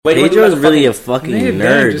Pedro's really a fucking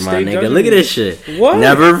nerd, my nigga. Look at this shit. What?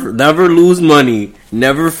 Never lose money.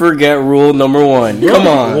 Never forget rule number 1. Come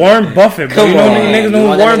on. Warren Buffett, bro. Come on. Niggas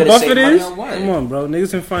know who Warren Buffett is? Come Come on, bro.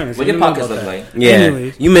 Niggas in finance. What your pockets look like? Yeah.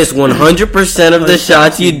 Anyways. You miss 100% of the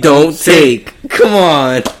shots you don't take. Come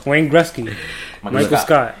on. Wayne Gretzky. Michael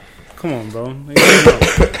Scott. Come on, bro.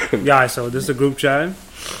 Yeah, so this is a group chat.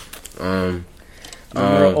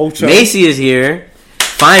 Macy is here.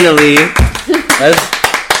 Finally. Let's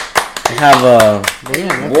have a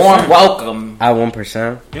warm welcome. At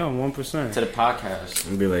 1%. Yeah, 1% to the podcast.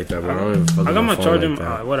 It'd be like that, bro. I got my charging.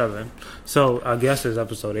 Whatever. So I guess it's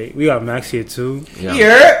episode 8. We got Max here too. Yeah.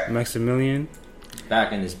 Here, Maximilian.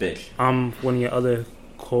 back in this bitch. I'm one of your other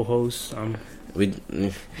co-hosts. Y'all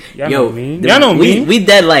know me. Y'all know me. We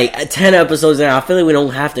dead like 10 episodes in. I feel like we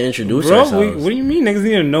don't have to introduce ourselves. What do you mean? Niggas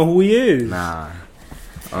need to know who he is. Nah.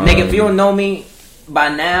 Nigga, if you don't know me by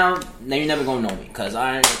now, then you're never gonna know me. Cause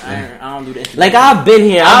I don't do this. Like, I've been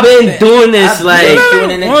here. I've been doing this. You know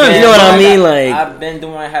what I mean? Like, I've been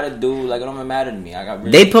doing what I had to do. Like, it don't matter to me. I got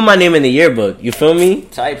really they put my name in the yearbook. You feel me?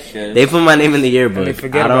 type shit. They put my name in the yearbook. And they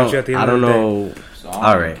forget about you at the end of the day. I don't know. So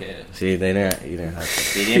All right. See, you didn't have to.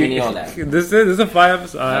 They didn't need all that. This is a 5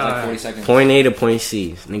 episode. That's like 40 seconds. Point A to point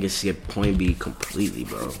C. Niggas skip point B completely,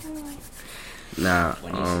 bro. Nah.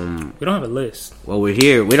 We don't have a list. Well, we're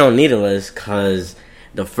here. We don't need a list because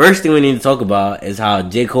the first thing we need to talk about is how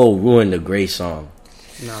J. Cole ruined a great song.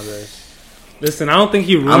 Nah, bro. Listen, I don't think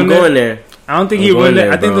he ruined it. I'm going there. I don't think he ruined it.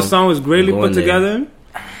 I think the song was greatly put together.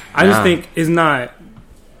 I just think it's not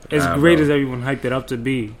as great as everyone hyped it up to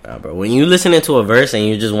be. Nah, bro. When you listen into a verse and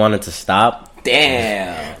you just want it to stop,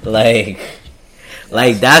 damn. Like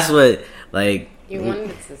that's what like. You wanted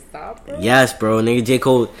it to stop, bro? Yes, bro. Nigga, J.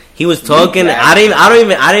 Cole, he was talking. I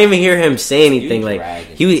didn't even hear him say anything. Like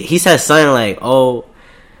he said something like,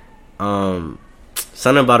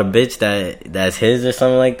 something about a bitch that's his or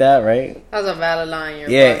something like that, right? That was a valid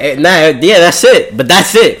line. That's it. But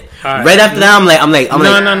that's it. Right after that, I'm like, no. I'm like,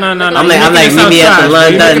 meet me at the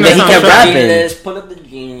lunch. Then he kept rapping. Pull up the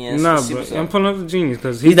genius. No, bro, I'm pulling up the genius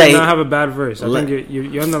because he did not have a bad verse. I think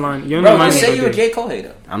you're on the line. You're on the line. Bro, say you're a J. Cole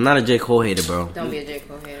hater. I'm not a J. Cole hater, bro. Don't be a J.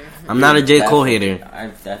 Cole hater. I'm not a J. Cole hater. I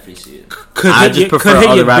definitely see it. I just prefer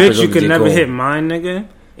other rappers over J. Cole. You could never hit mine, nigga.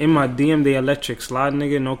 In my DM, they electric slide,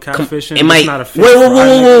 nigga. No catfishing. It's not a fit.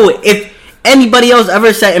 Whoa. If anybody else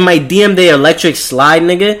ever said in my DM they electric slide,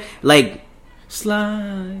 nigga, like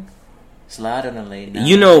slide on a lady.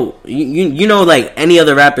 You know, like any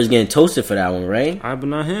other rapper's getting toasted for that one, right? But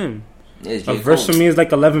not him. A verse for me is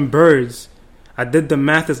like 11 birds. I did the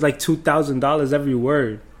math. It's like $2,000 every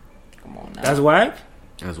word. Come on now. That's whack.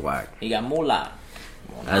 That's whack. He got moolah.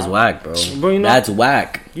 That's whack, bro. Bro, that's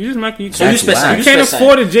whack. You just make you. So you can't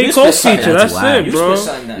afford a J. Cole feature. That's it, bro.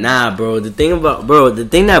 Nah, bro. The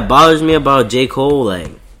thing that bothers me about J. Cole,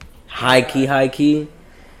 like high key.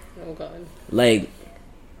 Oh God. Like,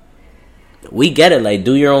 we get it. Like,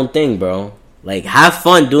 do your own thing, bro. Like, have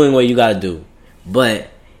fun doing what you gotta do. But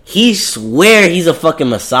he swear he's a fucking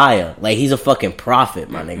messiah. Like, he's a fucking prophet,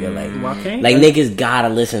 my nigga. Like niggas gotta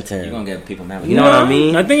listen to him. You're gonna get people mad. You know what I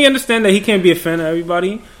mean? I think you understand that he can't be a fan of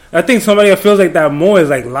everybody. I think somebody that feels like that more is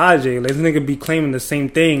like Logic. Like, this nigga be claiming the same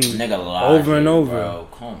thing over and over. Bro,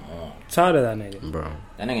 come on. Tired of that nigga. Bro.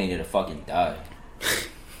 That nigga need to fucking die.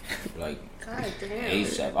 Like,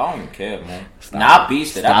 ASAP. I don't care, man. Nah,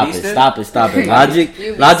 beast it. Stop it.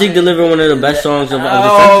 Logic delivered one of the best songs of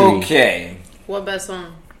the century. Okay. What best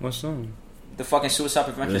song? What song? The fucking Suicide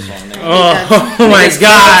Prevention song, nigga. Oh my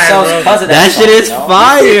god, that shit is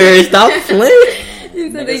fire. Stop playing. He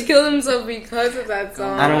said they killed himself because of that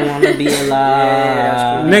song. I don't want to be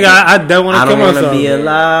alive. Nigga, I don't want to kill myself. I don't want to be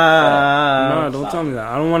alive. No, don't tell me that.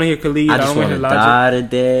 I don't want to hear Khalid. I just want to die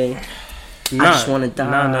today. I just want to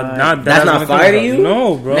die. Nah, that's not fire to you?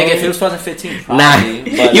 No, bro. Nigga, if it was 2015, probably.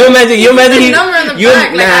 Nah. You imagine.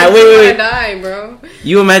 Wait. Die, bro.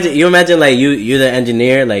 You imagine like you're the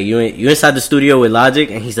engineer, like you inside the studio with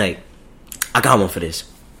Logic, and he's like, I got one for this,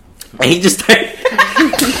 and he just started.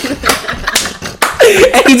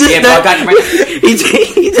 He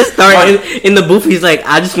just started in the booth. He's like,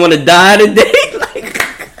 I just want to die today. Like,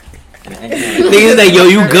 niggas like, yo,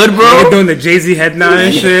 you good, bro? You're doing the Jay-Z head nod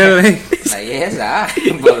and shit. Like, yeah, it's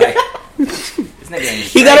alright, but like, this nigga ain't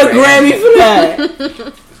he got a Grammy for that.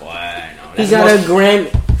 Boy, no, he got a Grammy.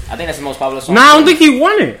 I think that's the most popular song. Nah, I don't think he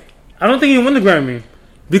won it. I don't think he won the Grammy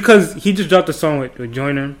because he just dropped a song with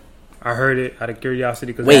Joyner. I heard it out of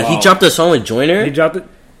curiosity. Wait, he dropped a song with Joyner? He dropped it.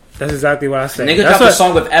 That's exactly what I said. Nigga dropped a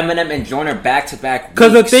song with Eminem and Joyner back to back.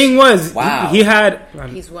 Because the thing was, he had.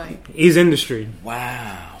 He's white. He's industry.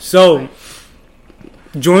 Wow. So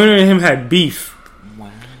Joyner and him had beef.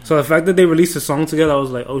 Wow. So the fact that they released a song together, I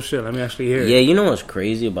was like, oh shit, let me actually hear it. Yeah, you know what's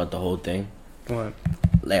crazy about the whole thing? What?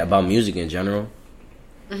 Like, about music in general?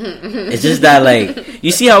 It's just that, like,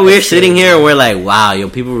 you see how we're sitting here and we're like, wow, yo,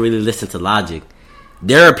 people really listen to Logic.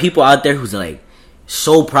 There are people out there who's like,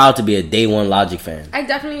 so proud to be a day one Logic fan. I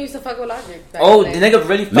definitely used to fuck with Logic. Oh, the nigga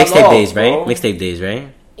really fell Mixtape off, days, bro. right? Mixtape days, right?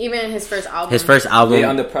 Even his first album. Yeah,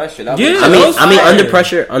 Under Pressure. That Yeah, was I mean,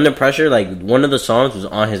 Under Pressure, like, one of the songs was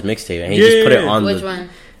on his mixtape, and he just put it on Which one?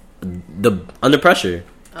 The Under Pressure.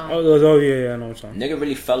 Oh, yeah, I know what song. Nigga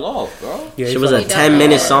really fell off, bro. Yeah, It was a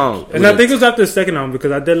 10-minute song. And I think it was after the second album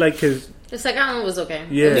because I did like his. The second album was okay.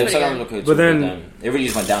 Yeah. It was The pretty second good. was okay too, But then- it really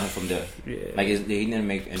just went down from there. Yeah. Like he didn't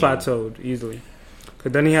make any. Plateaued easily.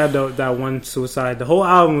 Because then he had that one Suicide. The whole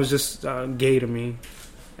album was just gay to me.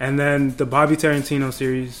 And then the Bobby Tarantino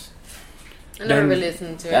series. I never really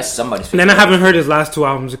listened to That's it. somebody's. And then I haven't heard his last two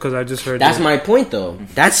albums because I just heard. That's my point, though.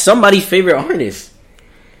 That's somebody's favorite artist.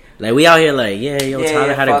 Like, we out here like,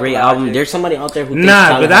 Tyler had a great album. Logic. There's somebody out there who thinks Nah,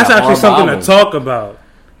 Tyler but that's had a actually horrible something album. to talk about.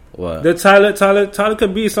 What? The Tyler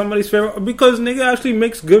could be somebody's favorite because nigga actually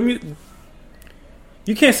makes good music.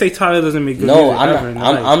 You can't say Tyler doesn't make good No, music. ever in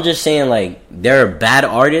life. I'm just saying, like, there are bad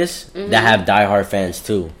artists that have diehard fans,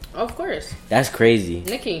 too. Of course. That's crazy.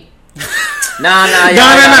 Nicki. Nah.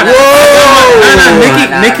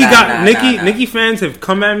 Nicki fans have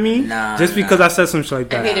come at me just because I said some shit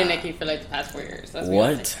like I that. hated Nicki for like the past 4 years. That's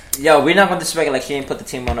What? Yo, we're not gonna disrespect it like she ain't put the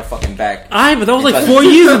team on her fucking back. Alright, but that was like 4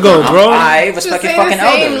 years ago, bro. I Just respect your say fucking the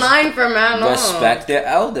same elders. line from now on. Respect their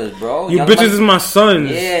elders, bro. You Young bitches money- is my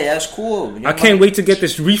sons. Yeah, that's cool. I can't wait to get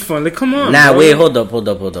this refund. Like, come on. Nah, bro. wait, hold up.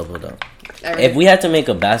 If we had to make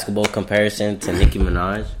a basketball comparison to Nicki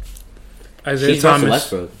Minaj, Isaiah she's Russell Thomas.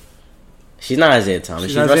 Westbrook. She's not Isaiah Thomas.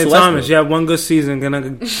 She's Isaiah Russell Thomas. Westbrook. You have one good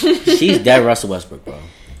season. She's dead Russell Westbrook, bro.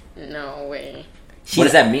 No way. What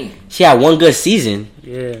does that mean? She had one good season.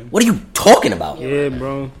 Yeah. What are you talking about? Yeah,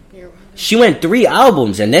 bro. She went 3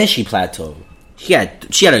 albums and then she plateaued. She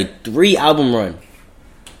had a 3 album run.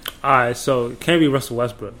 Alright, so it can't be Russell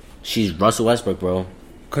Westbrook. She's Russell Westbrook, bro.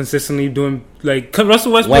 Consistently doing like 'cause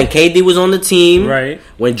Russell Westbrook. When KD was on the team, Right.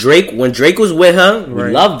 When Drake was with her, we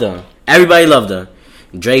Right. loved her. Everybody loved her.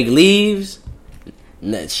 Drake leaves.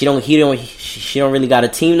 She don't really got a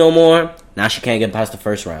team no more. Now she can't get past the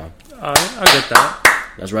first round. I get that.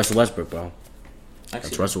 That's Russell Westbrook, bro.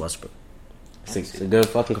 That's Russell Westbrook. It's a good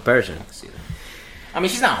fucking comparison. I mean,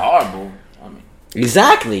 she's not horrible. I mean,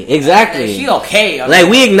 Exactly. she okay. I mean, Like,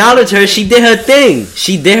 we acknowledge her. She did her thing.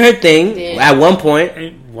 At one point.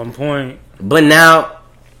 At one point. But now,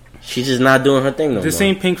 she's just not doing her thing no This more.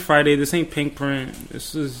 ain't Pink Friday. This ain't Pink Print.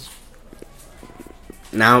 This is.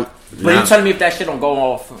 Now. But you telling me if that shit don't go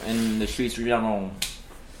off in the streets, you don't know,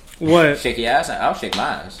 What? shake your ass? I'll shake my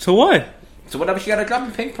ass. To what? So whatever she gotta drop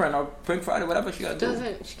in Pink Print or Pink Friday, whatever she gotta do.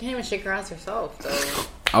 She can't even shake her ass herself. So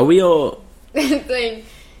Are we all... it's like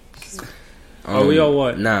Are we all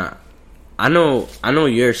what? Nah. I know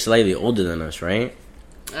you're slightly older than us, right?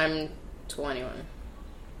 I'm 21.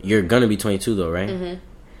 You're gonna be 22 though, right? Mm-hmm.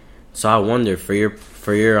 So I wonder, for your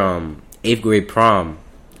 8th grade prom,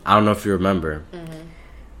 I don't know if you remember,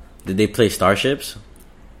 did they play Starships?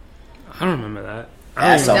 I don't remember that.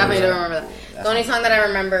 I definitely don't remember that. The only song that I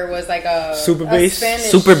remember was like a Super a Bass? Spanish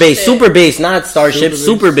Super Bass, shit. Super Bass, not Starship,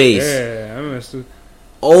 Super Bass. Yeah, I remember.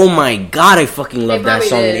 Oh my god, I fucking love that probably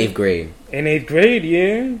song did. in 8th grade. In 8th grade,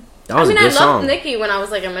 yeah. That was I mean, a I good loved song. Nicki when I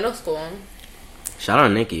was like in middle school. Shout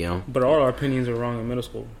out Nicki, yo. But all our opinions are wrong in middle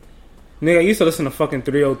school. Nigga, I used to listen to fucking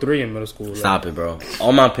 303 in middle school. Like. Stop it, bro.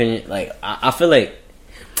 All my opinion, like, I feel like,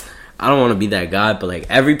 I don't want to be that guy, but like,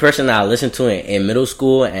 every person that I listened to in middle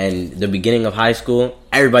school and the beginning of high school,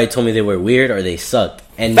 everybody told me they were weird or they sucked.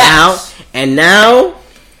 And now,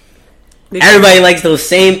 everybody likes those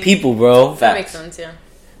same people, bro. That makes sense, yeah.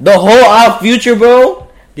 The whole Odd Future, bro.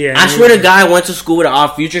 Yeah, I swear to God, I went to school with an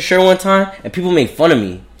Odd Future shirt one time, and people made fun of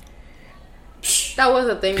me. That was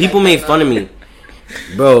a thing. People back made then, fun though. of me,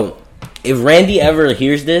 bro. If Randy ever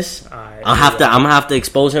hears this, I'm gonna have to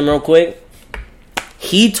expose him real quick.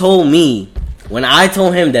 He told me when I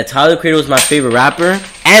told him that Tyler Creator was my favorite rapper,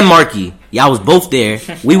 and Marky, y'all was both there.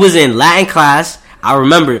 We was in Latin class. I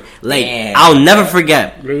remember, like, Damn. I'll never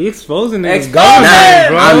forget. Bro, you exposing niggas. Expose garbage, Nah,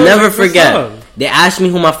 bro. I'll never What's forget. up? They asked me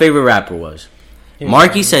who my favorite rapper was.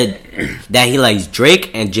 Marky said that he likes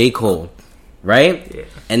Drake and J. Cole, right? Yeah.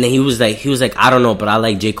 And then he was like, I don't know, but I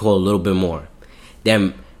like J. Cole a little bit more.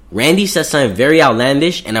 Then Randy said something very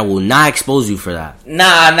outlandish, and I will not expose you for that. Nah.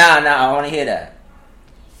 I want to hear that.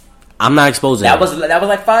 I'm not exposing That him. was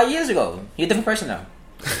like 5 years ago. You're a different person now.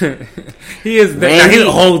 He is. Randy- He's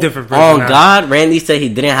a whole different person. Oh now. God, Randy said he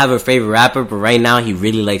didn't have a favorite rapper, but right now he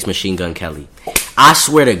really likes Machine Gun Kelly. I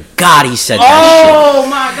swear to God, he said that Oh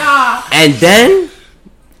my God! shit. And then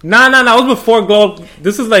Nah. It was before Glow Up.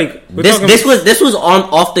 This is like this was on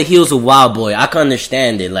off the heels of Wild Boy. I can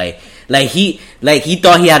understand it. Like he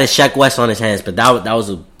thought he had a Sheck West on his hands, but that was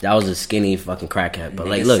a skinny fucking crackhead. But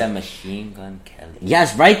like, look, said Machine Gun Kelly.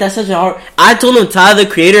 yes, right. That's such a hard. I told him Tyler the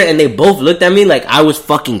Creator, and they both looked at me like I was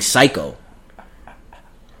fucking psycho.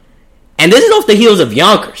 And this is off the heels of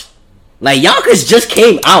Yonkers. Like Yonkers just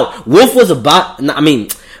came out. Wolf was about. I mean,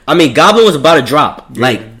 Goblin was about to drop. Yeah.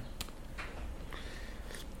 Like,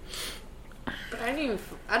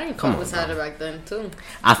 I didn't fuck with Tyler back then too.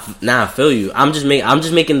 I feel you. I'm just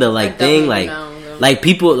making the like thing like. No. Like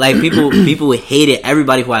people hated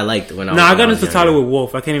everybody who I liked when I was. Nah, I got into younger. Tyler with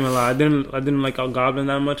Wolf. I can't even lie. I didn't like Goblin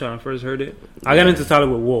that much when I first heard it. I got into Tyler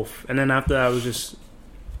with Wolf, and then after that, I was just.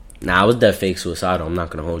 Nah, I was that fake suicidal. I'm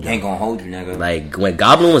not gonna hold you. Ain't gonna hold you, nigga. Like when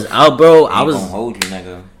Goblin was out, bro, I was gonna hold you,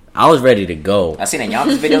 nigga. I was ready to go. I seen in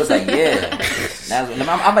Yonkers videos like, yeah, I'm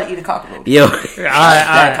about to eat a cockroach. Yo,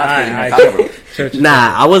 I.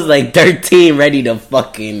 nah, I was like 13, ready to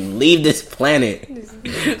fucking leave this planet.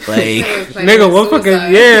 Like, Nigga, what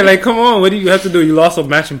fucking like come on, what do you have to do? You lost a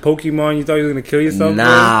match in Pokemon, you thought you were gonna kill yourself?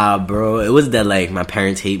 nah, bro. It was that like my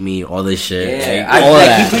parents hate me, all this shit. Yeah, like, all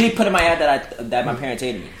that. he really put in my head that my parents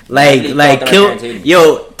hated me. Like kill.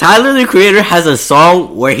 Yo, Tyler the Creator has a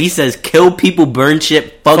song where he says "kill people, burn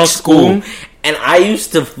shit, fuck school," and I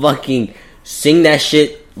used to fucking sing that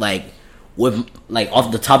shit like with like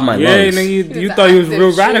off the top of my lungs. Yeah, nigga, you thought he was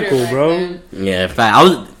real radical, bro. Then. Yeah, in fact, I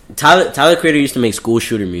was Tyler Creator used to make school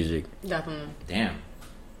shooter music. Definitely. Damn,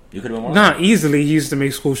 you could have been more. Not easily. He used to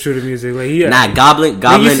make school shooter music. Like Goblin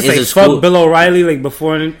he used to is say, a school. fuck Bill O'Reilly like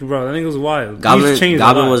before, bro. That nigga was wild.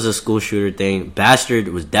 Goblin was a school shooter thing. Bastard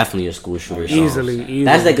was definitely a school shooter song. Easily.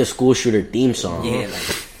 That's like a school shooter theme song. Yeah,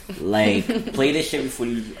 like play this shit before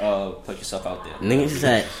you put yourself out there.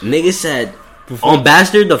 nigga said on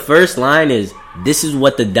Bastard the first line is, "This is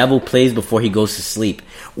what the devil plays before he goes to sleep."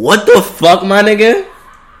 What the fuck, my nigga?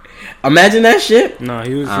 Imagine that shit. Nah,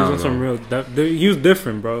 he was on some real. He was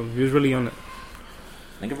different, bro. He was really on it.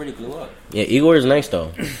 Nigga really blew up. Yeah, Igor is nice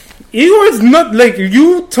though. Igor's not like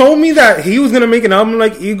you told me that he was gonna make an album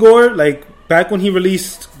like Igor, like back when he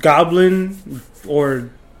released Goblin or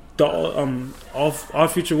the All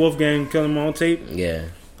Future Wolfgang Kill 'Em All tape. Yeah,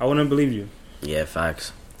 I wouldn't believe you. yeah,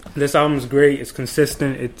 facts. This album is great. It's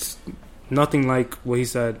consistent. It's nothing like what he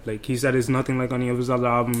said. Like he said, it's nothing like any of his other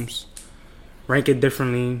albums. Rank it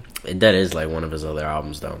differently. That is like one of his other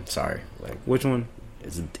albums though. Sorry, like Which one?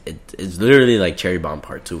 it's literally like Cherry Bomb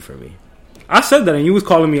Part 2 for me. I said that, and you was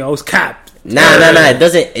calling me I was capped. Nah. It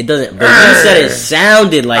doesn't. But you said it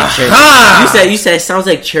sounded like Cherry. You said it sounds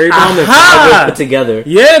like Cherry Bomb and Five put together.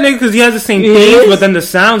 Yeah, nigga, because he has the same themes, but then the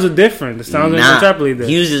sounds are different. The sounds are interpolated.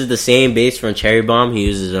 He uses the same bass from Cherry Bomb. He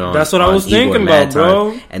uses it on. That's what I was Igor thinking Mad about,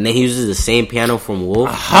 bro. Time. And then he uses the same piano from Wolf.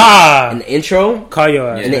 Aha! In the intro, Call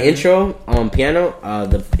your ass. in the intro piano,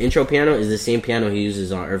 the intro piano is the same piano he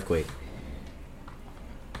uses on Earthquake.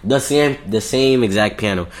 The same exact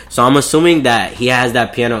piano. So I'm assuming that he has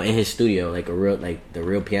that piano in his studio, like the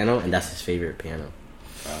real piano, and that's his favorite piano.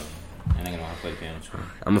 And I don't want to play piano.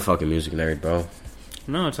 I'm a fucking music nerd, bro.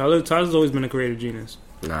 No, Tyler's always been a creative genius.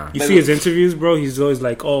 Nah. You see his interviews, bro. He's always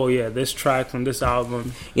like, "Oh yeah, this track from this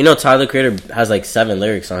album." You know, Tyler the Creator has like 7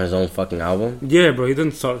 lyrics on his own fucking album. Yeah, bro. He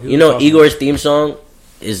doesn't talk. You know, Igor's theme song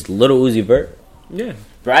is Little Uzi Vert. Yeah,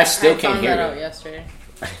 Bro, I still can't found hear that out it. yesterday.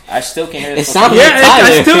 I still can't hear it. It sounds yeah.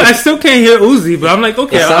 like Tyler. I still can't hear Uzi, but I'm like,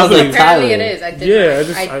 okay, It sounds like Apparently Tyler. it is. I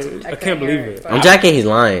did. Yeah, I can't believe hear it. but- I'm jacking he's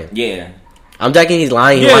lying. Yeah. I'm jacking he's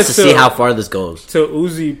lying. He Yeah, wants to so- see how far this goes. So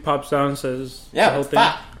Uzi pops out and says, the Yeah, whole thing.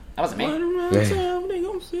 fuck. That wasn't me. They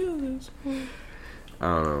gonna feel this.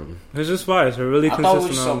 I don't know. It's just fire. It's a really I thought it was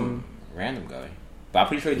consistent some album. random guy. But I'm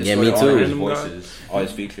pretty sure he Yeah, destroyed me all too. his Random guy. voices, all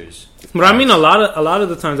his features. But I mean, a lot of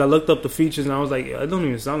the times I looked up the features and I was like, I don't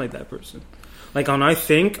even sound like that person. Like on I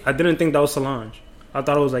didn't think that was Solange. I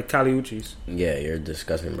thought it was like Kali Uchis. Yeah, you're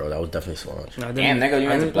disgusting, bro. That was definitely Solange. Damn, nigga, you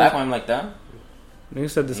went to black on him like that? Nigga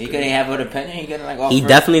said this. He couldn't have an opinion. He couldn't like. He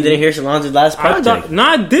definitely didn't hear Solange's last project. No,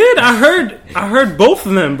 I did. I heard both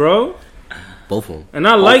of them, bro. Both of them. And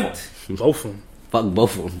I liked both of them. Fuck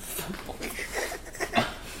both of them.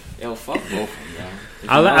 Yo, fuck both of them, bro.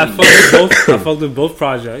 I fucked with both. I fucked with both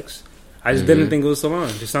projects. I just didn't think it was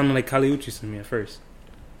Solange. It sounded like Kali Uchis to me at first.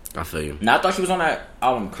 I feel you. No, I thought she was on that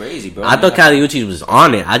album Crazy, bro. I thought Kali Uchis was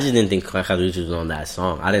on it. I just didn't think Kali Uchis was on that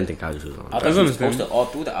song. I didn't think Kali Uchis was on I it. thought she was posted all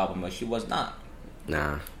through the album, but she was not.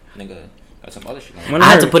 Nah. Nigga, got some other shit on. When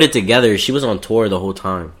I had to put it together. She was on tour the whole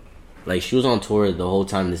time. Like, she was on tour the whole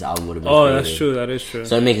time this album would have been created. That's true. That is true.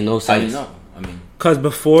 So it makes no How sense. you know? I mean, because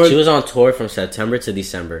before she was on tour from September to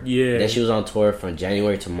December. Yeah. Then she was on tour from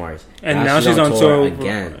January to March. and now she's on tour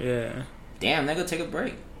again. Yeah. damn, nigga, take a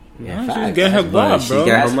break. Yeah, Nah, facts. she's getting her But guap, she's bro.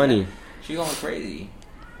 getting her money. She going crazy.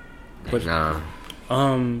 But- Nah.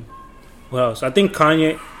 What else? I think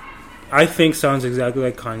Kanye. I think sounds exactly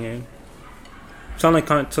like Kanye. Sound like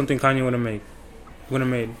something Kanye would have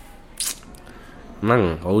made. I'm not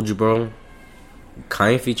gonna hold you, bro.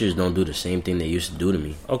 Kanye features don't do the same thing they used to do to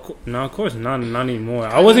me. No, of course not anymore.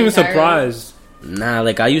 I wasn't even surprised. Nah,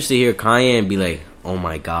 like I used to hear Kanye and be like, "Oh my Oh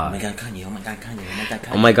my god, god, Kanye. Oh my god, Kanye. Oh my god,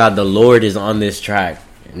 Kanye. oh my god, the Lord is on this track."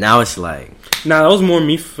 Now it's like, Nah, that was more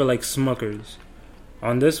me for like Smuckers.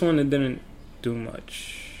 On this one, it didn't do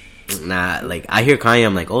much. nah, like I hear Kanye,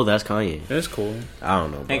 I'm like, "Oh, that's Kanye." That's cool. I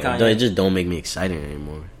don't know, Hey, bro. Kanye. It just don't make me excited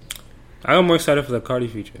anymore. I got more excited for the Cardi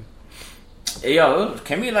feature. Hey, yo,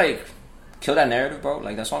 can we like kill that narrative, bro?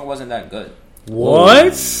 Like that song wasn't that good. What?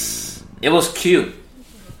 It was cute.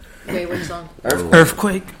 Wait, which song?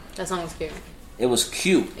 Earthquake. That song was cute. It was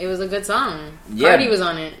cute. It was a good song. Yeah. Cardi was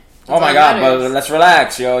on it. Oh my all god, that but matters. let's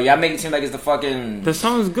relax, yo. Y'all make it seem like it's the fucking The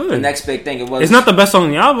song is good. the next big thing. It was. It's not the best song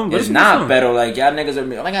on the album, but It's a good not song. better. Like y'all niggas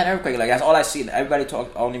are. Oh my god, earthquake. Like that's all I see. Everybody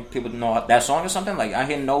talk. Only people know that song or something. Like I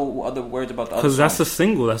hear no other words about the other. Because that's the songs.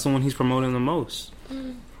 single. That's the one he's promoting the most.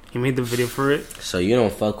 He made the video for it. So you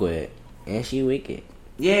don't fuck with it, and she wicked.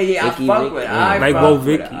 Yeah, Vicky, I fuck Vicky, with it. yeah. I Like fuck Whoa, with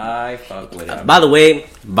Vicky. it. I fuck with it.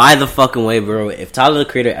 By the fucking way, bro. If Tyler the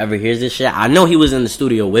Creator ever hears this shit, I know he was in the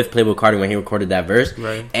studio with Playboy Cardi when he recorded that verse,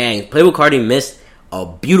 Right. and Playboy Cardi missed a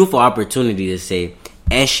beautiful opportunity to say,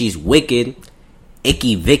 "And she's wicked,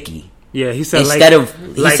 icky Vicky." Yeah, he said Instead like,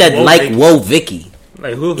 of he said whoa, like Vicky. whoa Vicky.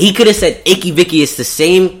 Like who? He could have said icky Vicky. It's the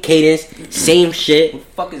same cadence, same shit. Who the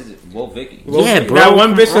fuck is it? Whoa, Vicky. Yeah, bro. That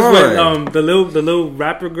one bitch come was with on. the little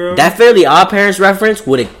rapper girl. That Fairly Odd Parents reference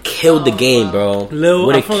would have killed the game, bro. Lil-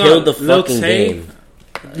 Would I have forgot, killed the Lil fucking Tay? game.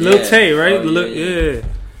 Lil Yeah. Tay, right? Oh, yeah.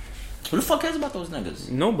 Who the fuck cares about those niggas?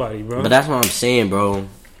 Nobody, bro. But that's what I'm saying, bro.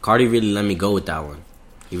 Cardi really let me go with that one.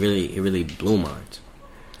 He really blew mine.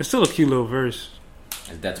 It's still a cute little verse.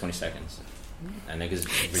 It's that 20 seconds. That niggas.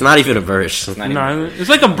 It's not even a verse. It's not Nah, even. it's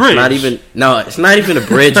like a bridge. Not even it's not even a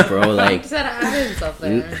bridge, bro. Like He said I added himself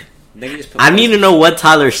there. Nigga just put I need to know what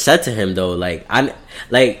Tyler said to him though.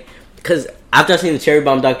 Because after I seen the Cherry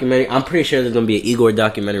Bomb documentary, I'm pretty sure there's gonna be an Igor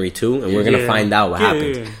documentary too, and we're gonna Yeah. find out what Yeah,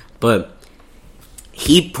 happens. yeah. But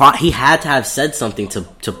he had to have said something to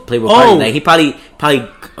Playboy Oh. Cardi. Like he probably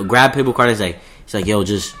grabbed Playboy Cardi and he's like, yo,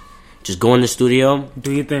 just go in the studio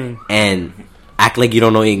Do your thing. and act like you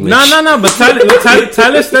don't know English. No. But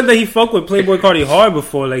Tyler said that he fucked with Playboy Cardi hard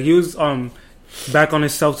before. Like he was back on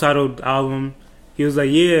his self-titled album. He was like,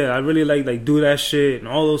 yeah, I really like Do That Shit and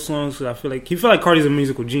all those songs. 'Cause I feel like Cardi's a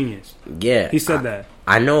musical genius. Yeah, He said that.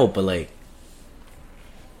 I know, but like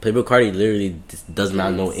Playboy Cardi literally does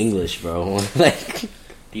not know English, bro. Like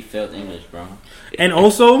He failed English, bro. And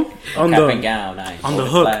also on Cap and the gown, on the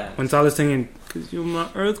hook when Tyler's singing "Cause You're My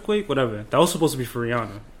Earthquake," whatever. That was supposed to be for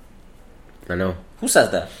Rihanna. I know. Who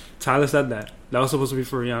says that? Tyler said that. That was supposed to be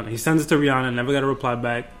for Rihanna. He sends it to Rihanna, never got a reply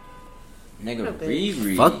back. Nigga, What a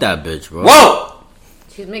Riri. Fuck that bitch, bro. Whoa!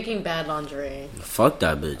 She's making bad lingerie. Fuck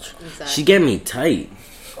that bitch. Exactly. She getting me tight.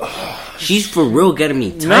 She's for real getting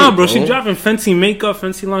me tight. Nah, bro, she dropping fancy makeup,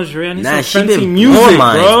 fancy lingerie. I need Nah, she some fancy been music, blowing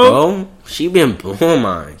mines, bro. bro. She been blowing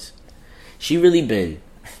mines. She really been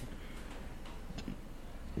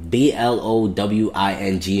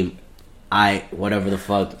BLOWING whatever the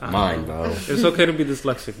fuck mine, bro. It's okay to be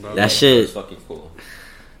dyslexic, bro. That It's shit. fucking cool.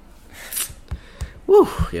 Woo,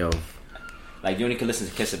 yo. Like you only can listen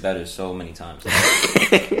to Kiss It Better so many times.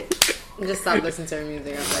 Just stop listening to her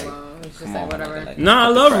music after a while. It's just Come like on, whatever. man, like- Nah, I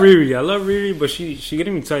Cut the love crap. Riri. I love Riri, but she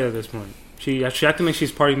getting me tight at this point. She acting like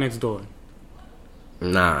she's party next door.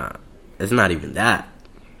 Nah, it's not even that.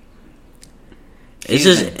 She's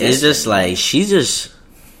It's just like she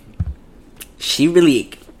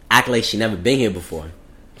really act like she never been here before.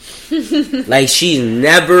 Like she's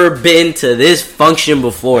never been to this function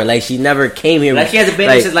before. Like she never came here. Like she hasn't been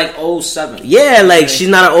like, since like 07. yeah, like she's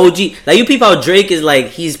not an OG. Like you people how Drake is like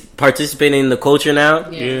he's participating in the culture now.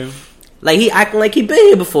 Yeah. Like he acting like he been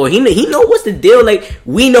here before. He know what's the deal. Like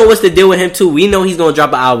we know what's the deal with him too. We know he's gonna drop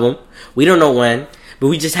an album. We don't know when, but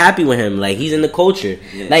we just happy with him. Like he's in the culture.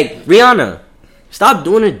 Yeah. Like Rihanna, stop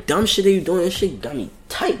doing the dumb shit that you doing. This shit got me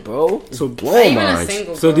tight, bro. So- Not blowing even a minds.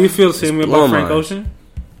 single. So do you feel the same way blow about Frank minds. Ocean?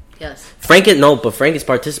 Yes. Frank is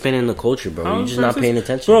participating in the culture, bro. You're just not paying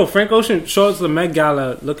attention. Bro, Frank Ocean shows the Met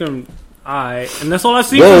Gala looking alright, and that's all I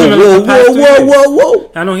see Whoa, from him in the past 2 years.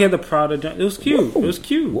 whoa. I know he had the Prada. It was cute. It was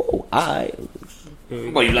cute. Whoa, I.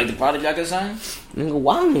 What, you like the product I could sign? Nigga,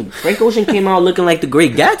 why? Frank Ocean came out looking like the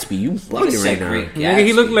Great Gatsby. You bugging right now. Nigga,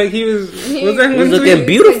 he looked like he was. He was looking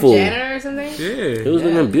beautiful. Janitor or something? Yeah. He was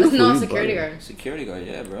looking beautiful. No, You security bugging. guard. Security guard,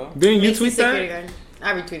 yeah, bro. Didn't you Macy's tweet security that? guard.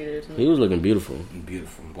 I retweeted it. He was looking beautiful.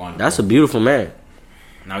 Beautiful. That's a beautiful man.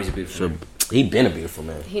 Now he's a beautiful man. He been a beautiful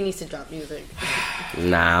man. He needs to drop music.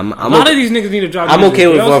 Nah, I'm A lot okay. of these niggas need to drop. I'm music. okay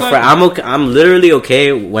with Yo, what son, Frank. I'm okay. I'm literally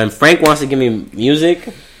okay when Frank wants to give me music.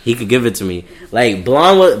 He could give it to me. Like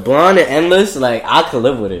Blonde and Endless. Like I could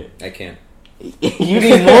live with it. I can't. You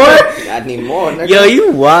need more? I need more, nigga. Yo,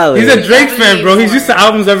 you wild. He's a Drake fan, bro. He's used to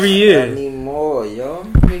albums every I year. need more, yo.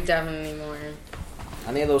 We definitely need more.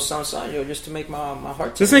 I need a little something, yo, just to make my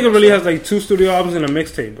heart. This nigga really has like 2 studio albums and a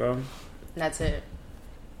mixtape, bro. That's it.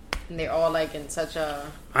 And they're all like in such a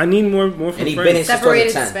I need more from And he Frank. been in-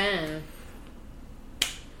 separated 2010. span.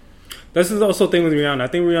 This is also the thing with Rihanna. I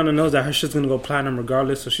think Rihanna knows that her shit's gonna go platinum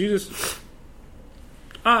regardless, so she just.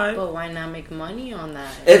 Alright. But why not make money on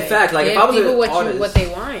that? In fact, like, if give I was people an what artist- what they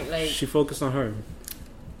want, like She focused on her.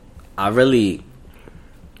 I really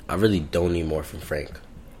don't need more from Frank.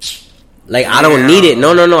 Like I don't need it.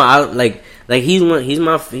 No. I like he's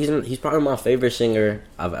probably my favorite singer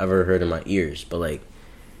I've ever heard in my ears. But like,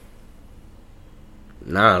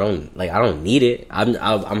 nah, I don't need it. I'm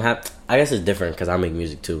happy. I guess it's different because I make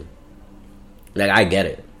music too. Like I get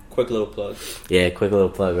it. Quick little plug. Yeah, quick little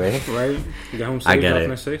plug, right? Right? You got home I safe get dropping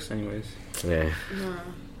it. at 6, anyways. Yeah, no,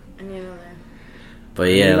 I need another. but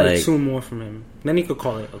I yeah, need, like 2 more from him. Then he could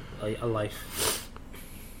call it a life.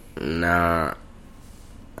 nah.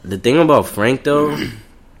 The thing about Frank though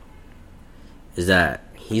is that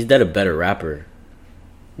he's a better rapper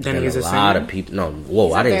Then than he's a a lot singer. of people. No, whoa,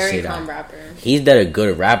 He's I a didn't very say calm that. rapper. He's a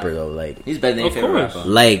good rapper though. Like He's better than your Of favorite course. rapper.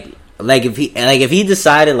 like if he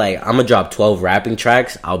decided like I'm gonna drop 12 rapping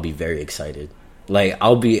tracks, I'll be very excited. Like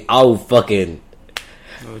I'll fucking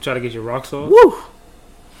Try to get your rocks off. woo.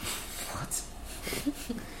 What?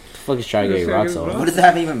 The fuck is trying to get your rocks off? What does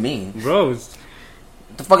that even mean? Bro, it's-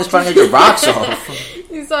 What the fuck is trying to get your rocks off?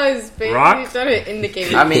 You saw his face. Rock? He's trying to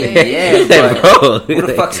indicate. I mean, his yeah, Like, but bro, who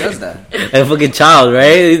the fuck says that? a fucking child,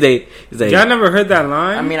 right? He's like y'all never heard that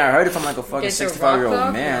line? I mean, I heard it from like a fucking Get your 65-year-old rocks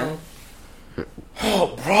off? man.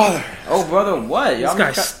 oh, brother. Oh, brother, what? Yo, This I'm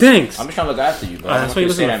guy just stinks. I'm just trying to look after you, bro. That's why you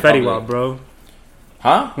listen to Fetty Wap, bro.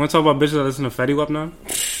 Huh? Want to talk about bitches that listen to Fetty Wap now?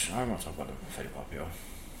 I don't want to talk about Fetty Wap, yo.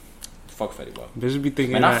 Fuck Fetty Wap. Bitches be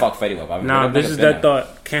thinking Man, not that. fuck Fetty Wap. I mean, Nah, what nigga bitches been that at?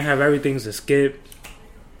 thought can't have everything's a skip.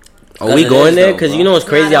 are we It going is, there? though, Because bro. you know what's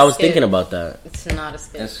It's not crazy? a I was skit. thinking about that. It's not a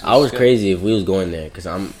skit. It's I was good. crazy if we was going there because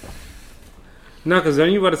I'm No, because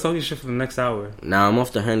then you about to talk your shit for the next hour. I'm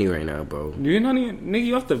off the honey right now, bro. You're not even, nigga,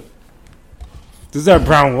 you have to. This is that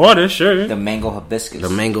brown water, sure. The mango hibiscus. The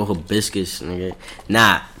mango hibiscus, nigga.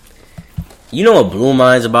 Nah, you know what blew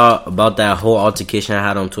minds about that whole altercation I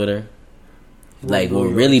had on Twitter? Like, what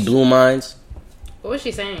really blew minds? What was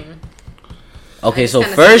she saying? Okay, I so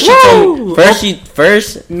kinda first she said- told me,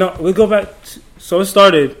 first No, we go back. So it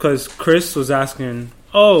started because Chris was asking,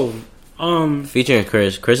 featuring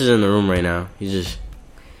Chris. Chris is in the room right now. He's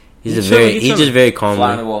He's just chilling, he's chilling. very Fly on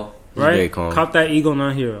calm. the wall. He's right? very calm. Cop that Eagle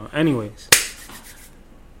non hero. Anyways.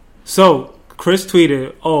 So Chris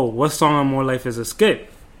tweeted, "Oh, what song on More Life is a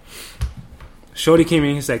skip?" Shorty came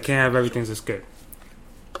in, he said, "Can't have everything's a skip."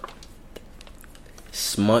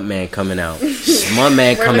 Smut man coming out. Smut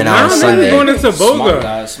man Where coming the- out on Nah, niggas Sunday. going into Smart Boga.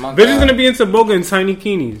 guy, smart Bitch guy. is gonna be in Boga in tiny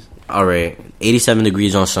bikinis. All right, 87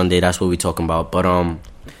 degrees on Sunday. That's what we talking about. But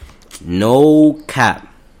no cap.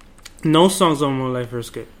 No songs on More Life is a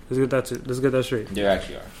skip. Let's get that straight. There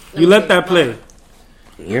actually are. You let that play.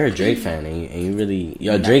 You're a Drake fan, and you really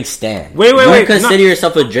you're a Drake stan. Wait, You don't wait, consider no.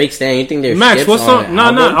 yourself a Drake stan? You think there's Max, skips what on song? an No,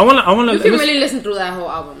 album? I wanna. You can really listen through that whole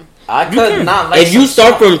album. I You could can. not like If you some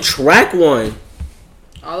start song. from track 1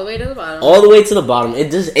 All the way to the bottom. all the way to the bottom,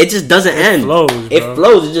 it just doesn't end. flows, It bro.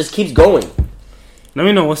 flows. It just keeps going. Let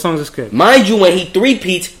me know what songs is skip. Mind you, when he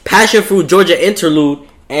three-peats Passion Fruit, Georgia Interlude,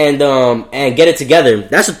 and Get It Together,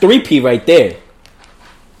 that's a 3-peat right there.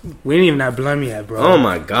 We ain't even have Blem yet, bro. Oh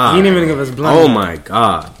my god. You didn't even give us Blem. Oh yet. my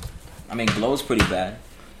god. I mean, Glow's pretty bad.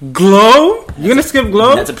 Glow? You gonna skip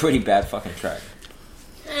Glow? That's a pretty bad fucking track.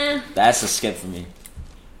 That's a skip for me.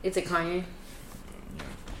 It's a Kanye.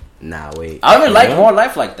 Nah, wait. I would like more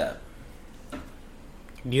life like that.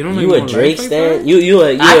 You don't. You like a More Drake Life like stan? that? You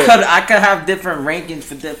a I could have different rankings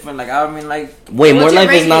for different. Like I mean, like wait. More What's your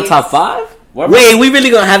Life is not rankings? top 5. what? Wait, we really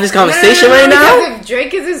gonna have this conversation No, right now? because if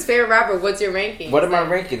Drake is his favorite rapper, what's your ranking? What are my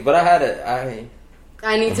rankings? But I had it.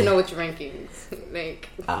 I need to know what your rankings. Like,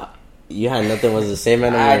 You had nothing was the same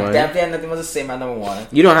at I number 1. definitely had nothing was the same at number 1.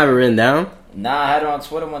 You don't have it written down. Nah, I had it on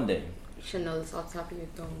Twitter one day. You should know this off the top of your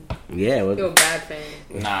dome. Yeah, You're a bad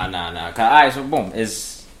fan. Nah. Alright, so boom.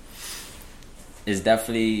 It's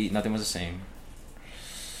definitely Nothing Was the Same.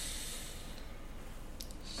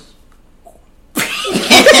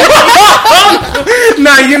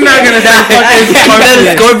 Nah, you're not gonna say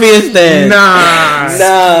fucking Scorpion stand. Nah.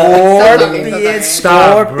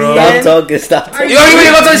 Stop, bro. Stop talking. Stop. You don't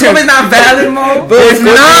even go to the Scorpion's not valid, Mo. It's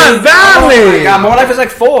not valid. God, More Life is like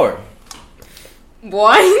 4.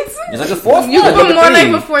 What? It's like the 4th You one. put Number More 3.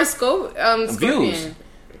 Life before Scorpion. Views.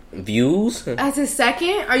 Views? As a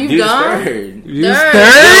second? Are you Views done? 3rd. You Third.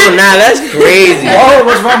 third? Nah, that's crazy. Oh,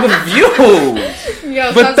 what's wrong with Views?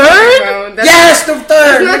 Yo, But stop third? talking, bro. Yes, the 3rd.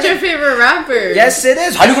 That's not your favorite rapper. Yes, it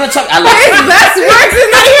is. How you gonna talk? I His like. best work is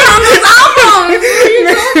not even on this album.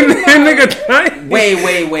 That nigga died.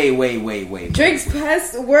 Wait. Drake's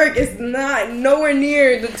best work is not nowhere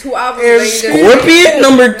near the 2 albums. Is that you just- Scorpion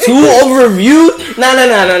number 2 over Views? Nah.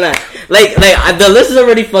 Like the list is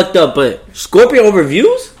already fucked up, but Scorpion over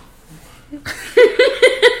Views?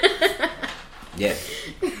 Yeah.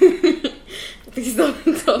 Please don't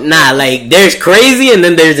talk. Nah, like there's crazy and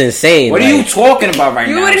then there's insane. What are you talking about right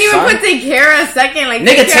You now? wouldn't even son? put Take Care a second. Like,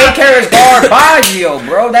 Nigga, Take Care is Garbaggio,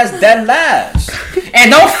 bro. That's dead last. And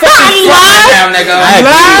don't fucking front down, nigga.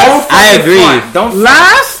 I agree. Don't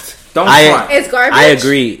Last? front. It's garbage. I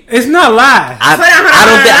agree. It's not last.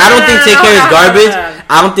 I don't think Take Care is Hold on. garbage.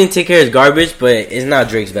 I don't think Take Care is garbage, but it's not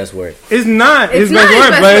Drake's best work. It's not. It's not best his work,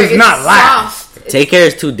 best but work. it's not It's last. soft. Take Care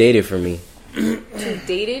is too dated for me. Too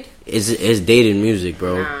dated? It's dated music,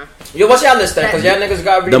 bro. Nah. Yo, what's y'all list then? Because y'all niggas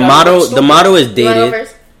got The motto is You wanna go dated.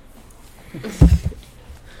 first?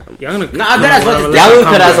 Y'all gonna Nah, that's what- Y'all would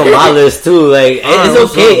put us on my list too. Like it's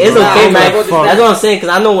what's okay, up, it's bro? okay, Nah, man. fuck. That's what I'm saying. Cause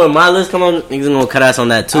I know when my list come on, niggas gonna cut us on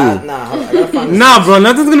that too. Nah, hold on, I gotta find this. Nah, bro,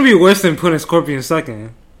 nothing's gonna be worse than putting Scorpion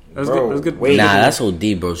second. That's Bro, good. That's good. wait. Nah, that's so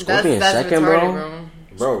deep, bro. Scorpion That's second, retarded, bro.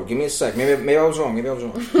 Bro, give me a sec. Maybe I was wrong. Maybe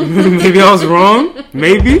I was wrong.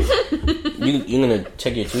 Maybe. You gonna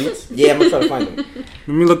check your tweets? Yeah, I'm gonna try to find them. Let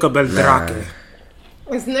me look up El Drake.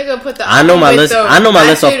 This nigga put the I know album my with list- the I know my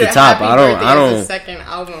list off Happy the top. I don't- Birthday I as don't- the second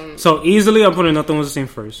album, So easily, I'm putting Nothing Was the Same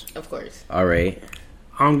first. of course. All right.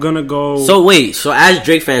 I'm gonna go. So wait. So as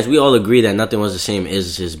Drake fans, we all agree that Nothing Was the Same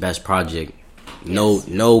is his best project.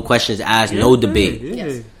 No questions asked. No debate. Yeah.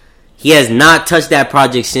 Yes. He has not touched that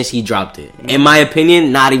project since he dropped it. In my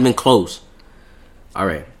opinion, not even close. All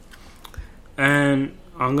right. And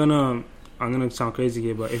I'm gonna sound crazy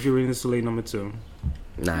here, but if you're reading this late, number 2.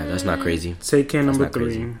 Nah, that's not crazy. Take Care, number not 3.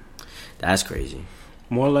 crazy. That's crazy.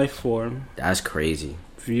 More Life 4. That's crazy.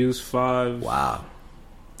 Views 5. Wow.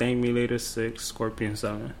 Thank Me Later 6. Scorpion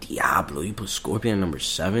 7. Diablo, you put Scorpion number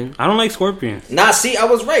 7? I don't like Scorpion. Nah, see, I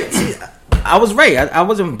was right. See, I was right. I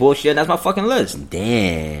wasn't bullshit. That's my fucking list.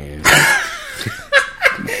 Damn.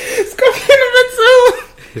 Scorpion number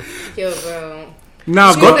 2. Yo, bro.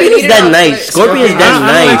 Nah, bro. Scorpion is that nice. Scorpion is that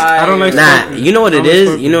nice. I don't like Nah, Scorpion. you know what I it don't like is?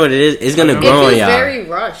 Scorpion. You know what it is? It's gonna It It grow on feels y'all. very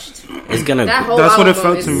rushed. It's gonna That whole That's what it album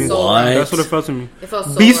felt is to me. So What? rushed. That's what it felt to me. It felt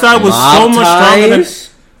so B-side rushed. was so much stronger than Ties?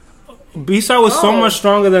 B-side was so Oh. much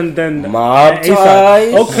stronger than Mob A-side.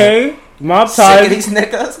 Ties? Okay, Mob Sick of Ties. these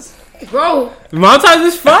niggas. Bro, Mob Ties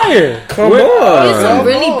is fire. Come there's on. some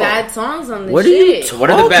really bad songs on this What are you shit. talking What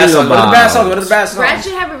are the bad songs? What are the bad songs? What are the bad songs?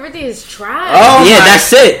 Ratchet Happy Birthday is trash. Oh, Yeah, my-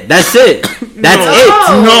 that's it. That's it. That's it.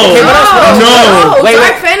 No. Okay, what else? What else? No. Wait, Dark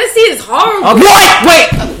wait. Fantasy is horrible.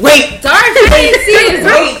 Wait. Dark Fantasy is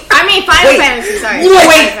Wait. I mean, Final Wait. Fantasy. Sorry, Wait.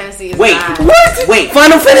 Final Fantasy is Wait. bad. What? Wait.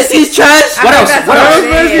 Final Fantasy is trash? I What think else? that's What all else? I'm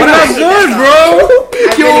saying. What I else? think Good, that's bro. all. I really What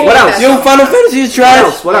think else? that's Yo, all. Final Fantasy is What trash?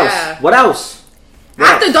 else? What else? Yeah. What else?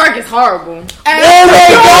 After Dark is horrible. Oh my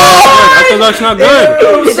god! After Dark's not good. After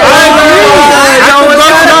Dark's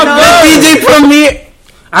not good. DJ Premier.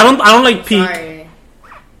 I don't like Peak. Sorry.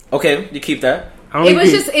 Okay, you keep that. I don't It like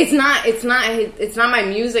was Peak. just it's not my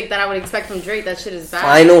music that I would expect from Drake. That shit is bad.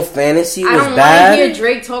 Final Fantasy I was don't want to hear bad.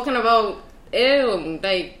 Drake talking about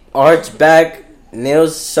like Archback,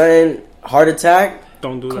 Nails, son, heart attack.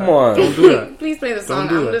 Don't do that. Come on. Don't do that. please play the song.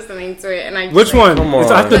 do I'm that. listening to it and I Which one? Come It's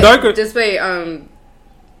on. After Dark. Or- Just play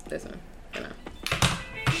this one. You know.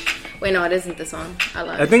 Wait, no, it isn't this song. I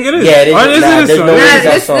lied. I think it is. Yeah, it is. Or is Nah, it this there's song? no way Nah, it's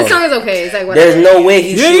that this song. song is okay. It's like whatever. There's no way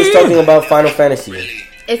he Yeah, was yeah. talking about Final Fantasy.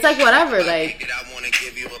 It's like whatever. Like I wanna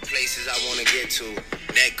give you a places I wanna get to.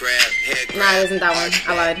 Neck grab, head grab. nah, it isn't that one.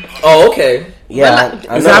 I lied. Oh, okay. Yeah,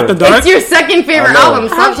 I Is know. it After Dark? It's your second favorite I know. album.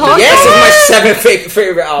 Stop talking. Yes, it's my second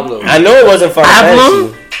favorite album. I know it wasn't Final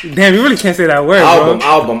Album? Fantasy. Damn, you really can't say that word, Album, bro.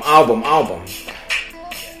 album.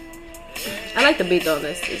 I like the beat though.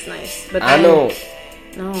 This is nice. But I then, know.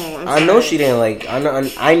 No, I'm I know sorry. she didn't like.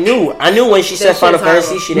 I knew when she said That Final shit's horrible.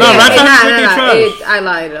 Fantasy. She No, didn't. Ratchet like. Happy Birthday trash. I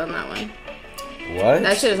lied on that one. What?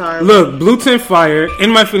 That shit is horrible. Look, Blue Tint fire.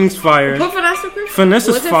 In My Feelings fire. Put Finesse real quick. Finesse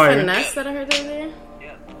is Was fire. it Finesse that I heard the other day?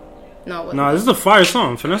 No, it wasn't. Nah, this is a fire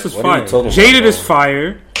song. Finesse is What are you fire. talking about, Jaded bro? is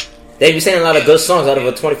fire. They be saying a lot of good songs out of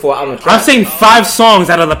a 24 album track. I'm saying 5 songs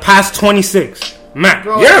out of the past 26. Matt.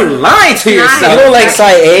 Bro, You're lying to You yourself. don't like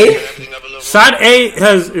side A? Side A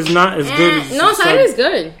is not as good as no, Side A is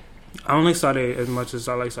good. I don't like Side A as much as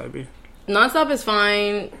I like Side B. Nonstop is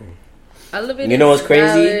fine. Elevated You know what's is crazy?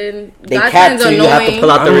 valid. They God's cap Plan's till you have to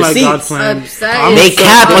pull out I the don't like God's receipts. Plan. Upset. They It's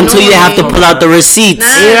cap so until you have to annoying. pull out the receipts.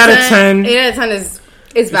 8 out of 10. 8 out of 10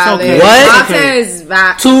 is valid. okay. What? Top 10 is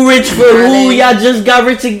valid. Too rich for who? Y'all just got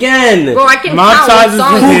rich again. Bro, I can My count size what is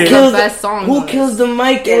songs the are hit. the Kills best songs. Who on kills this. the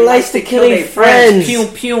mic and likes to kill their friends? Pew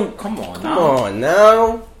pew. Come on, Come now. on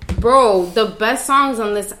now. Bro, the best songs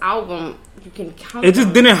on this album, you can count It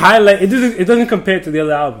just them. didn't highlight. It doesn't compare to the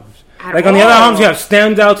other albums. At Like on the other all. albums, you have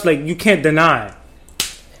standouts like you can't deny.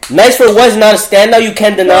 Nice for was not a standout. You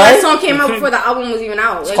can't Bro, deny. that song came out before the album was even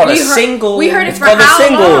out. Like, called a we heard, single. We heard it It's for called a how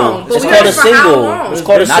single. long? But It's we called heard a it for how single. long? It's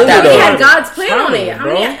called a Not single. that We long. had though. God's Plan on it. Time, How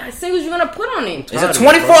bro. many singles you gonna put on it? It's a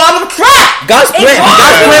 24 album track. God's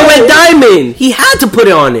plan went diamond. He had to put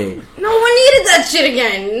it on it. No one needed that shit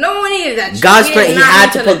again. No one needed that shit. God's We plan. did He not had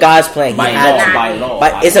need to put God's plan. He By had law, to. by law.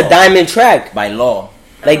 But by it's law. a diamond track. By law.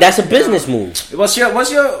 Like that's a business move. What's your?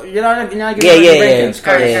 You're not giving Yeah, out yeah, your yeah. rankings.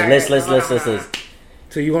 Yeah, Alright, let's.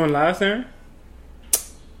 So you going last, Aaron?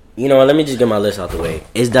 You know what? Let me just get my list out the way.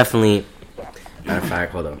 It's definitely. Matter of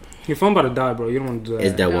fact, hold up. Your phone about to die, bro. You don't want to do that.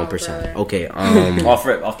 It's that No, 1%. brother. Okay.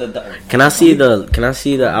 Off the. Can I see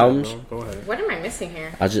the albums? Go ahead. What am I missing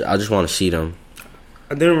here? I just want to see them.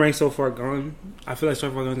 I didn't rank So Far Gone. I feel like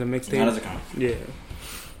So Far Gone's a How does mixtape. it count? Yeah.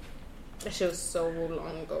 That shit was so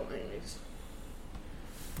long ago. Anyways.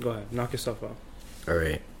 Go ahead. Knock yourself out. All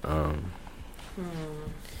right.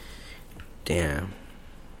 Damn.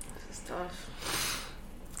 This is tough.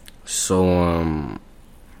 So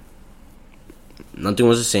nothing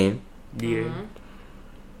was the same. Yeah.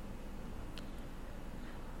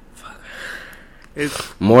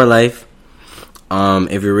 It's More life.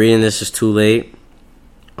 If you're reading this, it's too late.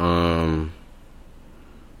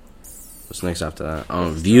 What's next after that?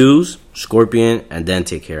 Views, Scorpion, and then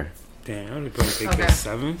Take Care. damn. I only put Take Okay. Care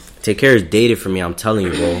 7th. Take Care is dated for me. I'm telling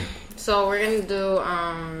you, bro. So we're gonna do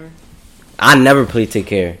I never play Take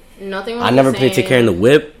Care. nothing. Was I never the play same. Take Care in the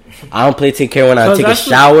whip. I don't play Take Care when I Cause take a that's what-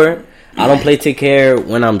 shower. I don't play Take Care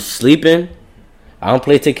when I'm sleeping. I don't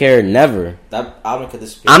play Take Care never. That album could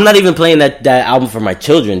disappear. I'm not even playing that album for my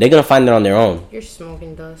children. They're gonna find it on their own. You're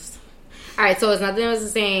smoking dust. All right, so it's nothing was the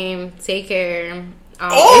same. Take Care.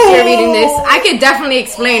 If you're reading this, I could definitely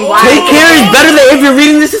explain why. Take Care is better than If You're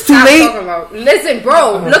Reading This. It's too Stop late. talking about. Listen,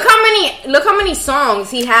 bro. Look how many songs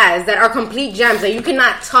he has that are complete gems that you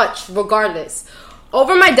cannot touch, regardless.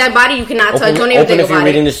 Over My Dead Body, you cannot touch. Don't even Open think If You're about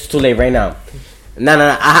Reading it. This. It's too late right now. No.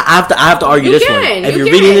 I have to argue You this can. one. If you you're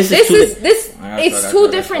can. reading this, it's too late. This. I It's got two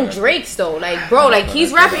you. different Drakes though. Like, bro, like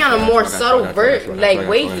he's rapping on a more subtle way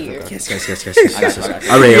here. Yes.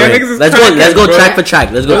 I All right. Yeah, niggas is Let's crackheads, go bro. track for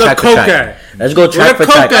track. Let's go Where's track the for coke track. at? Let's go track for Where's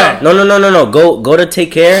the coke track. at? No. Go to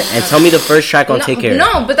Take Care and tell me the first track on Take Care.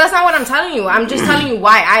 No, but that's not what I'm telling you. I'm just telling you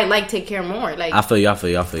why I like Take Care more. Like, I feel you.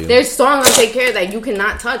 there's songs on Take Care that you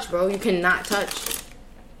cannot touch, bro. You cannot touch.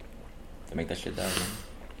 To make that shit down.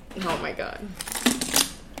 Oh my god.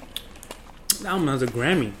 That album has a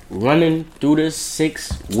Grammy. Running through the 6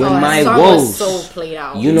 with Oh, that my song woes. was so played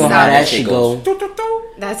out. You know how that shit go.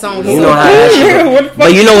 That song was You so know how that shit go.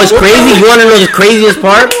 But you know what's crazy? You want to know the craziest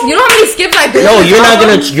part? You know how many skips I did? No, on this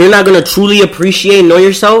album? you're not gonna truly appreciate and know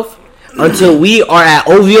yourself until we are at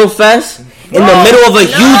OVO Fest in the middle of a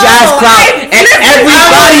huge ass crowd and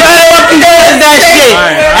everybody fucking says that shit.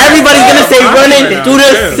 Everybody's gonna say running through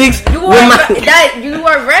the 6 You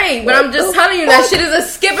are right, but I'm just telling you that shit is a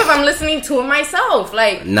skip if I'm listening to it myself.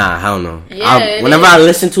 Like, Nah, hell no. Yeah, it Whenever is. I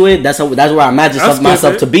listen to it, that's where I imagine I'll skip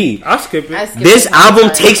myself it. to be. I'll skip it. I skipped This it. album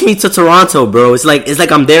takes me to Toronto, bro. It's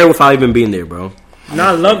like I'm there without even being there, bro. No,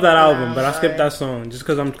 I love that album, but I skipped that song just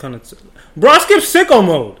because I'm kind of. Bro, I skipped Sicko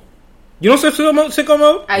Mode. You don't skip Sicko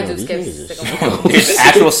Mode? I do these skip niggas is- Sicko Mode. There's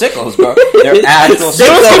actual sickles, bro. They're actual You don't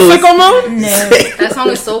sickles. skip Sicko Mode? That song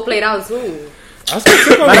is so played out too. I skip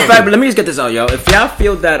Sicko Matter of fact, Mode. but let me just get this out, yo. If y'all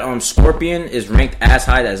feel that Scorpion is ranked as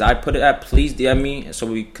high as I put it at, please DM me so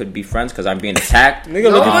we could be friends because I'm being attacked. Nigga No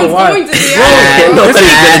looking one's for why. going to the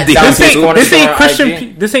Nobody's gonna do This ain't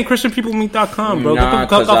Christian. This ain't ChristianPeopleMeet.com, bro. Get Nah, the fuck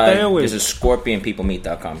because off the airwaves. this is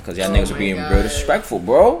ScorpionPeopleMeet.com because y'all Oh niggas are my being God. real disrespectful,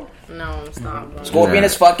 bro. No, stop. Bro. Scorpion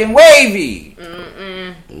is fucking wavy.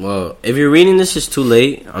 Well, if you're reading this, it's too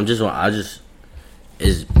late.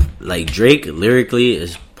 Is like Drake lyrically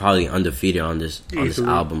is probably undefeated on this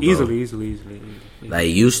album, bro. Easily. Like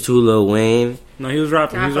used to Lil Wayne, No, he was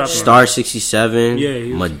rapping. Star 67, Yeah,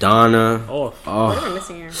 he was- Madonna. Oh, What am I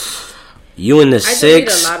missing here? You in the I deleted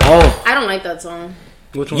Six. a lot of Oh, I don't like that song.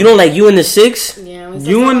 which one? you don't like You in the Six? Yeah,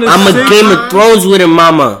 You in the I'm a Six? Game of Thrones with it,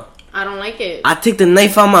 mama. I don't like it. I take the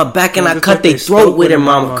knife out my back and No, I just cut like their they throat spoke with it, with it,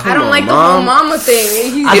 mama. mama. Come I don't on, like the Mom. whole mama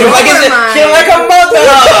thing. He's I don't like She don't like her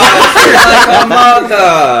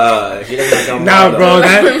mother. She doesn't like her Nah, mother.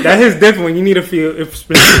 bro, that is different. When you need to feel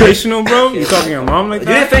inspirational, bro. You talking to your mom like You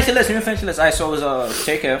didn't that? finish the list. Alright, so it was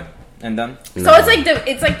Take Care and then So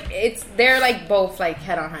it's they're like both like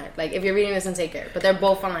head on head. Like if you're reading this and Take Care, but they're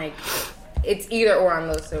both on like it's either or on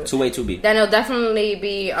those two. 2A 2B. Then it'll definitely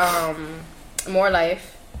be More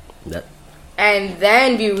Life, That- and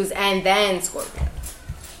then Views, and then Scorpion.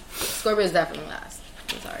 Scorpion is definitely last.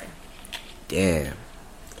 I'm sorry. Damn.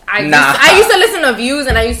 I used to listen to Views,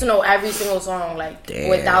 and I used to know every single song like Damn.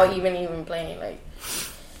 without even playing. Like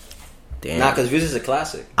Damn. Nah, because Views is a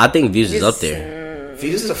classic. I think Views is up there.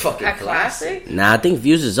 Views is a fucking a classic. Nah, I think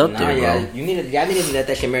Views is up there, bro. You needed to let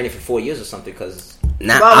that shit marinate for 4 years or something. Because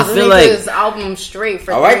Nah, Bro, I this feel nigga like this album straight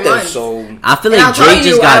for all 3 right then. months. So I feel And I'll like tell Drake you,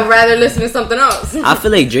 just I'd got. rather listen to something else. I feel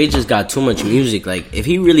like Drake just got too much music. Like if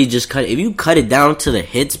he really just if you cut it down to the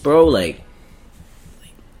hits, bro, like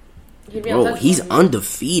He'd be bro, untouchable. he's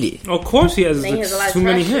undefeated. Of course, he has Then he has a lot of too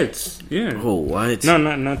many trash hits. Yeah. Bro, what? No,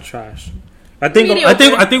 not trash. I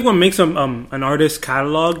think what makes an artist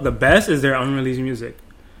catalog the best is their unreleased music.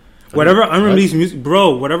 Whatever unreleased music,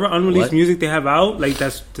 bro. Whatever unreleased What? music they have out, like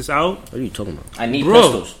that's out. What are you talking about? I need Bro.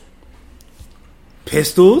 pistols.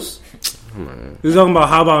 Pistols. We talking about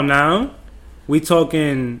How About Now? We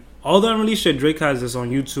talking all the unreleased shit Drake has is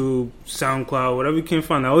on YouTube, SoundCloud, whatever you can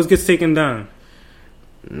find. That always gets taken down.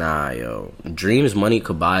 Nah, yo. Dreams Money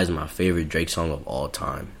Could Buy is my favorite Drake song of all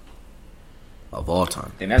time. Of all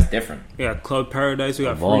time. Then that's different. We got Club Paradise. We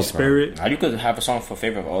got Of all Free time. Spirit. How you could have a song for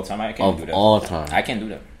favorite of all time? I can't do Of that. all time. I can't do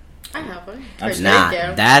that. I have one. I'm For Nah, Drake,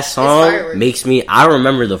 yeah. that It's song fireworks. makes me. I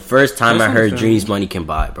remember the first time That's I heard understandable. Dreams Money Can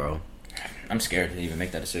Buy, bro. I'm scared to even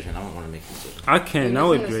make that decision. I don't want to make that decision. I can't. Not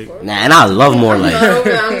with Drake. Nah, and I love More I'm Life. not over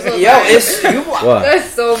it. I'm so Yo, bad. it's you. What? That's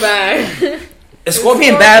so bad. Is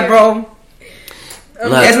Scorpion bad, bro?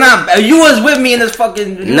 Look, It's not. You was with me in this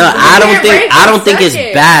fucking. no, I don't can't think. rank I him don't think it's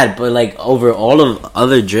second. bad, but like over all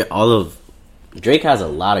of Drake has a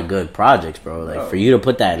lot of good projects, bro. Like for you to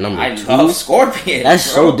put that at number I 2, love Scorpion.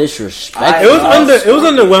 that's bro. so disrespectful. It was love it was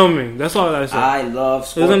Scorpion. underwhelming. That's all I said. I love It was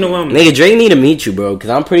Scorpion. underwhelming. Nigga, Drake need to meet you, bro, because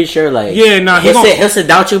I'm pretty sure, like, Yeah, nah, he gon- he'll sit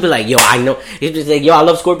down to you and be like, yo, I know. He'll just like, yo, I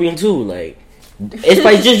love Scorpion too. Like, it's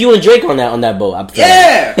probably just you and Drake on that boat. I feel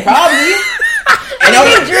Yeah, probably. And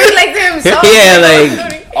I think Drake like to himself. Yeah,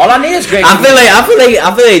 like- all I need is Drake. I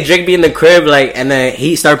feel like Drake be in the crib, like, and then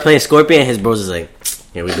he start playing Scorpion, and his bros is like,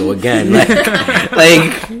 here we go again.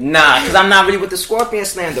 Like, Nah, because I'm not really with the Scorpion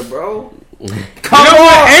slander, bro. You don't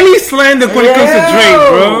want any slander when it comes to Drake,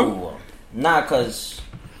 bro. Nah, because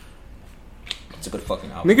it's a good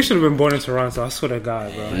fucking album. Nigga should have been born in Toronto. I swear to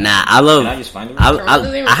God, bro. nah, I love. Can I just find it?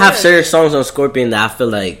 I have certain songs on Scorpion that I feel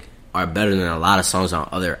like are better than a lot of songs on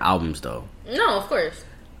other albums, though. No, of course.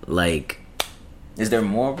 Like Is there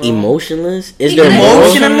more, bro? Emotionless. Is He there could've- more?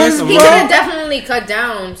 Emotionless, He bro. could have definitely cut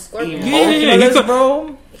down Scorpion. Yeah, he Emotionless, could-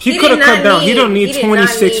 bro. He did could have not cut down. He don't need he did not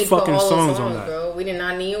 26 need fucking all the songs on that. bro. We did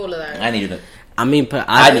not need all of that. I needed it. I mean, but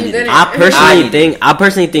I needed it. I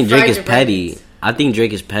personally I think Drake Fried is your petty. brains. I think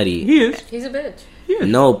Drake is petty. He is. He's a bitch.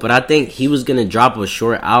 No, but I think he was gonna drop a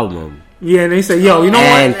short album, Yeah, and they say, yo, you know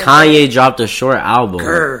and what? Kanye dropped a short album,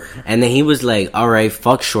 Grr. and then he was like, "All right,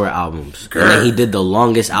 fuck short albums," and then he did the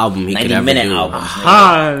longest album he could 90-minute ever do. albums.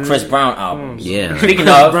 Ah, Chris Brown albums. Yeah. Speaking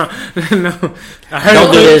of, no, I heard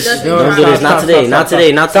Don't do this. Doesn't Don't do stop, this. Not stop, today. stop, Not stop,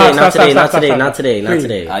 today. Not stop, today. Not stop, today. stop, Not stop, today. stop, Not today. Not please.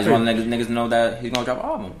 today. I just want niggas know that he's gonna drop an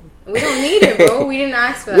album. We don't need it, bro. We didn't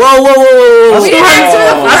ask for that. Whoa, whoa, whoa, whoa! We whoa. didn't ask for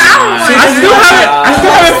the Oh, 4 hour my one. I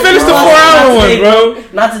still haven't finished the 4-hour one, bro.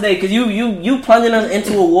 Not today, cause you plunging us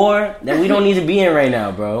into a war that we don't need to be in right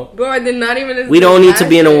now, bro. Bro, I did not even listen We don't to need to that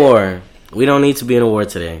be in a shit. war. We don't need to be in a war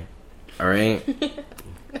today. All right.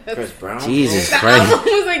 Chris Brown. Jesus The Christ. album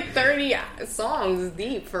was like 30 songs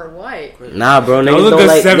deep for what? Nah, bro. was Niggas a don't good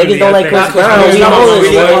like 70, niggas don't I like think. Chris That's Brown. what We I'm know saying.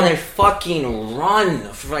 this, really bro. on their fucking run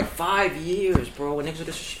for like 5 years, bro. When niggas were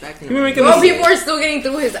disrespecting You him. making Bro, this- people are still getting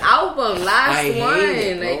through his album. Last I hate one.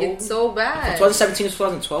 it, bro. Like, it's so bad. 2017 to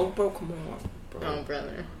 2012, bro. Come on, bro. Oh,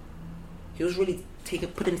 brother. He was really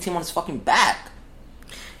putting the team on his fucking back.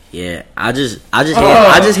 Yeah, I just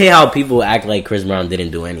hate how people act like Chris Brown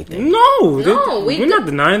didn't do anything. No, we we're not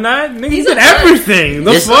denying that. Nigga, he He's did a- everything.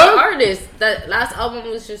 The This- The fuck? artist. That last album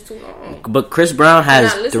was just too long. But Chris Brown not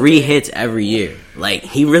has listening 3 to it. hits every year. Like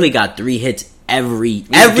he really got 3 hits every year.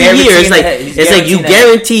 guaranteeing It's like that. He's it's like you guaranteeing that.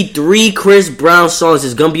 guarantee 3 Chris Brown songs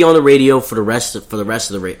is gonna be on the radio for the rest of the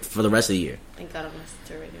year. Thank God I'm listening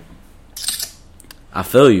to radio. I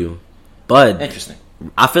feel you, but Interesting.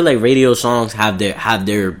 I feel like radio songs have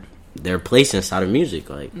their place inside of music.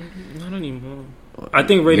 Like Not anymore. I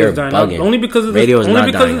think radio's You're dying out bugging. only because of Radio is the not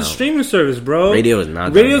because dying of the out. streaming service, bro. Radio is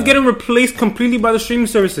not dying Radio's out. getting replaced completely by the streaming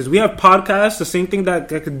services. We have podcasts, the same thing that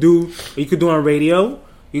you could do on radio.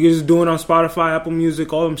 You can just do it on Spotify, Apple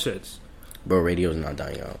Music, all them shits. bro, radio is not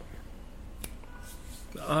dying out.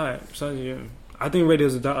 Alright, so yeah. I think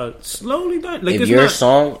radio's slowly dying. Like If it's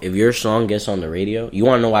your song gets on the radio, you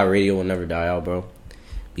want to know why radio will never die out, bro?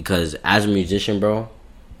 Because as a musician, bro,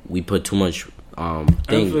 we put too much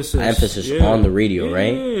emphasis Yeah. on the radio,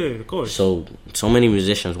 right? Yeah, of course. So many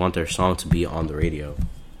musicians want their song to be on the radio.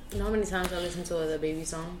 You know how many times I listened to the Baby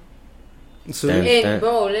song? So, Damn. And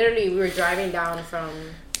bro, literally, we were driving down from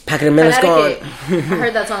Pack of the Minutes gone. Connecticut. I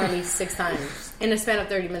heard that song at least 6 times in a span of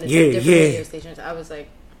 30 minutes. Yeah, at different yeah. radio stations. I was like,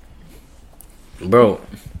 Bro,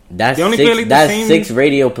 that's They only play, like, the that's same- 6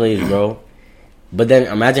 radio plays, bro. But then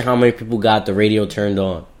imagine how many people got the radio turned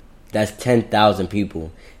on. That's 10,000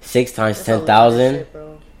 people. 6 times that's a lot of 10,000. shit,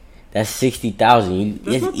 bro. That's 60,000.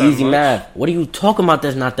 That's It's not that easy much. math. What are you talking about?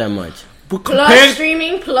 That's not that much. but Plus compared,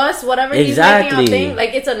 streaming, plus whatever he's Exactly. making a thing.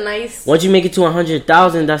 Like, it's a nice. Once you make it to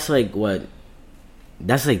 100,000, that's like what?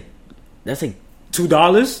 That's like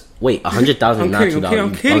 $2. wait, 100,000 I'm not kidding. $2.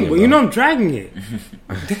 I'm kidding. But you know I'm dragging it.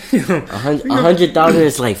 100,000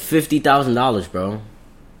 is like $50,000, bro.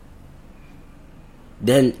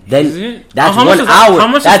 Then Is it? that's How much 1 is that? hour. How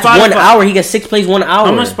much is That's 1 Spotify? hour. He gets 6 plays 1 hour.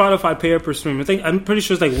 How much Spotify pay per stream? I'm pretty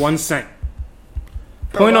sure it's like 1 cent.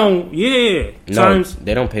 Point what? on, yeah. No, Times,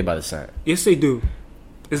 they don't pay by the cent. yes, they do.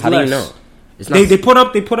 It's How less. do you know? It's not.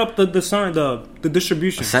 They put up the sign the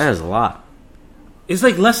distribution. a cent is a lot. It's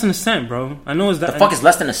like less than a cent, bro. I know it's that. The fuck is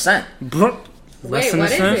less than a cent? bro, less Wait, than what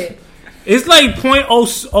a is cent? it? It's like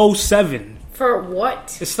 0.007. For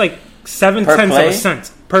what? It's like 7 Per tenths play? of a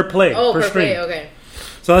cent per play. Oh, per stream. play, okay.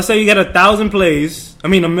 So let's say you get 1,000 plays. I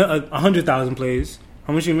mean 100,000 plays.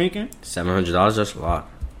 How much you making? $700. That's a lot.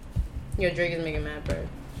 Yo, Drake is making mad bread.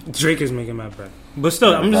 Drake is making mad bread. But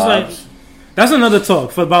still, I'm just like, that's another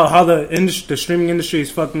talk for about how the streaming industry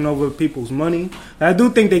is fucking over people's money. I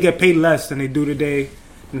do think they get paid less than they do today,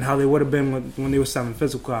 and how they would have been when they were selling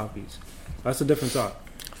physical copies. That's a different talk.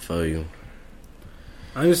 I feel you.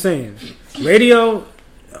 I'm just saying, radio.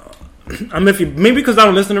 I'm iffy. Maybe because I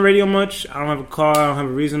don't listen to radio much. I don't have a car. I don't have a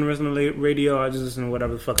reason to listen to radio. I just listen to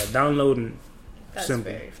whatever the fuck I download and That's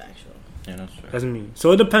simple. very factual. Yeah, that's fair. That's me.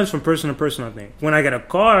 So it depends from person to person. I think when I get a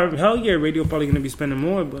car, hell yeah, radio probably gonna be spending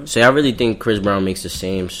more. But So I really think Chris Brown makes the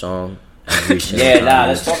same song every single Yeah, time. nah,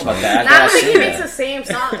 let's talk about that. Nah, I don't think see he makes that. the same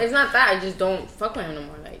song. It's not that. I just don't fuck with him no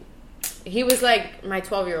more. Like, he was like my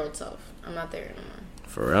 12-year-old self. I'm not there no more.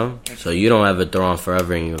 For real? So you don't ever throw on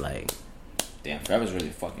Forever and you like Damn, Forever's really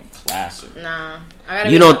fucking classic. Nah, I gotta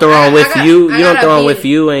you be- don't throw I- on I with got- you. I You don't gotta throw on be- with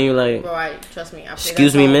you and you like Bro, trust me. I played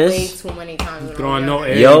Excuse that me, song miss? Way too many times. when I throwing was no younger.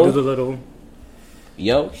 air, Yo. do the little.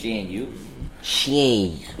 yo, She ain't you. she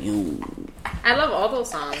ain't you. I love all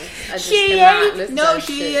those songs. I just cannot listen to that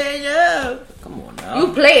shit. ain't you. Come on now.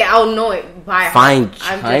 You play it, I'll know it by heart. Fine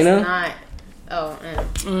I'm China? just not. Oh,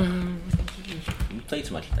 You play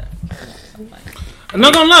too much of that. I'm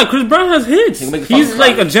not gonna lie, Chris Brown has hits. You can make a He's fucking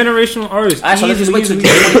like a song. generational artist. Alright, so let's just wait till Easily,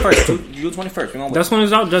 June easily. 21st. June 21st. We're gonna wait. That's when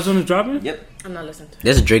it's out. That's when it's dropping. Yep. I'm not listening to it.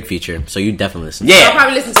 There's a Drake feature, so you definitely listen. I'll Yeah.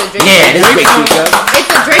 probably listen to Drake. Yeah, this is great too, cuz. It's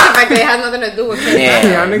the Drake effect. It has nothing to do with Chris Yeah.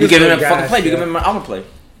 Brown. Yeah, You niggas give him a so fucking gassed, play. You yeah. give him an album play.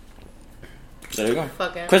 So there you go.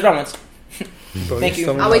 Fucking. Chris Brown wins. Bro, Thank he's you.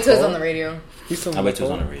 still on I'll my wait till it's phone. on the radio. He's still I'll wait till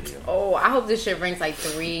my it's on the phone. radio. Oh, I hope this shit ranks like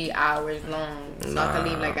 3 hours long, so I can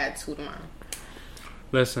leave like at 2 tomorrow.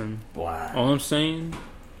 Listen, Wow. all I'm saying,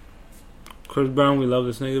 Chris Brown, we love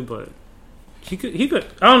this nigga, but he could.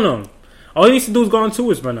 I don't know. All he needs to do is go on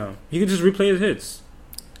tours by now. He could just replay his hits.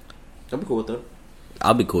 I'll be cool with that.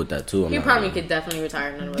 I'll be cool with that too. I'm He not probably gonna- could definitely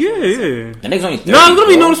retire. None of us Yeah, know. yeah. The nigga's only 30. No, it's gonna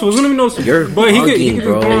be bro. noticeable. It's gonna be noticeable. You're but he could bugging, just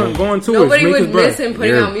bro. go on tours. Nobody make his would bread. miss him putting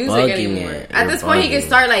You're out music bugging anymore. it. At You're this point, he could bugging.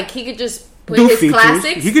 start like he could just put Do his features.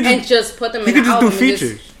 classics He could just- and just put them he in could the just do album and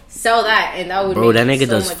features. sell that, and that would Bro, that make nigga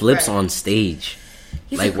so does much flips bread. on stage.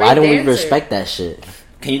 He's a Like, great why don't we dancer. respect that shit?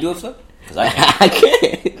 Can you do a flip? Because I I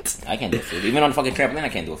can't. I can't do a flip. Even on the fucking trampoline, I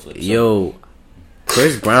can't do a flip. So. Yo,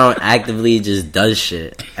 Chris Brown actively just does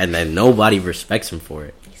shit, and then nobody respects him for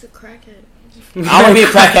it. He's a crackhead. I want to be a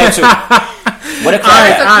crackhead too. What a It's a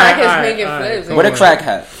crackhead. crackhead making flips. What a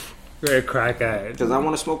crackhead. You're a crackhead. Because I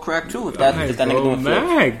want to smoke crack too. If that nigga doing flips.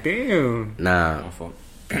 Mac, damn. Nah.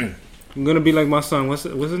 I'm gonna be like my son. What's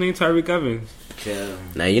his name? Tyreek Evans.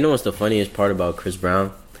 Now, you know what's the funniest part about Chris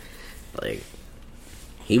Brown? Like,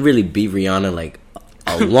 he really beat Rihanna like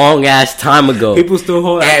a long ass time ago. People still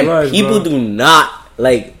hold that and grudge, people bro. do not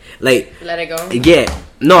like. Let it go. Yeah,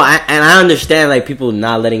 no, and I understand like people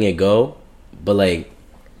not letting it go, but like,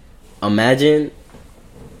 imagine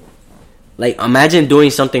doing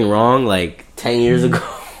something wrong like 10 years ago.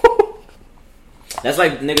 That's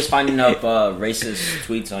like niggas finding up racist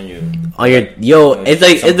tweets on you. On your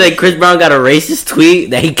it's like Chris Brown got a racist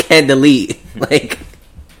tweet that he can't delete. Like,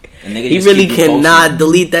 And nigga he just really keep cannot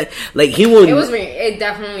delete that. Like, he will. It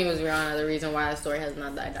definitely was Rihanna. The reason why that story has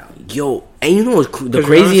not died down. Yo, and you know what's the 'Cause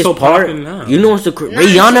craziest Rihanna's so part? popping now. You know what's the Nah,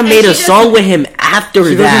 Rihanna made a she song doesn't- with him after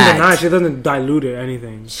She that. doesn't deny. She doesn't dilute it or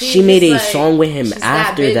anything. She made just a like- song with him she's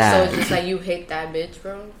after bitch, that. So it's just like you hate that bitch,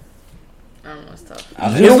 bro. I don't know. It's tough.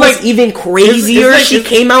 You know It's what's like- even crazier? it's like- she it's-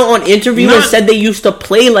 came out on interview and Not- said they used to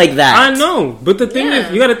play like that. I know, but the thing Yeah.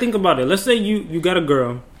 is, you got to think about it. Let's say you got a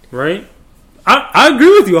girl, right? I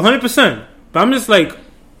agree with you 100%, but I'm just like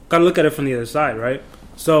gotta look at it from the other side, right?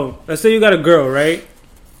 So let's say you got a girl, right?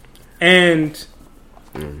 And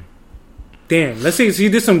damn, let's say you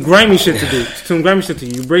did some grimy shit to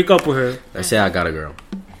you. You break up with her. Let's say I got a girl.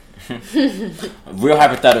 Real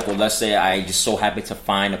hypothetical. Let's say I just so happy to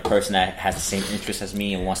find a person that has the same interests as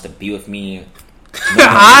me and wants to be with me.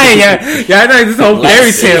 yeah, I know this whole Let's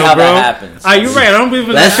fairy see tale, how bro. that happens. You're right. I don't believe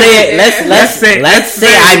in Let's that. say let's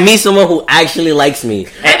say I meet someone who actually likes me,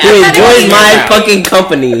 who enjoys my fucking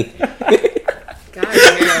company. God damn.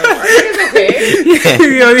 Are you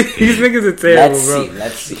okay? Yo, these niggas are terrible, Let's bro. see.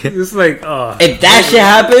 Let's see. It's like, oh. If that shit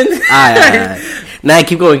happens, alright. Nah,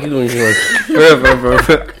 keep going. For real.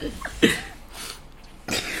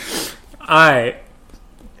 Alright.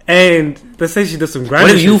 And let's say she does some grimy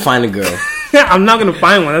What if shit. you find a girl? I'm not gonna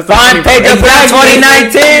find one. That's the Find funny Pedro part. Brown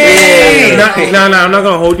 2019. No, I'm not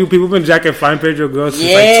gonna hold you. People been jacking Find Pedro girls since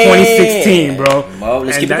Yeah. like 2016, bro. Well,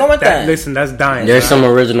 let's And keep it going then. Listen, that's dying. There's bro. some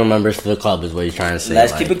original members to the club, is what you're trying to say.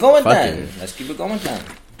 Let's like, keep it going fuck then. it. Let's keep it going then.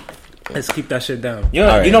 Let's keep that shit down. You All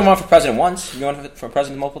right. don't run for president once. You run for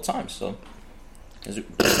president multiple times. So let's keep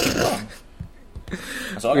it going.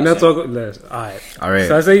 That's all We're I'm not saying. talking. Alright. All right.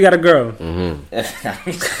 So I say you got a girl.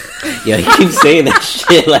 Yeah, you keep saying that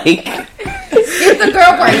shit like. Skip the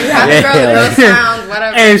girl part. You have the girl sound,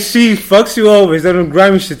 whatever. And she fucks you over. Instead of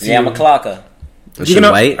grimy shit to Yeah, you. I'm a clocker. Is she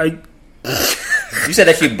white? You said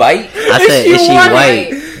that she bite? I said, is she white?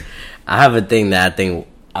 white? I have a thing that I think.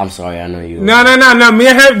 I'm sorry, I know you. No. Me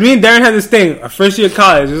and Darren had this thing. First year of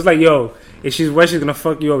college. It was like, yo, if she's white, she's gonna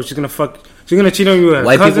fuck you over. She's gonna cheat on you with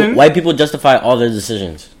her cousin. White people justify all their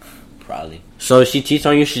decisions. Probably. So if she cheats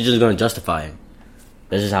on you, she's just gonna justify it.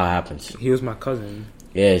 That's just how it happens. He was my cousin.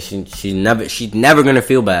 Yeah, she's never gonna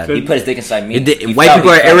feel bad. He put his dick inside me. White people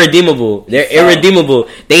are irredeemable. They're irredeemable.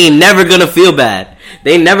 They ain't never gonna feel bad.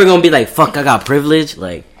 They ain't never gonna be like, fuck, I got privilege.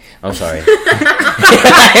 Like, I'm sorry.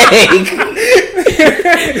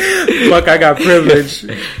 Fuck, I got privilege.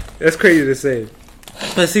 That's crazy to say.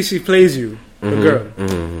 But see, she plays you, the girl.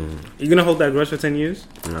 You gonna hold that grudge for 10 years?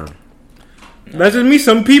 No. That's just me.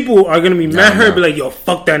 Some people are gonna be mad her, be like, yo,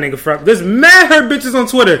 fuck that nigga for. There's mad her bitches on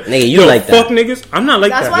Twitter. Nigga, you yo, like that. fuck niggas. I'm not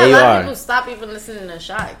like That's that. why Yeah, a you lot are. of people stop even listening to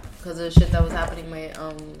Shaq because of the shit that was happening with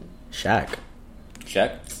Shaq.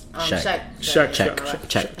 Check. Shaq. Check.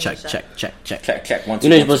 Check. 1, 2. You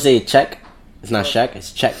know you're supposed to say check. It's not Shaq.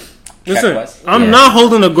 It's check. Listen, West. I'm Yeah. not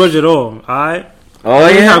holding a grudge at all. Alright. Oh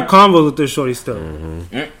I have combos with this shorty still.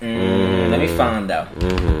 Let me find out.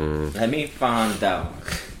 Let me find out.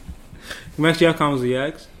 You actually have combos with your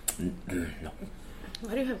ex?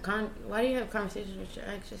 Why do you have conversations with your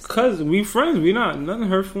ex? Just Cause we friends. We not nothing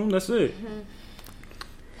hurtful. That's it.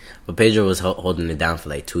 But Pedro was holding it down for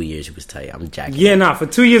like 2 years. He was tight. I'm jacking. Yeah, nah. For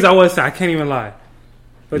 2 years, I can't even lie.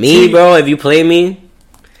 But Me, bro, if you play me,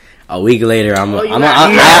 a week later, I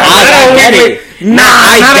get it.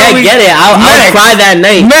 I get it. I'll cry that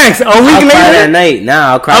night. Max, a I'll week cry that later. night.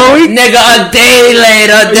 Nah, I'll cry. A week? Nigga, a day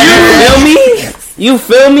later. You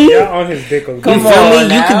feel me? Yeah, on his dick. You Come feel on me? You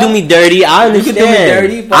now. can do me dirty. I understand. do me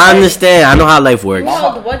dirty, but I understand. I know how life works. who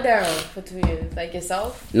held what down for 2 years? Like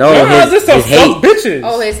yourself? No, No, his just some hate. fuck bitches.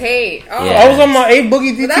 Oh, his hate. Oh, Yeah. I was on my A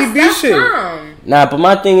Boogie But DTB that's shit. calm. Nah, but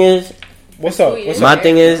my thing is, What's up? 2 years. What's up? my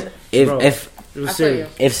thing is, Bro. if It was I feel you. serious.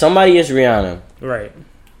 if somebody is Rihanna Right.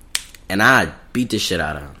 and I beat the shit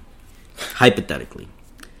out of her, hypothetically,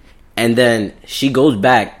 and then she goes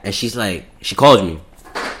back and she's like, she calls me.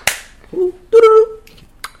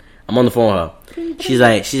 I'm I'm on the phone with her. She's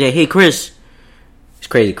like, hey Chris, it's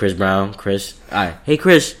crazy, Chris Brown, Chris. All right, hey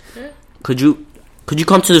Chris, could you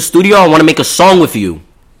come to the studio? I want to make a song with you.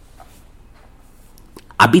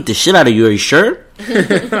 I beat the shit out of you. Are you sure?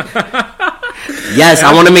 Yes,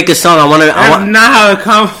 I want to make a song. I want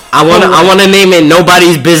to name it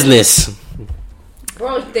Nobody's Business.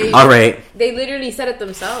 Bro, all right. They literally said it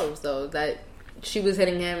themselves though that she was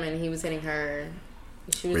hitting him and he was hitting her.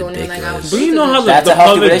 She was the only one that got. But you know how That's the a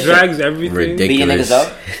healthy public relationship. drags everything. Beating niggas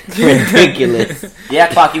up. Ridiculous. Yeah, I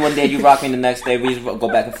clock you one day, you rock me the next day. We just go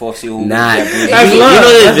back and forth, see who. Nah, Yeah, That's you love.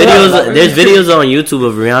 know there's videos on YouTube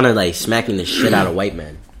of Rihanna like smacking the shit out of white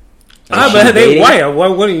men. Like, But she's they dating. white.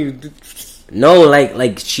 What do you? No,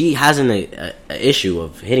 like she has a issue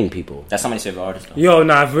of hitting people. That's somebody's favorite artist, though. Yo,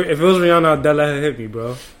 nah. If it was Rihanna, I'd let her hit me,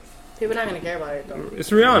 bro. People not gonna care about it though. It's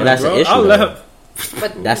Rihanna, And that's bro. an issue, I'll though. let her.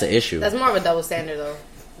 But That's an issue. that's more of a double standard though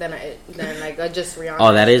than like just Rihanna.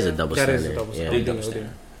 Oh, that is a double That standard. is a double Yeah. standard. Big double standard.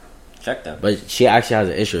 Check that. But she actually has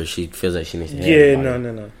an issue. She feels like she needs to hit Yeah,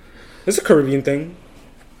 everybody. no. It's a Caribbean thing.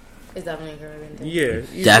 It's definitely a Caribbean thing.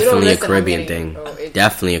 Yeah. Definitely a listen, I'm Caribbean getting thing. it, bro. It-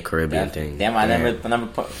 Definitely a Caribbean thing. Damn, I never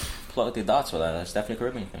plugged the dots for that. That's definitely a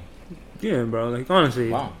Caribbean thing. Yeah, bro. Like honestly.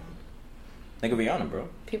 Wow. Think of Rihanna, bro.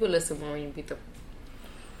 People listen more when you beat them.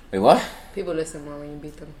 Wait, what? People listen more when you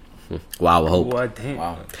beat them. Wow, I would hope. What? Damn.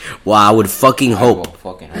 Wow. Wow, I would fucking hope. I will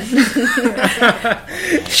fucking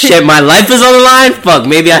hope. Shit, my life is on the line. Fuck,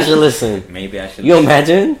 maybe I should listen. Maybe I should. You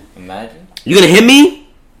imagine? Imagine. You gonna hit me?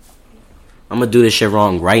 I'm gonna do this shit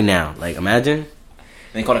wrong right now. Like, imagine?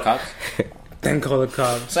 Then call the cops. Then call the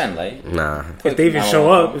cops. Something like. Nah. If they even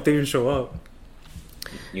show up. If they even show up.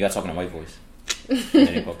 You got talking in a white voice. And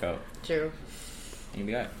then they poke out. True. You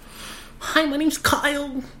be alright. Hi, my name's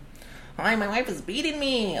Kyle. Hi, my wife is beating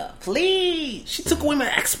me. Please. She took away my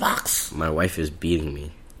Xbox. My wife is beating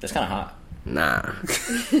me. That's kind of hot. Nah.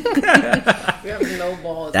 You have no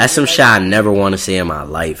balls. That's some shit I never want to say in my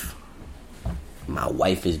life. My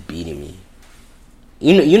wife is beating me.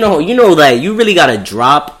 You know that you really gotta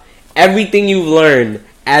drop everything you've learned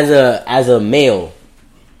as a male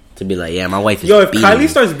to be like, yeah, my wife is Yo, if beating Kylie me.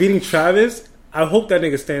 starts beating Travis, I hope that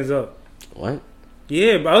nigga stands up. What?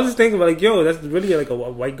 Yeah, but I was just thinking like, yo, that's really like a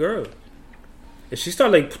white girl. If she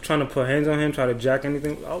start like trying to put hands on him, try to jack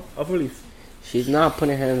anything, I'll really. She's not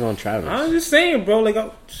putting hands on Travis. I'm just saying, bro. Like,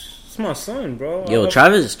 it's my son, bro. Yo,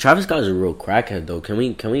 Travis Scott's a real crackhead though. Can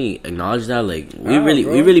we acknowledge that? Like, we Nah, really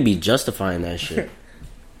bro. be justifying that shit.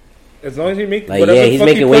 As long as he make Like, whatever yeah, the he's fuck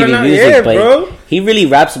he making putting wavy out, music, yeah, but bro. he really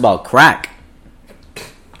raps about crack.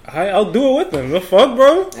 I'll do it with him. The fuck,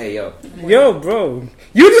 bro? Hey, yo. Yo, bro.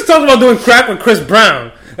 You just talked about doing crack with Chris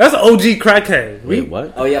Brown. That's an OG crackhead. Wait,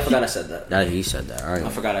 what? Oh, yeah, I forgot I said that. That he said that. All I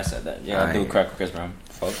right. forgot I said that. Yeah, I do Alright. crack with Chris Brown.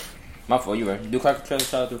 Fuck. My fault, you right. Do crack with Travis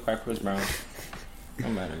Scott, do crack with Chris Brown.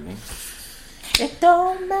 Don't matter to me. It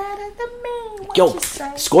don't matter to me what Yo, you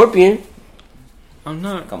say. Scorpion. I'm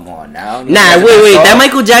not. Come on now. Nah, wait. That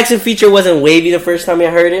Michael Jackson feature wasn't wavy the first time I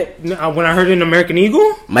heard it. When I heard it in American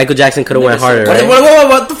Eagle, Michael Jackson could have went harder, What, right?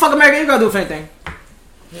 what the fuck American Eagle do for anything?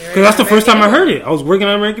 because that's the first time I heard it. I was working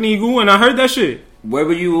at American Eagle and I heard that shit. Where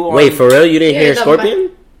were you on? Wait, for real? You didn't Yeah, hear the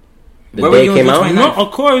Scorpion? The Where were day you it came on out? June No, 29th?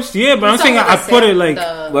 of course, yeah, but I'm saying I put it like.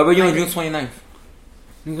 Where were you on June 29th?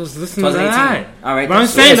 He goes, listen to 2018. that. Alright, But I'm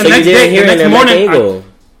that's- saying Yeah, the so you next didn't day, hear the it next in morning, American Eagle.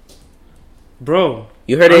 bro.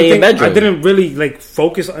 You heard it in your bedroom. I didn't really like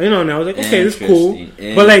focus in on it. I was like, okay, this is cool.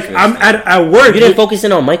 Interesting. But like, I'm at work. You didn't focus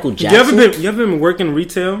in on Michael You ever Jackson? been working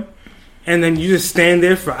retail, and then you just stand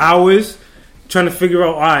there for hours trying to figure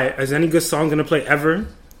out, all right, is any good song gonna play ever?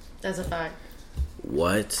 That's a fact.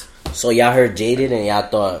 What? So y'all heard Jaded and y'all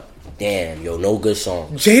thought, damn, yo, no good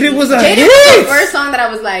song. Jaded was a Jaded was the hit. first song that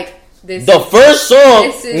I was like, this. The first song,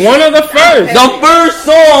 This is One of the first. the first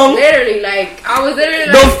song, Literally, like I was literally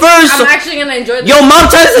The like, first I'm song- actually gonna enjoy this. yo, Mom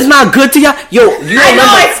Ties is not good to y'all. Yo, you I know remember?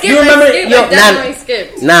 I skipped. You remember? I skipped. Yo, I definitely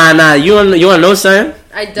skipped. nah. You wanna know something?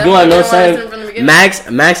 I You definitely wanna know didn't wanna listen from the something?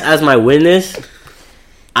 beginning. Max as my witness.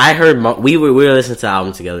 I heard we were listening to the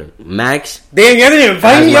album together. Max, Damn, y'all didn't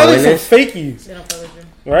invite As me. my Y'all like some witness. fakies, They don't fuck with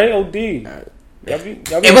you. right? OD. Y'all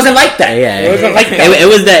be- It wasn't like that. yeah, It wasn't like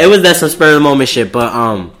that. It was that some spur of the moment shit. But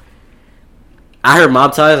I heard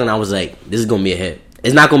Mob Ties and I was like, this is gonna be a hit.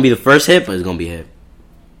 It's not gonna be the first hit, but it's gonna be a hit,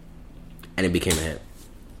 and it became a hit.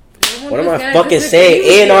 No one What am was I gonna fucking disagree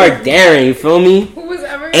saying? with A&R you. Darren, you feel me? Who was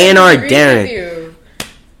ever A&R gonna disagree Darren. with you?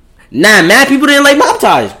 Nah, mad people didn't like Mob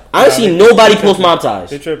Ties. I don't see nobody post Mob They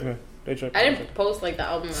Ties. tripping. They tripping. I didn't post like the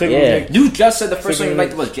album Sick Yeah. music. You just said the first song you Sick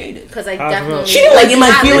liked was Jaded. because I well. definitely She didn't like In My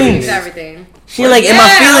was not listening Feelings. to everything. She didn't like In My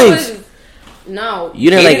Yeah, I Feelings. was- No, You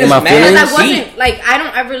didn't like Jaded In My is mad. because Feelings? I wasn't like I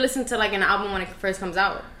don't ever listen to like an album when it first comes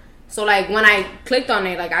out. So like when I clicked on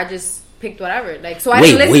it, like I just picked whatever. Like so I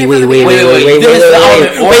Wait, didn't wait, listen wait, to wait, wait, wait, wait, This is the album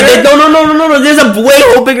in order? wait. No. There's a way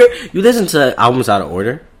whole bigger. You listen to albums out of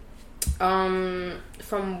order.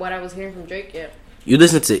 From what I was hearing from Drake, yeah. You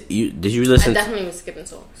listen to you? Did you I listen? definitely was skipping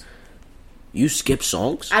songs. You skip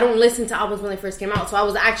songs? I don't listen to albums when they first came out, so I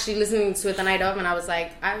was actually listening to it the night of, and I was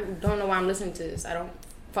like, I don't know why I'm listening to this. I don't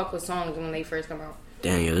fuck with songs when they first come out.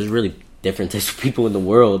 Damn, yo, there's really different types of people in the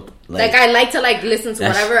world. Like I like to like listen to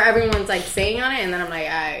That's- whatever everyone's like saying on it, and then I'm like,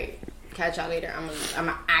 I catch y'all later. I'm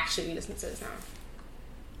gonna actually listen to this now.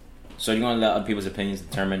 So you're gonna let other people's opinions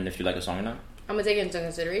determine if you like a song or not? I'm gonna take it into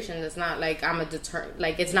consideration. It's not like I'm a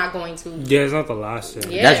like it's not going to. Yeah, it's not the last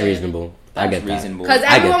thing. Yeah. That's reasonable. I That's get that. reasonable. Because I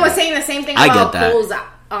get everyone was that. saying the same thing I about get that.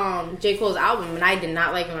 Cole's, J. Cole's album, and I did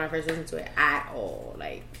not like it when I first listened to it at all.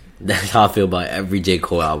 Like, That's how I feel about every J.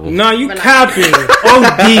 Cole album. Nah, you But I- capping.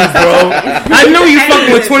 OD, bro. I know you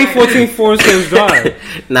fucking with 2014 Forest Hills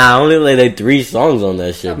Drive. Nah, I only like 3 songs on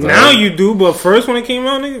that shit, bro. Now you do, but first when it came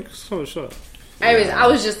out, nigga, so shut up. anyways, I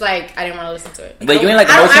was just like, I didn't want to listen to it. Wait, you ain't like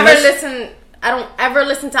I don't ever Emotionless? listen. I don't ever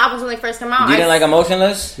listen to albums when they first come out. You didn't like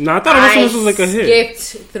Emotionless? Nah, I thought Emotionless was like a hit.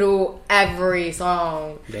 skipped through every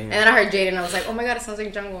song, Damn. and then I heard Jaden, and I was like, "Oh my god, it sounds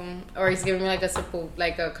like Jungle." Or he's giving me like a simple,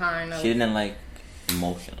 like a kind of. She didn't like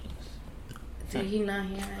Emotionless. Did he not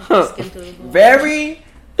hear? I just skimmed through the whole- Very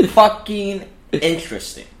fucking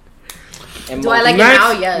interesting. Do I like it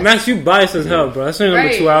now? Yes. Max, you biased as hell, bro. That's your number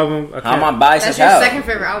Right. 2 album. How am I biased That's as hell? your second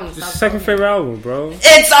favorite album. It's your Stop second talking. favorite album, bro.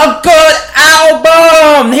 It's a good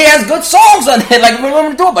album. He has good songs on it. Like what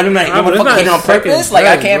I'm doing, but I'm like, Nah, you but want to it's fucking hate it not on purpose? second Like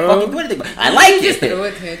I best, can't bro. fucking do anything. But I like Just it. threw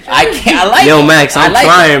it to I can't. I like Yo, it. Max, I I'm like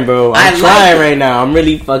trying, it. bro. I I'm like trying it. right now. I'm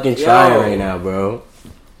really fucking trying right now, bro.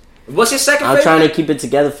 What's your second I'm favorite? trying to keep it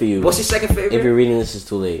together for you. What's your second favorite? If you're reading this, it's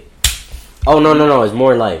too late. Oh, no. It's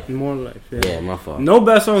More Life. More life. Yeah, my fault. No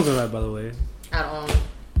bad songs on that, by the way. At all.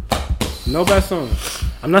 No bad songs.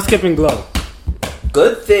 I'm not skipping Glow.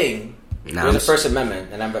 Good thing. Nah, There's I'm the First Amendment,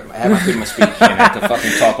 and I had my freedom of speech, and I had to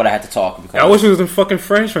fucking talk what I had to talk. Because, I wish it was in fucking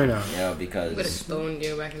French right now. yeah, Would have because stoned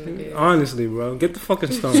you back in the day. Honestly, bro. Get the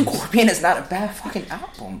fucking stones. Scorpion is not a bad fucking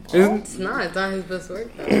album, bro. Isn't- It's not. It's not his best work.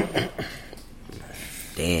 Though.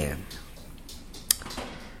 Damn.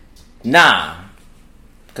 Nah,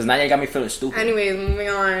 because now you got me feeling stupid. Anyways, moving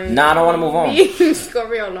on. Nah, I don't want to move on. Leave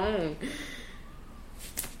Scorpio alone.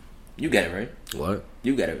 You get it right. What?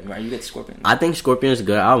 You get it right. You get Scorpion. I think Scorpion's a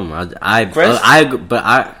good album. Chris?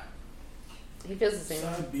 He feels the same.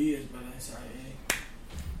 Side B is better than side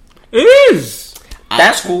A. It is.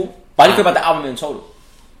 That's cool. How do you feel about the album in total?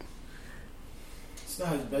 It's not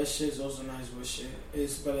his best shit. It's also not his worst shit.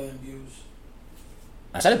 It's better than Views.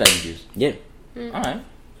 I said it better than Views. Yeah. All right.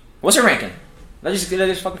 What's your ranking? Let's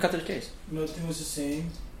just fucking cut to the chase. Nothing was the same.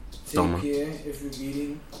 Take Don't. Care, If You're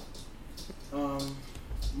Beating.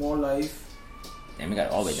 More Life. Damn, we got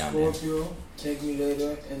it all the way down there. Scorpio. Take Me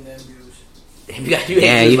Later. And then Views. Damn, you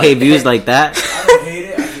Yeah, you hate views like that? I don't hate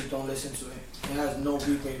it. I just don't listen to it. It has no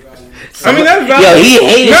replay value. I mean, that's valid. Yo, he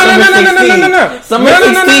hated No. Summer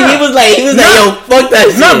 16. He was like, yo, fuck that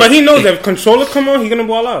shit. No, but he knows that if Controller come on, he gonna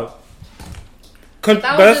ball out. That but was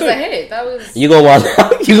that's just a it. hit. That was. You gonna walk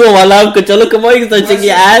out? You gonna walk out? Controller, come on, you can start shaking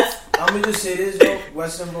your ass. I'm gonna just say this though.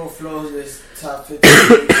 Western Road Flows is top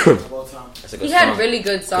 50 of all time. That's a good He had song. really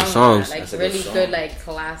good songs. songs. Like That's a good really song. good, like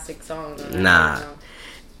classic songs. Nah.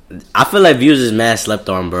 I feel like Views is mad slept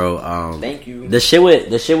on, bro. Thank you. The shit with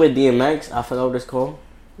DMX, I forgot what it's called.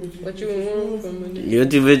 What you want from a nigga? You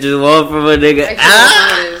two bitches want from a nigga. Actually,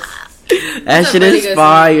 Ah! That That's a shit really is good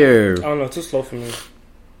fire. I don't know, too slow for me.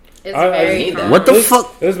 it's I very. need that. What the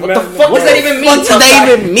fuck? It was What the fuck does that even mean? What does that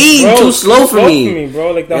even mean? Bro, Too slow for me.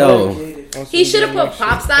 bro. Like the Yo. whole. He should have put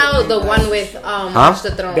Pop Style, the one with Watch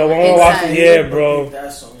the Throne. The one inside. with yeah, bro.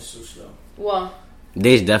 That song is too slow. Well,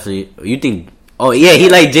 They definitely. You think? Oh yeah, he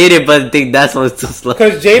like Jaded, but think that song's too slow.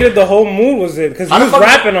 Because Jaded, the whole mood was it. Because he How the was fuck-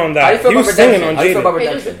 rapping on how do you that. feel He about was singing Redemption? on How do you feel about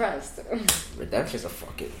Jaded. Paige was Redemption? depressed. Redemption's a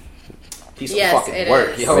fucking piece Yes, of fucking it work,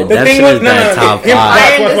 is. yo. Redemption The thing was, is that top him- five.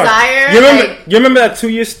 Fire and watch. Desire, You remember? like- You remember that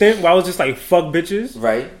 2-year stint where I was just like, fuck bitches.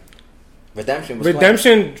 Right? Redemption was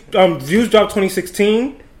Redemption Views dropped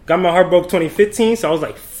 2016. Got my heart broke 2015. So I was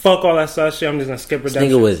like, fuck all that stuff shit. I'm just gonna skip This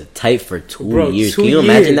Redemption. nigga was tight for 2 Bro, years. 2 Can you years.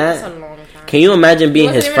 imagine That's a that? long time. Can you imagine being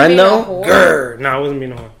He his wasn't friend even being though? a whore. Grr. Nah, I wasn't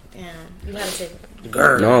being a whore. Damn, you had to say.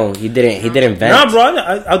 No, he didn't. He didn't vent. Nah, bro,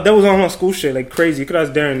 that was on my school shit, like crazy. You could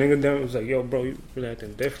ask Darren, nigga. Darren was like, yo, bro, you really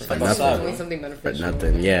acting different. For What's nothing. up? Doing something For beneficial.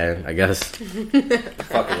 nothing. Yeah, I guess.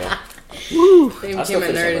 Fuck it, yo. They I still became a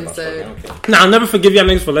feel nerd something and about Scorpion, I said, don't care. Nah, I'll never forgive y'all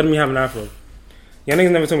niggas for letting me have an afro. Y'all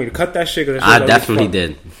niggas never told me to cut that shit. 'Cause that shit I was definitely fuck.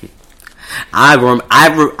 did.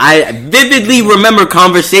 I vividly remember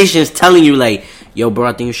conversations telling you like, yo, bro,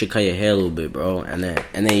 I think you should cut your hair a little bit, bro. And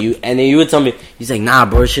then you would tell me, he's like, nah,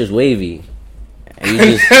 bro, this shit's wavy. And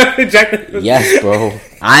you just, yes, bro.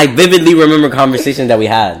 I vividly remember conversations that we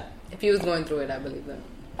had. If he was going through it, I believe that.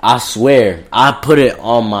 I swear, I put it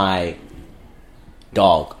on my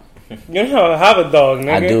dog. You don't have a dog,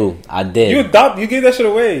 nigga. I do. I did. You gave that shit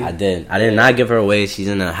away. I did. I did not give her away. She's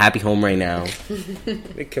in a happy home right now.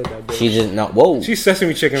 They killed that bitch. She just no. Whoa. She's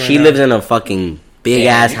Sesame Chicken right She now. lives in a fucking big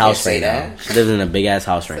ass you house can't right say now. that. She lives in a big ass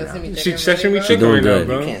house right now. Sesame She's Chicken, Sesame really, bro? Chicken doing right good.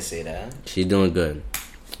 now, You bro. can't say that. She's doing good.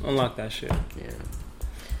 Unlock that shit. Yeah.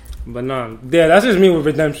 But no, yeah, that's just me with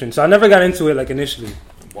Redemption. So I never got into it like initially.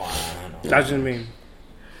 Wow. That's just me.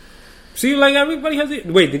 See, like everybody has it.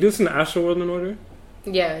 Wait, did you listen to Astro World in order?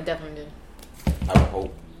 Yeah, I definitely did. I would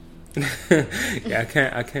hope. Yeah, I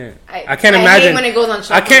can't I imagine. hate when it goes on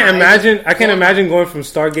shuffle. I can't now. imagine. I can't imagine going from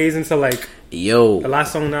Stargazing to like the Yo,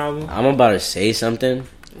 last song on the album. I'm about to say something,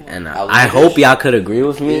 and I Outlandish? hope y'all could agree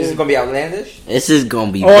with me. This is gonna be outlandish. This is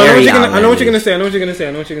gonna be Oh, I know very what you're gonna outlandish. say. I know what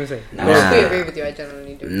you're gonna say. I Nah. completely agree with you. I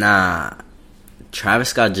generally do. Nah, Travis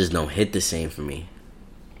Scott just don't hit the same for me.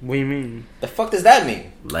 What do you mean? The fuck does that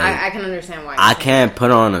mean? Like I can understand why. I can't put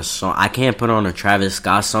on a song. I can't put on a Travis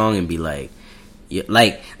Scott song and be like, yeah,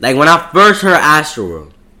 like when I first heard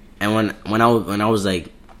Astroworld, and when I was like,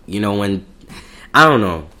 you know, when I don't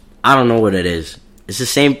know what it is. It's the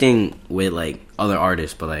same thing with like other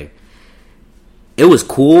artists, but like it was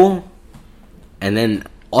cool, and then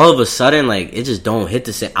all of a sudden like it just don't hit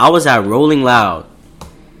the same. I was at Rolling Loud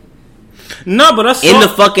No, but that's in the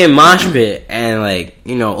fucking mosh pit, and like,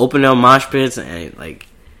 you know, opening up mosh pits, and like,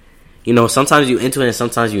 you know, sometimes you into it and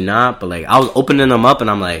sometimes you not, but like I was opening them up and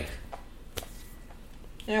I'm like,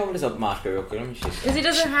 Yeah, what is up, Mosh Pit, real quick? Let me just. Because he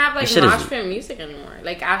doesn't have like That shit is- mosh pit music anymore.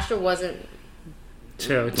 Like Astro wasn't.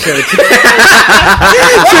 chill. yo,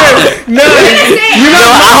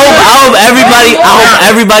 I hope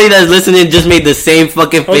everybody that's listening just made the same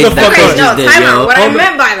fucking Hold face the that fuck Chris up. Okay, no, just did, time yo. out. What I Hold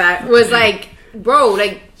meant by that was like, bro,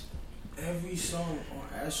 like Every song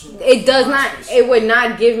on Astro. it does not. It would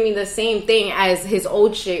not give me the same thing as his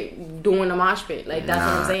old shit doing a mosh pit. Like that's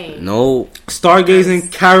what I'm saying. No,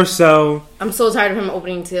 Stargazing, Carousel. I'm so tired of him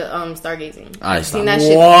opening to Stargazing. Alright, I've stop. seen that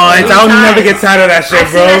shit. What? three I'll times. never get tired of that shit, I've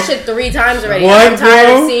seen bro. that shit 3 times already. What, I'm tired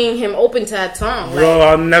bro? of seeing him open to that song. Bro, Like,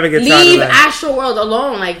 I'll never get tired of leave that. Astro World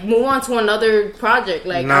alone. Like, move on to another project.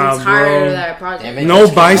 Like, Nah, I'm tired bro. of that project. Damn it. No nah, it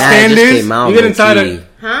just bystanders. came out You getting low tired key. of?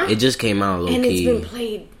 Huh? It just came out low And it's key. been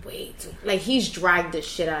played way too. Like, he's dragged the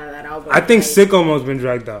shit out of that album. I think Like, Sicko Mode's been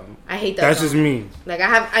dragged out. I hate that. That's song. just me. Like,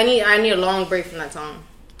 I need a long break from that song.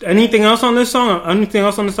 Anything else on this song? Anything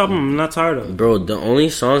else on this album? I'm not tired of. Bro, the only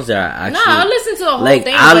songs that I No, actually I'll listen to the whole like,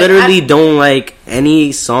 thing. I but literally don't like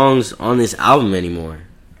any songs on this album anymore.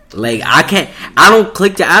 Like, I don't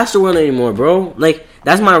click to Astroworld anymore, bro. Like,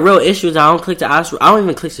 that's my real issue is I don't click to Astro. I don't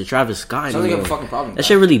even click to Travis Scott Sounds like you have a anymore. fucking problem. That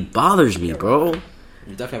shit really bothers me, bro.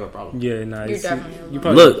 You definitely have a problem. Yeah, nah. You're see, definitely you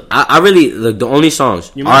probably Look, I really look the only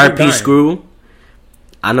songs. You might be R.I.P. dying. Screw.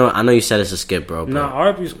 I know you said it's a skip, bro. But Nah,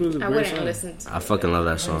 R.I.P. Screws is a I great wouldn't song. listen to I fucking love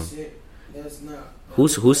that song. That's not.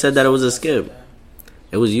 Who said that it was a skip?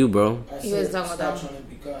 It was you, bro. I He was said, talking about stop that. trying to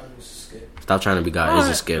be God. It was a skip. Stop trying to be God. It's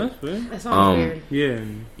a skip. That's fair. That song's weird. Yeah.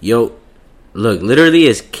 Yo, look, literally,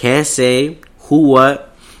 it's Can't Say, Who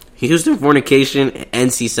What, Houston Fornication,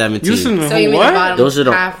 NC-17. Houston, So you mean the what? bottom Those are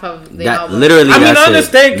the- half of the That album? literally, I mean, that's I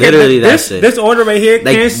understand. it. Literally, this, that's it. This order right here,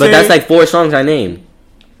 Like, can't but say. that's like 4 songs I named.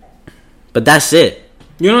 But that's it.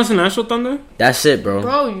 You know what's National Thunder? That's it, bro.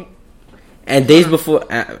 Bro, And days before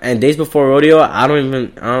rodeo, I don't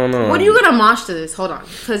know. what are you gonna mosh to this? Hold on,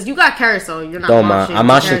 because you got Carousel. You're not. Don't moshing I'm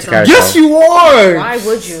moshing to Carousel. Yes, you are. Why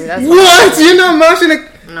would you? That's What? You're not moshing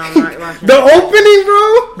it. No, I'm not moshing. The opening,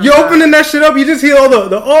 bro. You're sorry. opening that shit up. You just hear all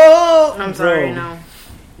the oh. I'm sorry, bro. no.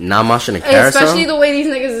 Not moshing to Carousel. Especially the way these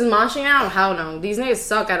niggas is moshing out. Hell no. These niggas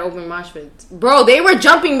suck at open mosh pits. Bro, they were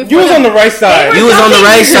jumping before. You was on the right They side. were You was on the jumping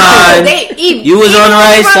right before- side. You was on the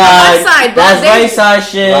right side. bro. That's They- right side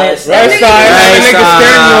shit. Right That side. nigga- That Right nigga side.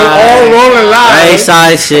 Stanley all rolling live. Right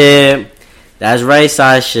side shit. That's right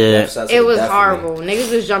side shit. It was horrible. Niggas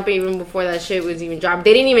was jumping even before that shit was even dropped.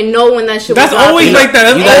 They didn't even know when that shit That's was dropping. always like that.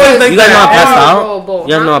 That's You guys, always like you guys know I that. passed out? Horrible, You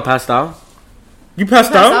guys huh? know I passed out? You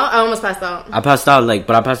passed Passed out? out? I almost passed out. I passed out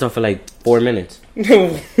but I passed out for like 4 minutes. What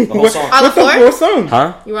whole song. On the What the floor? whole song?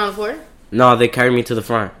 Huh? You were on the floor? No, they carried me to the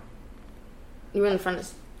front. You were in the front.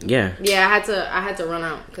 Yeah. Yeah, I had to run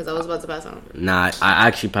out because I was about to pass out. Nah, I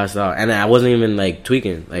actually passed out, and I wasn't even like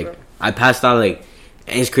tweaking. Like I passed out like,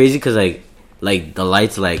 and it's crazy because like the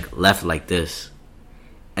lights like left like this,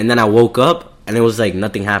 and then I woke up and it was like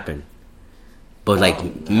nothing happened. but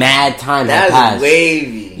like mad time had That's passed.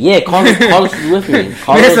 wavy. Yeah, Carlos was with me.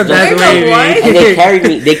 Carlos Listen, that's just- wavy. What? and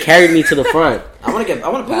they carried me to the front. I want to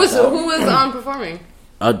Who was pass out. performing?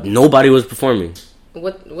 Nobody was performing.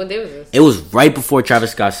 What day was this? It was right before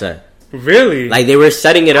Travis Scott set. Really? Like they were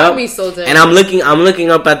setting it I'd up, be so dead. and I'm looking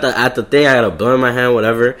up at the thing. I got a blunt in my hand,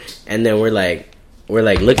 whatever. And then we're like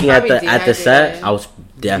looking at Probably the set. dehydrated. I was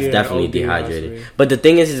definitely I was dehydrated. dehydrated. But the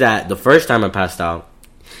thing is that the first time I passed out,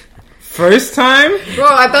 First time? Bro,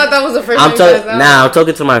 I thought that was the first I'm time you passed out. I'm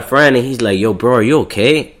talking to my friend, and he's like, "Yo, bro, are you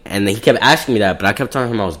okay?" And then he kept asking me that, but I kept telling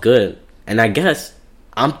him I was good. And I guess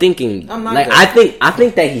I'm thinking, I'm not like, good. I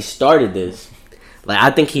think that he started this. Like,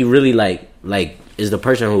 I think he really like is the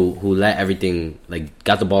person who let everything like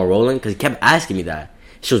got the ball rolling, because he kept asking me that.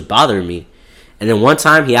 She was bothering me. And then one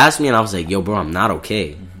time he asked me, and I was like, "Yo, bro, I'm not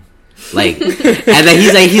okay." Like, and then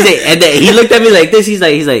he's like, and then he looked at me like this. He's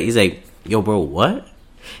like, "Yo, bro, what?"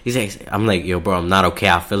 He's like, I'm like, "Yo, bro, I'm not okay.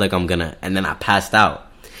 I feel like I'm gonna," and then I passed out.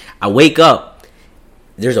 I wake up.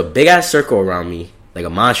 There's a big ass circle around me, like a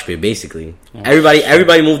mosh pit, basically.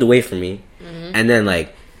 Everybody moved away from me, and then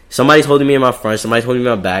like somebody's holding me in my front, somebody's holding me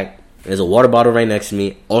in my back. There's a water bottle right next to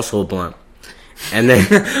me, also a blunt. And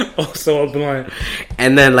then Also a blunt.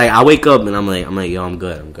 and then like I wake up and I'm like, "Yo, I'm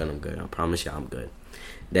good. I promise you, I'm good."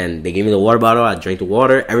 Then they gave me the water bottle. I drank the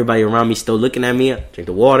water. Everybody around me still looking at me. I drank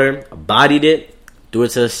the water. I bodied it. Threw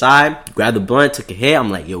it to the side. Grabbed the blunt. Took a hit. I'm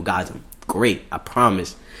like, "Yo, guys, I'm great. I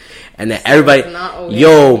promise." And then everybody, not okay.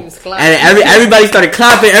 yo, He was clapping. and everybody started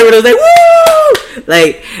clapping. Everybody was like, "Woo!"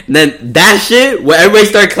 Like, then that shit, when everybody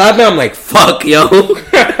started clapping, I'm like, "Fuck, yo."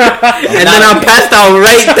 And then I passed out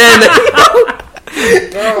right then.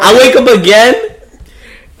 I wake up again,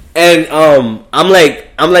 and I'm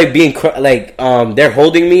like being they're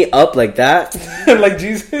holding me up like that. Like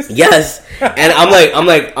Jesus? Yes, and I'm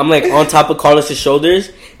like on top of Carlos's shoulders.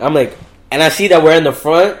 And I see that we're in the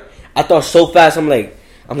front. I thought so fast. I'm like,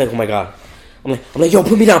 oh my god. I'm like, "Yo,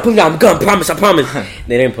 put me down. I'm good. I promise.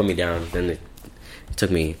 They didn't put me down. Then they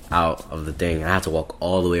took me out of the thing. I had to walk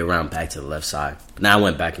all the way around back to the left side. But now I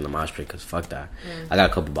went back in the mosh pit because fuck that. I got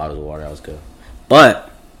a couple bottles of water. That was good.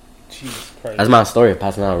 But Jesus Christ. that's my story of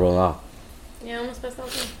passing out and rolling off. Yeah, I almost passed out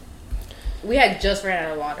too. We had just ran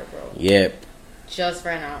out of water, bro. Yep. Just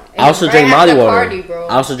ran out. I also Right drink Molly after water. Cardi, bro.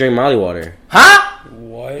 I also drink Molly water. Huh?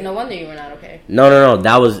 What? No wonder you were not okay. No.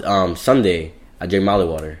 That was Sunday. I drank Molly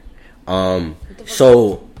water.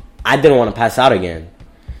 So I didn't want to pass out again.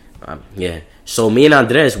 Yeah. So me and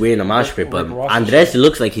Andres, we're in the mosh pit, but Andres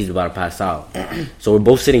looks like he's about to pass out. So we're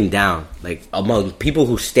both sitting down, like among people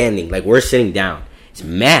who's standing, like we're sitting down. It's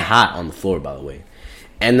mad hot on the floor, by the way.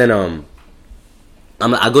 And then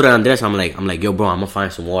I go to Andres. I'm like, "Yo, bro, I'm gonna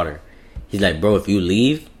find some water." He's like, "Bro, if you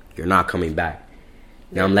leave, you're not coming back."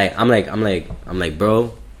 And I'm like,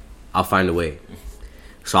 "Bro, I'll find a way."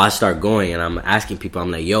 So I start going and I'm asking people.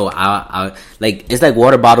 I'm like, "Yo, I like it's like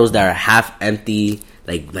water bottles that are half empty,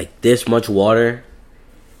 like this much water."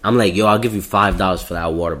 I'm like, "Yo, I'll give you $5 for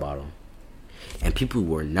that water bottle," and people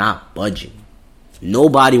were not budging.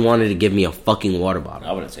 Nobody wanted to give me a fucking water bottle.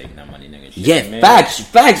 I would have taken that money, nigga. Shit, Yeah, man.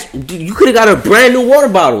 facts. Dude, you could have got a brand new water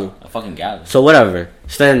bottle. A fucking gallon. So whatever.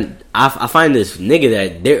 So then I find this nigga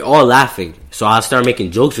that they're all laughing. So I start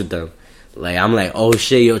making jokes with them. Like I'm like, "Oh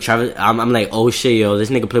shit, yo, Travis." I'm like, "Oh shit, yo, this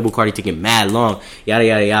nigga Playboy Cardi taking mad long." Yada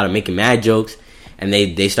yada yada, making mad jokes, and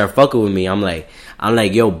they start fucking with me. I'm like,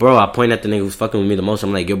 "Yo, bro." I point at the nigga who's fucking with me the most.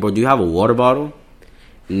 I'm like, "Yo, bro, do you have a water bottle?"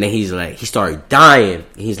 And then he started dying.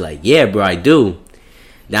 And he's like, "Yeah, bro, I do."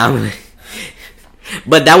 Now I'm like,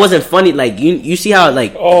 but that wasn't funny. Like you see how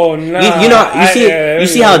like Oh no! you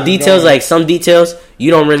see how details like some details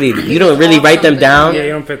you don't really write them down. Yeah, you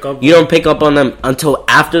don't pick up. You don't pick up on them until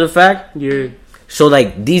after the fact. Yeah. So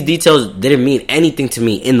like these details didn't mean anything to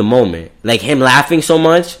me in the moment. Like him laughing so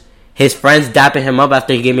much, his friends dapping him up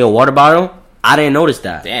after he gave me a water bottle. I didn't notice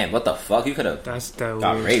that. Damn, what the fuck? You could have That's that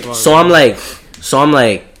got weird. raped. Fuck. So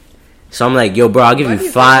I'm like, "Yo, bro, I'll give Why you do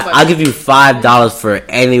you five. think about I'll give you $5 for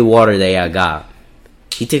any water that I got."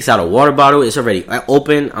 He takes out a water bottle. It's already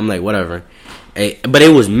open. I'm like, whatever. But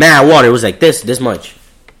it was mad water. It was like this much,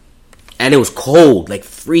 and it was cold, like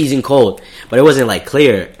freezing cold. But it wasn't like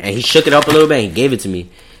clear. And he shook it up a little bit. And he gave it to me,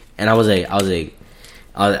 and I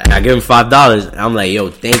give him $5. And I'm like, "Yo,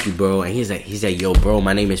 thank you, bro." And he's like, "Yo, bro,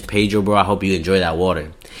 my name is Pedro, bro. I hope you enjoy that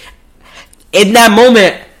water." In that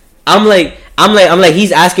moment, I'm like,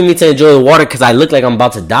 he's asking me to enjoy the water because I look like I'm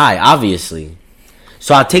about to die, obviously.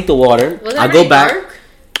 So I take the water. Was I that go really back. dark?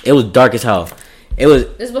 It was dark as hell. It was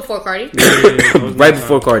This is before Cardi. right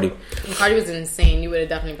before Cardi. When Cardi was insane. You would have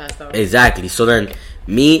definitely passed out. Exactly. So then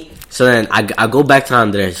I go back to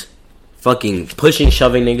Andres. fucking pushing,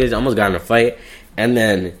 shoving niggas. I almost got in a fight, and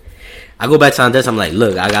then I go back to Andres. I'm like,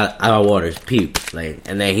 look, I got water, peep. Like,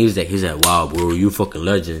 and then he's like, wow, bro, you fucking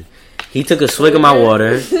legend. He took a swig of my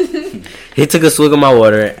water.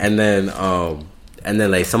 And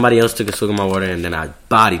then like somebody else took a swig of my water, and then I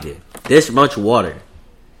bodied it. This much water,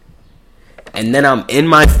 and then I'm in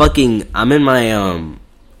my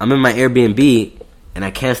Airbnb, and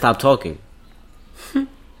I can't stop talking.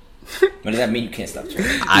 What does that mean? You can't stop talking.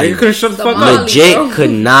 You couldn't shut the fuck up. Legit could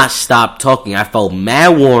not stop talking. I felt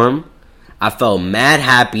mad warm. I felt mad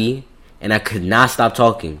happy, and I could not stop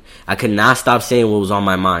talking. I could not stop saying what was on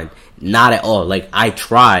my mind. Not at all. Like, I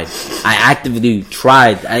tried. I actively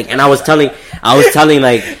tried. And I was telling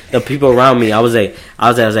like the people around me. I was like,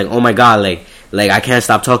 oh my god, like I can't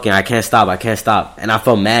stop talking. I can't stop. And I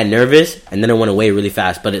felt mad nervous, and then it went away really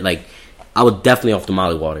fast. But I was definitely off the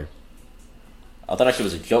Molly water. I thought that shit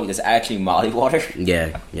was a joke. There's actually Molly water.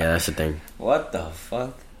 Yeah, that's the thing. What the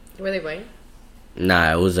fuck? Were they white?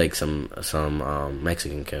 Nah, it was like some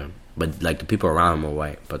Mexican kid. But like the people around him were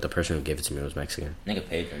white, but the person who gave it to me was Mexican. Nigga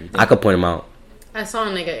paid for everything. I could point him out. I saw a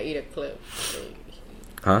nigga eat a clip.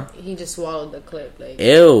 Huh? He just swallowed the clip. Like,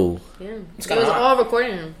 ew. Yeah. It's It was hot. all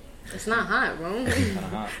recording him. It's not hot, bro. Kinda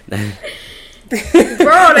hot. Bro,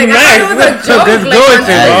 like, I thought it was a joke. Just Like, do it, my bro.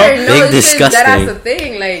 sister Big knows disgusting. that's a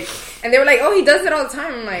thing. Like, and they were like, oh, he does it all the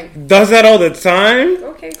time. I'm like, Does that all the time?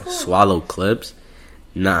 okay, cool. Swallow clips?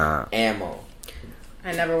 Nah. Ammo.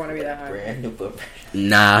 I never want to be that high. Brand new book.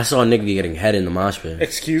 Nah, I saw a nigga getting head in the mosh pit.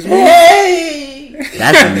 Excuse me? Hey!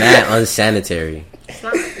 That's mad unsanitary. It's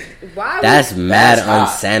not, why That's mad That's hot.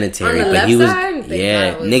 unsanitary. On the But left he was, side? Thank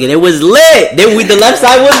yeah, God it was- nigga, it was lit. The left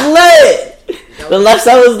side was lit. The left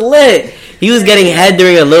side was lit. He was getting head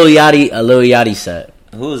during a Lil Yachty set.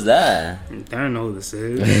 Who's that? I don't know who this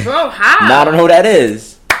is. Bro, how? Nah, I don't know who that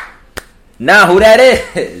is. Nah, who that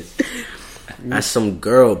is? That's some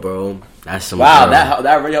girl, bro. That's some Wow, girl.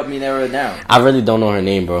 that really helped me narrow it down. I really don't know her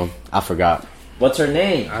name, bro. I forgot. What's her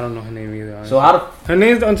name? I don't know her name either. So how the Her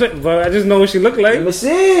name's unchecked, but I just know what she looked like. Let me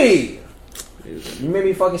see. You made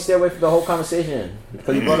me fucking stay away from the whole conversation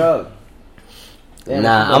because you brought it up. Damn,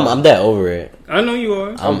 Nah, I'm that over it. I know you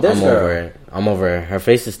are. I'm this girl. over it. I'm over it. Her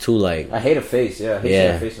face is too like. I hate her face. Yeah, I hate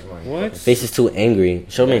Yeah. her face. In my What? Her face is too angry.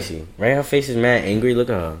 Show me, see. Right? Her face is mad angry. Look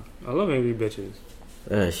at her. I love angry bitches.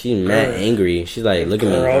 She's mad angry. She's like, look at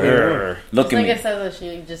me. Look at Like me. I said, that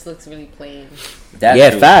she just looks really plain. That's Yeah,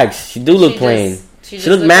 true. facts. She do look She plain. just- she She just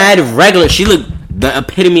look looks mad like- regular. She look the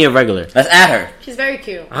epitome of regular. Let's add her. She's very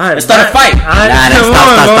cute. Let's start a fight.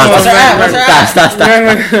 Nah, stop.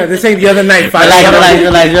 This ain't the other night.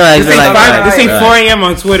 Relax. This ain't 4 a.m.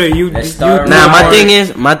 on Twitter. Let's start Nah, Nah,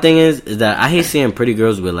 my thing is that I hate seeing pretty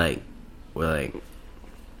girls with like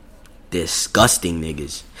disgusting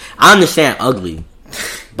niggas. I understand ugly,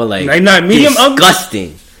 but like not medium ugly?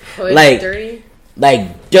 disgusting, Hood, Like- dirty.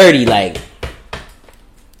 like dirty,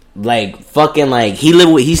 like fucking like he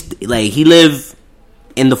live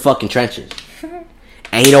in the fucking trenches,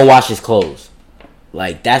 and he don't wash his clothes.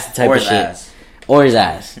 Like that's the type Or of his shit. ass. Or his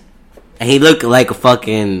ass, and he look like a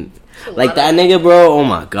fucking. Like that nigga, bro. Oh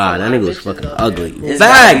my god, that nigga was bitches fucking out ugly. It's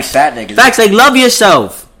gotta be Facts, fat niggas. facts. Like love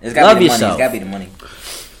yourself. It's gotta Love be the money. yourself, It's gotta be the money.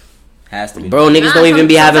 Has to be. bro. Niggas don't even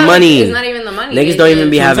be having money. It's not even the money. Niggas It's don't even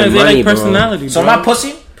just be having Sometimes they money, like bro. personality, So bro. am I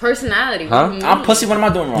pussy? personality. Huh? Mhm. I'm pussy. What am I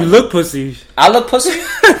doing wrong? You look pussy. I look pussy.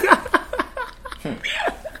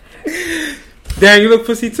 Damn, you look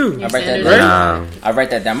pussy too. I write that Right? down. Nah, I write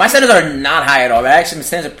that down. My standards are not high at all. Actually, my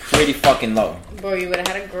standards are pretty fucking low. Bro, you would have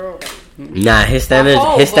had a girl. nah. His standards,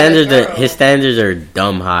 Oh, his but a standards, girl. his standards are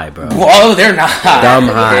dumb high, bro. Whoa, they're not. Dumb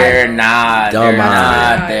high. They're not. Dumb they're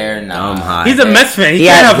high. not. They're not. Dumb high. He's a Mets fan. He He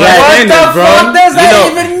can't has- have he has- high What the standards, bro. fuck does that know-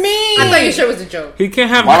 even mean? I thought your shit was a joke. He can't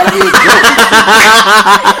have. Why would I be a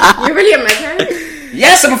joke? You're really a Mets fan?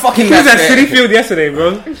 Yes, I'm a fucking He was Mets at fan. City Field yesterday,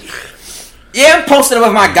 bro. Yeah, I'm posting it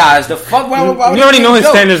with my guys. The fuck? Why would You already know his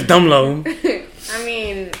joke? standards dumb low. I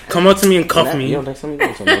mean, Come up to me and cuff You me. don't think something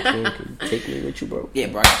else? Take me with you, bro. Yeah,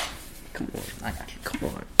 bro. Come on, I got you. come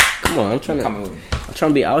on. I'm trying You to. coming with me? I'm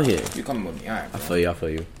trying to be out here. You coming with me? All right. I feel you. I feel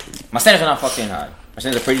you. My standards are not fucking high. My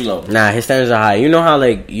standards are pretty low. Nah, his standards are high. You know how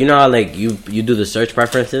you do the search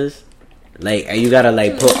preferences, like, and you gotta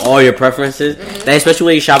like put all your preferences. Like, especially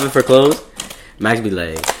when you're shopping for clothes. Max be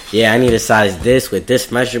like, yeah, I need a size this with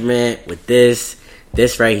this measurement with this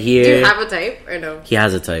right here. do you have a type or no? He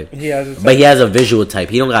has a type, He has a but he has a visual type.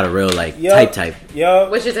 He don't got a real like type. Yo.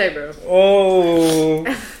 What's your type, bro? Oh.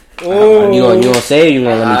 Oh. You gonna say it? You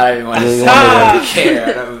gonna let me? I don't even want to you say. gonna let I me- don't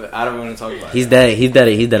care. I don't want to talk about it. He's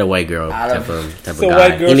that a white girl type of So guy.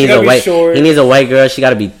 white girl, He she needs gotta a be white. short. He needs a white girl. She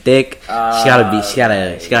gotta be thick. She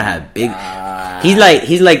gotta have big.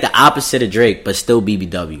 He's like the opposite of Drake, but still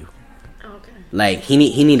BBW. Okay. Like he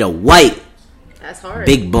need a white, That's hard.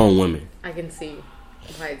 big bone woman, I can see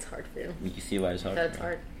why it's hard for you. You can see why it's hard. That's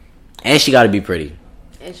hard. and she got to be pretty,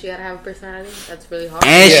 And she gotta have a personality. That's really hard.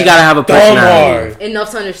 and she Yeah. got to have a Dumb personality. hard.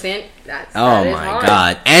 Enough to understand. That Oh is my hard.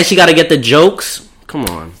 god, and she got to get the jokes. Come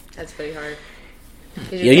on, That's pretty hard.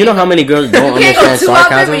 yo, you know how many girls don't You can't go understand too out there,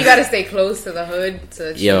 sarcasm, but you gotta stay close to the hood so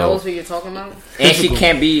that she Yo. knows what you're talking about. And she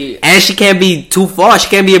can't be. and she can't be too far. She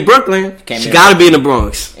can't be in Brooklyn. Can't She be- got to be in the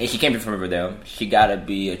Bronx. And she can't be from Riverdale. She gotta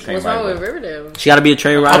be a train What's wrong rider. with Riverdale? She got to be a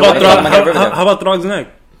train How rider. about What Throg? about Riverdale? How about Throg's neck?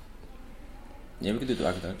 Yeah, we could do the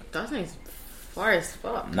architect. That's nice. Far as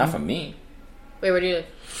fuck. Not from me. Wait, where do you live?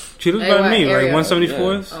 She lives Hey, by what me, area? like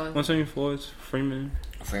 174th. Oh. 174th, Freeman.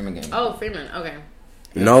 Freeman game. Oh, Freeman. Okay.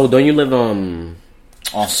 No, don't you live On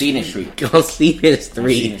Seaton Street. on Seaton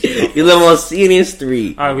Street? Street. You live on Seaton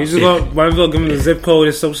Street. All right, we just go. Might as well give him the zip code,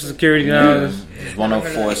 his social security now. It's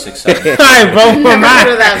 10467. All right, bro. Never I'm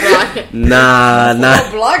heard of out. that block. Nah.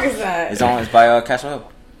 What block is that? It's by Castle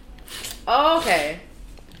Hill. Oh, okay.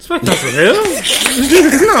 It's by Castle Hill.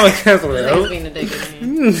 It's not like Castle Thanks Hill. being a dick with me.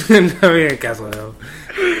 No, we ain't Castle Hill.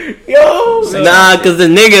 Nah, cause the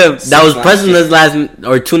nigga that was last pressing us last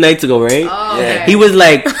or 2 nights ago, right? Oh, Yeah. okay. He was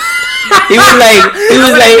like, he was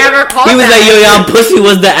would've never caught yo, that. y'all pussy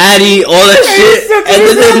was the addy, all that shit. And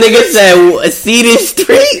then this nigga said, Seaton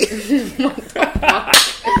Street.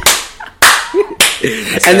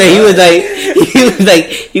 And then he was like,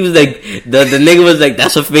 the nigga was like,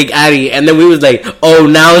 that's a fake addy. And then we was like, oh,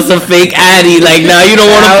 now it's a fake addy. Like, now you don't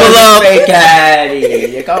want to pull up. Fake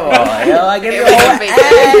Addy. Come on, yo. I give you It was a a fake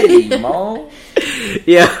Addy, Mo.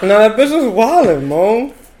 Yeah. No, that bitch was wildin',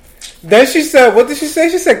 mo. Then she said, what did she say?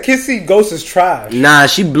 She said Kissy Ghost is trash. Nah,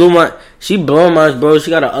 she blew my, bro. She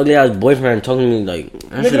got an ugly ass boyfriend talking to me like, that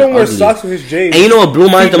Nigga shit don't wear ugly. socks with his J's. And you know what blew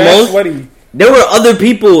mine the most? Sweaty. There were other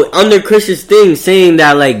people under Chris's thing saying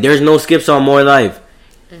that like there's no skips on More Life,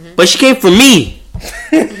 but she came from me.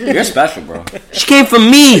 You're special, bro. She came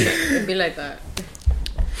from me, It'd be like that.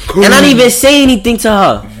 and I didn't even say anything to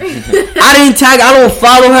her. I didn't tag. I don't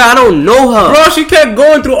follow her. I don't know her. Bro, she kept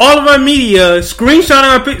going through all of my media,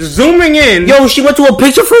 screenshotting my picture, zooming in. Yo, she went to a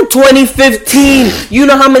picture from 2015. You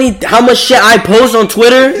know how much shit I post on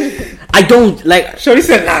Twitter? I don't like. Shorty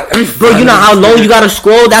said, nah, let me Bro, you find know this. how long you gotta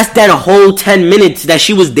scroll? That's that a whole 10 minutes that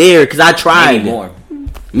she was there because I tried. Maybe more.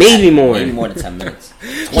 Maybe more. Maybe more than 10 minutes.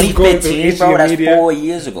 going through 2015, bro. That's media. 4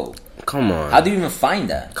 years ago. Come on. How do you even find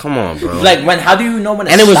that? Come on, bro. Like, when? How do you know when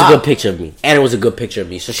to And it was stop? a good picture of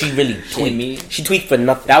me. So she really tweaked me? She tweaked for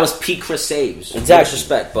nothing. That was peak Chris Saves. Exactly.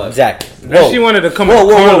 Disrespect, but Exactly. Then she wanted to come Whoa, at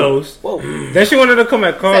whoa, whoa. Carlos. Whoa. Then she wanted to come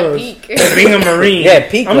at Carlos. peak. Being a Marine. Yeah,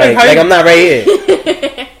 peak. I'm Like, how you- I'm not right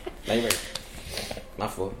here. my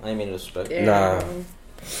fault. I didn't mean to disrespect. Yeah. Nah.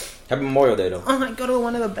 Happy Memorial Day, though. I go to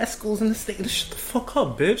one of the best schools in the state. Shut the fuck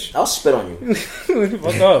up, bitch. I'll spit on you.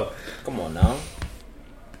 Fuck up. Come on now.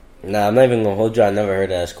 Nah, I'm not even gonna hold you. I never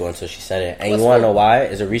heard of that school until she said it. And What's you wanna school? know why?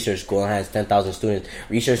 It's a research school and has 10,000 students.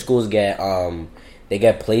 Research schools get they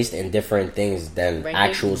get placed in different things than Ranking?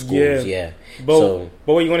 actual schools. Yeah. But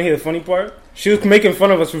wait, you want to hear the funny part? She was making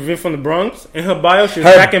fun of us for being from the Bronx. In her bio, she was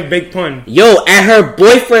Her- backing Big Pun. Yo, and her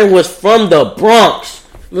boyfriend was from the Bronx.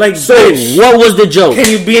 Like, So bitch, what was the joke? can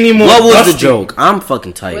you be any more What was dusty? the joke? I'm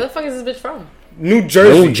fucking Where the tight. fuck is this bitch from? New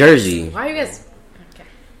Jersey. New Jersey. Why are you guys?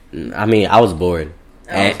 I mean, I was bored.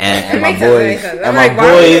 And That my makes sense, that makes boys, sense. and I'm my like,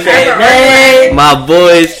 why would you boys, ever my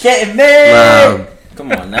boys, Getting mad. Nah.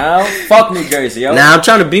 Come on now. Fuck New Jersey, yo. Now I'm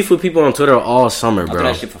trying to beef with people on Twitter all summer, I do bro.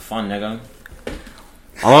 that shit for fun, nigga.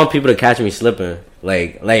 I want people to catch me slipping.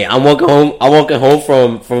 Like I'm walking home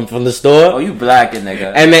from the store, Oh, you black,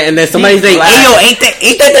 nigga. and then somebody's like, black. "Hey yo, ain't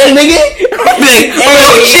that nigga?" I'm like,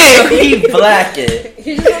 "Oh shit." He black it.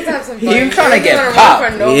 He just wants to have some fun. He trying to He get doesn't popped.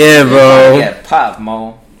 run for no Yeah, reason. bro. Get pop,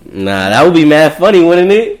 Mo. Nah, that would be mad funny,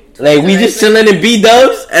 wouldn't it? Like we just chilling in B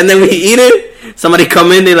Dubs, and then we eating. Somebody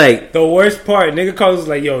come in, they like, The worst part, nigga calls us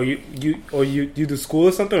like, yo, you do school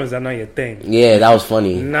or something, or is that not your thing? yeah, that was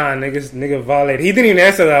funny. Nah, nigga violated. He didn't even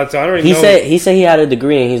answer that, so I don't really He know. said he had a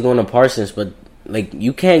degree and he's going to Parsons, but like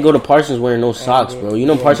you can't go to Parsons wearing no socks, bro. You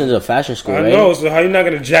know Parsons is a fashion school, I right? know, so how you not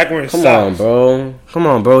gonna jack wearing Come socks? Come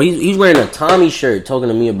on, bro. He's wearing a Tommy shirt talking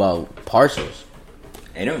to me about Parsons.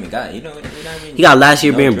 Hey, don't even got. You know what I mean? He got last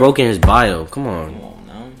year No being joke. broke in his bio. Come on. Come on,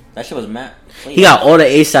 now. That shit was mad. He got all the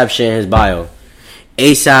ASAP shit in his bio.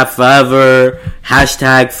 ASAP forever.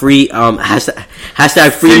 Hashtag free.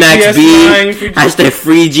 Hashtag free Free Max B. GS9, free- Hashtag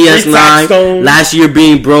free GS9. Taxstone. Last year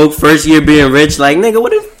being broke. First year being rich. Like nigga,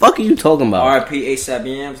 what the fuck are you talking about? RIP ASAP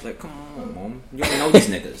Yams. Like, come on, mom. You don't know these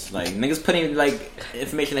niggas. Like, niggas putting like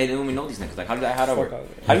information they don't even know these niggas. Like, how do that work? out.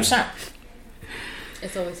 How do you sound?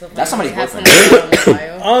 It's always so funny. That's somebody's to have boyfriend. someone on your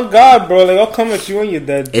bio. Oh God, bro! Like I'll come at you when you're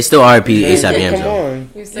dead. It's still RP Hey, ASAP Yams come though. on.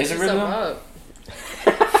 You set Is it yourself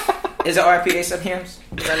really? up. Is it RP ASAP Hams?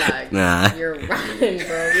 Relax. Nah. You're riding,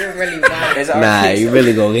 bro. You're really wild. Is it Nah, RP you ASAP?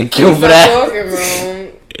 really gonna get killed for Stop that. talking,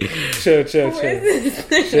 bro. Chill. Who is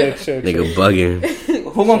this? Chill. Nigga bugging.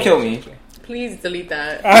 Who gonna kill me? Please delete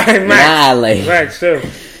that. All right, Max. Nah, like Max, chill.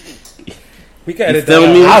 We can edit feel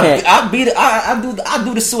that me? out. Okay. I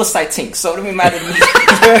do the suicide tink, so it don't even matter to me.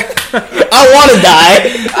 I wanna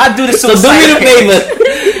die. I do the So suicide do me the tink.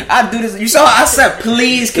 favor. I do this. You saw I said,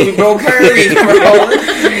 please, can we bro hurry, bro?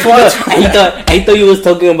 he thought you was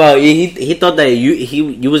talking about he thought that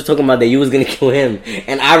you was talking about that you was gonna kill him,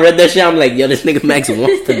 and I read that shit. I'm like, yo, this nigga Max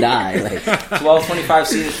wants to die. Like, 1225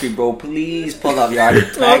 Cedar Street, bro. Please pull up, y'all. The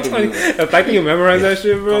fact that you memorize that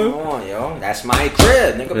shit, Come bro. on, yo. That's my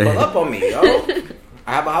crib. Nigga, pull up on me, yo.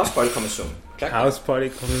 I have a house party coming soon. Check House party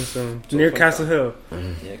coming soon near Castle Hill.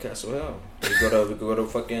 Yeah, Castle Hill. We could go to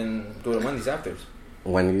fucking go to Wendy's after.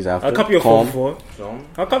 Wendy's after. I'll copy your Calm. 4 for 4. So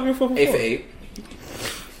I'll copy your 4 for 4. 8 for 8.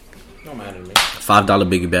 No matter to me. $5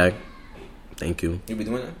 biggie bag. Thank you. You be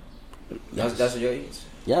doing that? That's what y'all eat.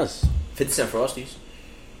 Yes. 50 cent Frosties.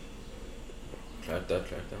 Track that.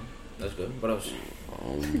 That's good. What else?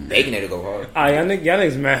 Baconator go hard. Y'all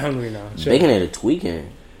niggas mad hungry now. Chill. Baconator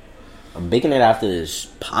tweaking. I'm baking it after this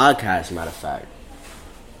podcast. Matter of fact.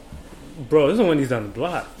 Bro, this is Wendy's down the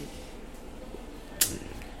block.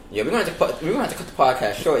 Yeah, we're gonna have to cut the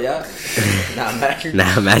podcast short, y'all. Nah, man.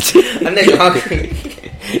 Nah, imagine. That nigga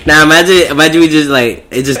hungry. Nah, imagine we just like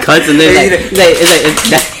it just cuts and then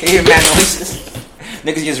it's You hear mad noises.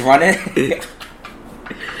 Niggas just running.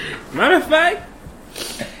 Matter of fact,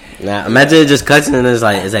 nah, imagine it just cuts and then it's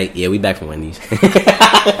like yeah, we back from Wendy's.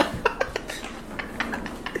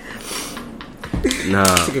 No.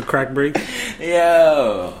 take a crack break.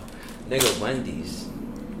 Yo, nigga, Wendy's.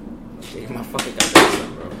 Take my fucking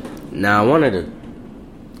goddamn bro. Nah, I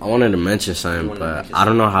wanted to mention something, wanted to but mention I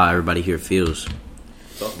don't know how everybody here feels.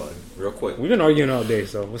 Talk about it real quick. We've been arguing all day,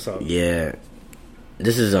 so what's up? Yeah,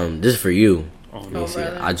 this is for you. Oh, Let no. me see.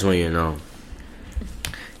 brother. I just want you to know,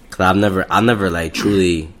 cause I've never like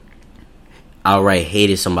truly outright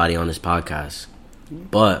hated somebody on this podcast,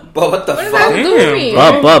 but But what the What does fuck? that do to me?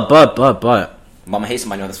 but Mama hates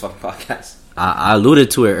somebody on this fucking podcast. I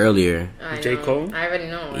alluded to it earlier. I J. know. Cole? I already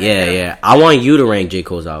know. Yeah. I want you to rank J.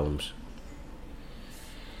 Cole's albums.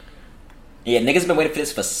 Yeah, niggas been waiting for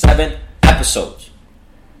this for 7 episodes.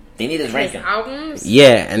 They need his His ranking. albums.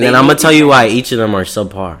 Yeah, and then They I'm gonna need tell these you why ranking. each of them are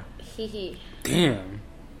subpar. Hee. Damn.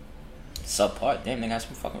 Subpart. Damn, nigga, have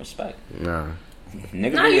some fucking respect. Nah.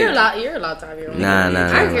 Nigga, No, really- you're allowed to have your own. Nah, I nah,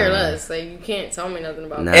 care nah. less. Like you can't tell me nothing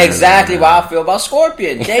about Nah. that. Exactly why I feel about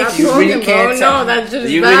Scorpion. Jake, Stop you really talking, can't bro. tell. No, that's just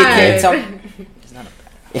you really bad. can't tell. It's not a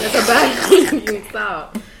That's a bad thing.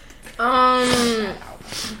 Stop.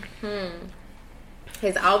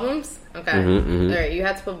 His albums. Okay. Mhm. All right. You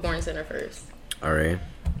had to put Born Center first. All right.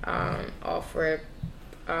 Off Rip.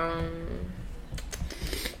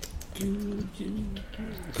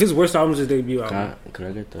 His worst album is his debut album. Can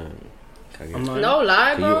I get the? Can I get I'm not. No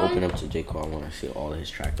lie, Can you bro. open up to J. Cole? I want to see all of his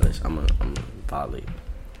track lists. I'm violate.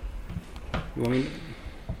 You want me?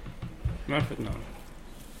 No.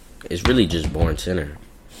 It's really just Born Sinner.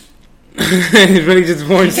 It's really just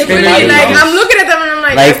Born It's Center. really like I'm looking at them and I'm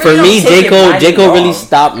like, Like I for really me, don't J. take Cole, it J. Cole really wrong.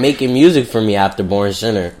 stopped making music for me after Born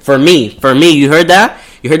Sinner. For me, you heard that?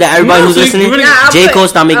 You heard that? Everybody No, who's so you listening, really- Nah, I'll J. put- Cole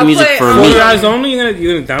stopped making I'll music put, for For me. Your Eyes Only? You're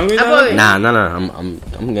gonna downgrade I that? put- Nah.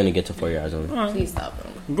 I'm gonna get to 4 Years Only. Please stop,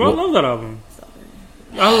 bro. Bro, I love that album.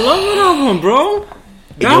 I love that album, bro.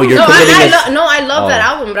 Yo, you're No, committing I love Oh. that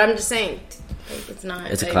album, but I'm just saying, like, it's not.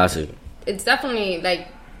 It's a like, classic. It's definitely like,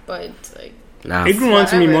 but like. Nah. It grew on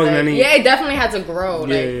to me whatever, more than like, any. Yeah, it definitely had to grow.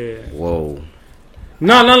 Yeah, Like, yeah. Whoa.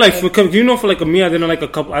 No, not like for you know, for like me, I didn't like a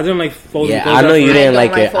couple. I didn't like Folding Yeah, Clothes I know at you first. didn't I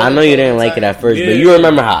like don't it. like I know you didn't Folding like it at Clothes. first, but Yeah. you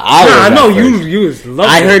remember how I was. Nah, I at know first. you was love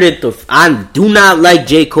I it. heard it. I do not like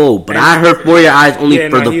J. Cole, but I heard For Your Eyes Only Yeah,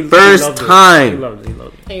 for nah, the he first loved it. He time, loved it.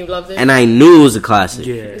 and you loved it. and I knew it was a classic.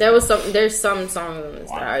 Yeah. There's some songs on this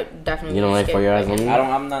that I definitely. You don't like skip. For Your Eyes Only? I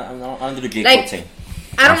don't do the J. Like- Cole thing.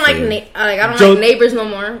 I don't I like feel you. I don't Joe- like Neighbors no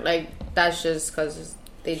more. Like that's just because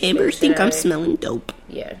they just make shit out of it. smelling dope.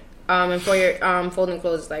 Yeah. And for your Folding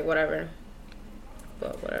Clothes, like whatever.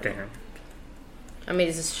 But whatever. Damn. I mean,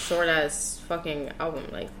 it's a short ass fucking album.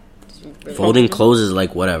 Like, it's really, Folding Clothes is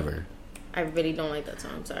like whatever. I really don't like that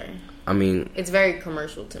song. I'm sorry. I mean, It's very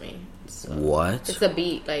commercial to me. So, what? It's the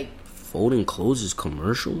beat. Like, Folding Clothes is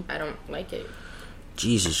commercial? I don't like it.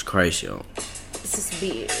 Jesus Christ, yo. It's just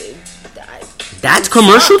beat. That's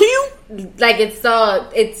commercial to you? Like, it's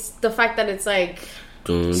the fact that it's like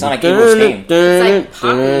Sound like Eagles game. It's like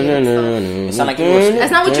poppy and stuff. It sound like Eagles game.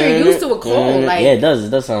 That's not what you're used to with Cole. Like, yeah, it does. It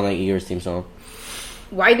does sound like Eagles theme song.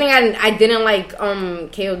 why do you think I didn't like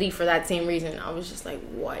KOD for that same reason? I was just like,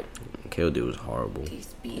 what? KOD was horrible.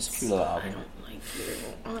 These beats. It's a cute little I album.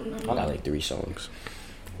 don't like you. I got like 3 songs.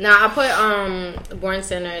 Nah, I put Born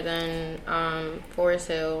Sinner, then Forest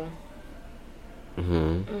Hill.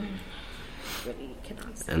 Mm-hmm. Really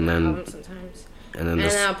cannot stand And then- the album sometimes. And then And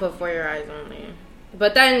this. then I'll put For Your Eyes Only.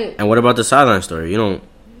 But then And what about the Sideline Story? You don't.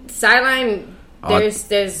 Sideline, Oh,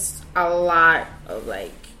 there's a lot of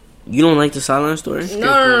like You don't like the Sideline Story?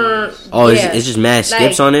 no. Oh, yeah. it's just mad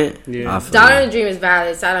skips Like, on it. Yeah. I feel Dollar you. in the Dream is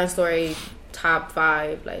valid. Sideline Story, top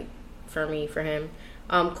 5, like for me, for him.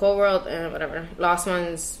 Cold World and whatever. Lost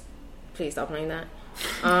Ones, please stop playing that.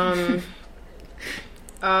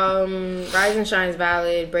 Rise and Shine is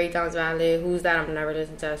valid. Breakdown is valid. Who's That? I've never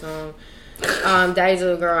listened to that song. Daddy's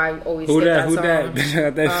Little Girl, I always Who skip that? Who song. that?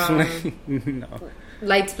 Bitch, that flame. No.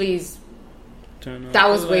 Lights, Please. Turn off That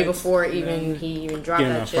was the way lights. before even he even dropped Yeah,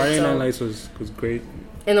 no, that shit. Friday Night So Lights was great.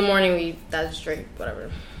 in the morning, that's straight, whatever.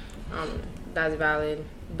 That's valid.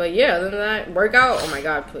 But yeah, other than that, Workout, oh my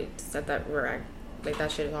god, please set that rack. Like,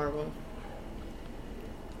 that shit is horrible.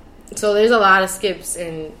 So there's a lot of skips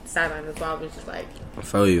in Sideline as well, which is like, I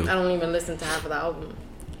feel you. I don't even listen to half of the album.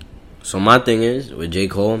 So my thing is with J.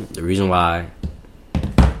 Cole, the reason why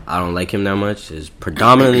I don't like him that much is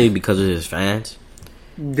predominantly because of his fans.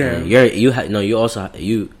 Damn. You also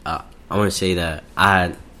I want to say that I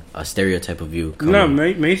had a stereotype of you No,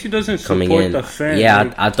 Macy doesn't coming support in. the fan. Yeah,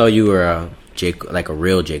 like, I thought you were a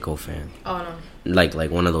real J. Cole fan, Oh no.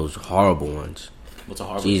 like one of those horrible ones. What's a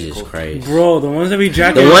horrible Jesus J. Cole? Christ. bro, the ones that be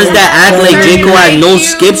jacking. The ones that act like J. Cole had no Thank you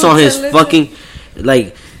skips on to his listen. fucking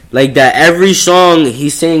like that every song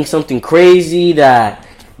he's saying something crazy that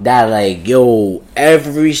like, yo,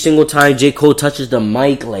 every single time J. Cole touches the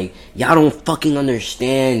mic, like, y'all don't fucking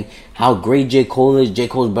understand how great J. Cole is. J.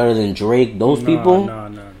 Cole's better than Drake. Those people?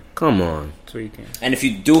 No. Come on. Tweaking. And if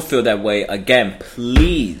you do feel that way, again,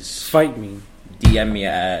 please Fight me. DM me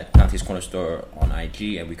at Dante's Corner Store on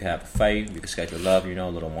IG, and we can have a fight. We can schedule love, a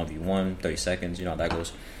little 1v1, 30 seconds, how that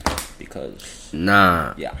goes. Because,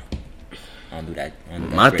 Nah. yeah, I don't do that. I don't do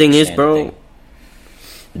that My Drake thing is, Stan bro, thing.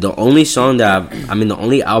 the only song that the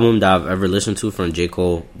only album that I've ever listened to from J.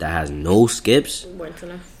 Cole that has no skips, Born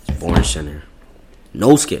Sinner. Born Sinner.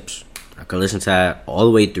 No skips. I can listen to that all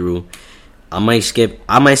the way through. I might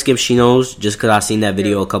skip She Knows just because I've seen that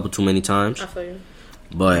video a couple too many times. I feel you.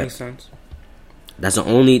 But Makes sense. that's the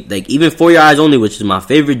only, like, even For Your Eyes Only, which is my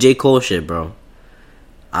favorite J. Cole shit, bro.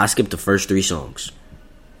 I skip the first 3 songs.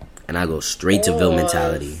 And I go straight to Ville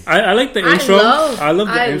Mentality. I like the intro. I love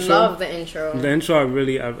the intro. love the intro. The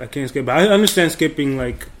intro, I can't skip. But I understand skipping,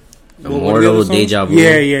 like... what were the Immortal, other songs? Deja Vu.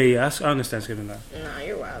 Yeah. I understand skipping that. Nah,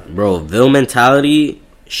 you're wild. Bro, Ville Mentality,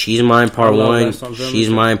 She's Mine Part I love 1, that song, Ville She's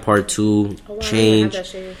Mentality. Mine Part 2, Oh, wow, I Change. have that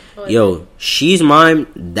shit. Oh, Yo, She's Mine,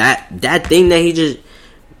 that thing that he just...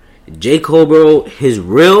 J. Cole, bro, his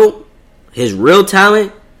real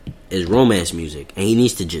talent is romance music. And he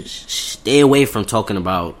needs to just stay away from talking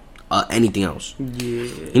about anything else. Yeah.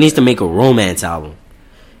 He needs to make a romance album.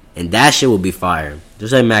 And that shit will be fire.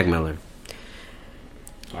 Just like Mac Miller.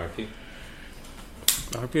 RP.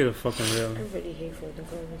 RP the fucking real. I really hate Folding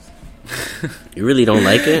Clothes. You really don't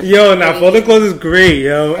like it? Yo, now Folding Clothes is great,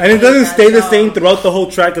 yo. And it doesn't stay the same throughout the whole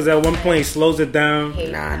track because at one point he slows it down.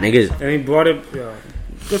 Hate Nah, that. niggas. And he brought it... Yo,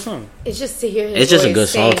 good song. It's just to hear his It's just a voice good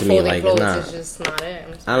song saying to me, Folding like, it's Clothes not- is just not it.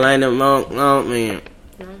 I'm I sorry. like them no, man.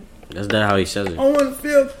 No. That's that how he says it. I want to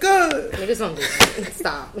feel good. Niggas don't do that.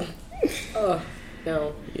 Stop. Oh,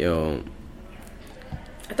 no. Yo,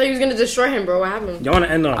 I thought you was gonna destroy him, bro. What happened? Y'all want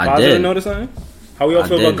to end on a I positive did. note or something? How we all I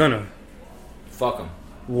feel did. about Gunna? Fuck him.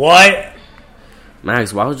 What?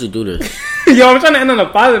 Max, why would you do this? Yo, I'm trying to end on a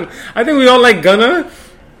positive. I think we all like Gunna.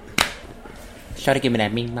 Try to give me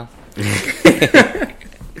that mean mouth.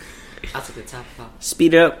 I'll take the top off.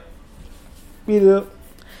 Speed up. Speed up.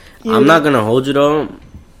 I'm not gonna hold you though.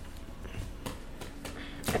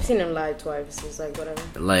 I've seen him live twice. It's like whatever.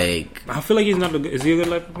 Like, I feel like he's not a good... Is he a good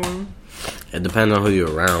live performer? it depends on who you're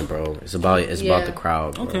around, bro. It's about Yeah. the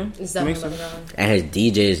crowd, bro. Okay. It's Makes definitely sense. better. And his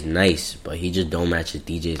DJ is nice, but he just don't match his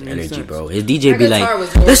DJ's Makes energy, sense. bro. His DJ That be guitar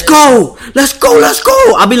was like, "Let's gorgeous.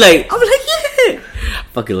 go." I'll be like, yeah.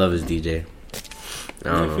 Fucking love his DJ. I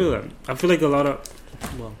I don't know. feel that. I feel like a lot of...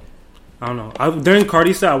 Well, I don't know. During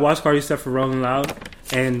Cardi set, I watched Cardi set for Rolling Loud.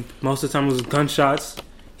 And most of the time it was gunshots.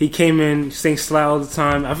 He came in, sang Sly all the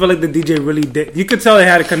time. I feel like the DJ really did. You could tell they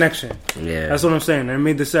had a connection. Yeah. That's what I'm saying. They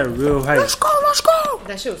made the set real hype. Let's go.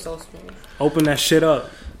 That shit was so smooth. Open that shit up.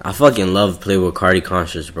 I fucking love Playboy Cardi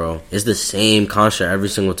concerts, bro. It's the same concert every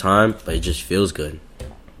single time, but it just feels good.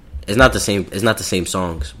 It's not the same. It's not the same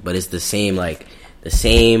songs, but it's the same, like the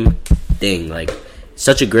same thing. Like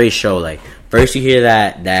such a great show. Like first you hear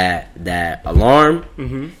that alarm,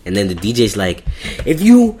 and then the DJ's like, if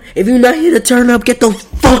you not here to turn up, get the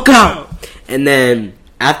fuck out. And then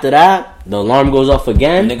after that, the alarm goes off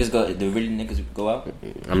again. The really niggas go out?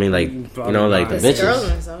 I mean, like, you know, like the There's girls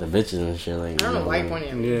bitches. and stuff. The bitches and shit. Like, I don't know why you pointing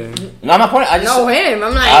at me. Yeah. No, I'm not pointing. I just No, him.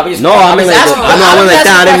 I'm like, obviously- no, I mean like, asking- I went like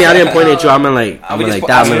that. asking I didn't point questions. at you. I meant like that.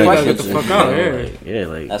 I meant like asking bitches questions. and Get the fuck out, shit. Yeah,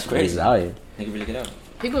 like That's crazy. niggas out here. Nigga really get out.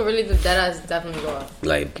 people really do dead ass definitely go out.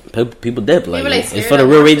 Like people dip. Like, People like it's scared for the of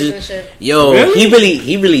real monsters reason. and shit. Yo, Really?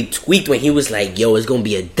 he really tweaked when he was like, "Yo, it's gonna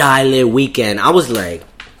be a die-lit weekend." I was like,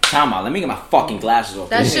 Time out. Let me get my fucking glasses off.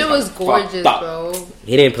 That This shit nigga was fucked gorgeous, up. bro.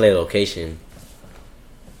 he didn't play location.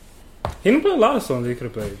 He didn't play a lot of songs he could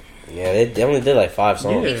have played. Yeah, they only did like 5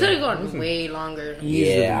 songs. He could have gone way longer.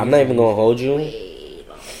 Yeah, I'm not even gonna hold you.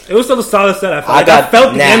 It was still a solid set. I felt, I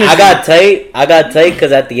felt the energy. I got tight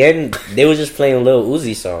because at the end they was just playing Lil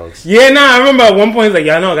Uzi songs. Yeah, nah, I remember at one point he's like,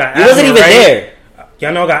 y'all know I got He asthma, wasn't even right? there.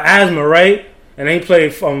 Y'all know I got asthma, right? And then he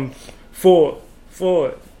played Forward.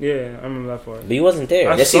 Yeah, I remember that part. But he wasn't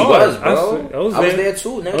there. I Yes, he saw was, it. bro. I was I was there. there too.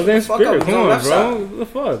 Nigga. I was there in Fuck up. spirit. We Come was on on, left bro. side. What the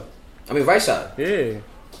fuck? I mean, right side. Yeah.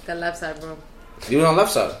 The left side, bro. You was on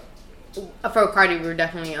left side. For Cardi, we were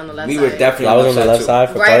definitely on the left We side. were definitely I was on the left too. side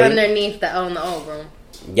for right Cardi. underneath the L and the O, bro.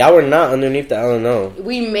 Y'all were not underneath the L and O.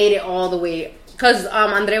 We made it all the way. Because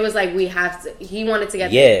Andre was like, we have to. He wanted to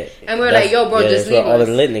get Yeah. there. And we were That's- like, yo, bro, yeah, just that's where leave all us.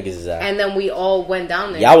 the lit niggas is at. And then we all went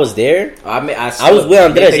down there. Y'all was there? I I was with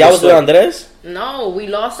Andres. Y'all was with Andres? No, we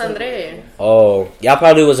lost Andre. Oh. Y'all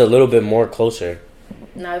probably was a little bit more closer.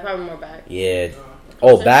 No, we probably more back. Yeah.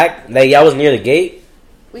 Oh, back? Like y'all was near the gate?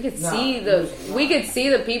 We could see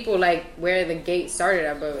the people like where the gate started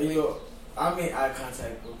at, but Yo, I made eye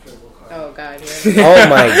contact with Playboy Cardi. oh god, yeah. Oh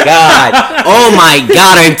my god. Oh my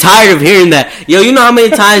god. I'm tired of hearing that. Yo, you know how many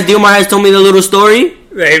times Dilmar has told me the little story?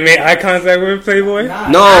 They made eye contact with Playboy.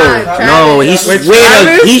 No, Travis. he With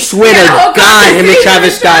swear Yeah, the whole to God, him and conversation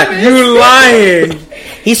Travis with Scott. Travis. You lying?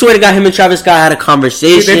 He swear to God, him and Travis Scott had a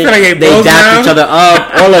conversation. They finna get They bros dapped now? each other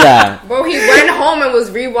up, all of that. Bro, he went home and was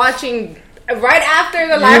rewatching right after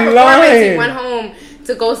the live You performance. He lying. went home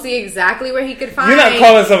to go see exactly where he could find. You're not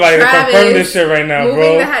calling somebody to Travis confirm this shit right now, moving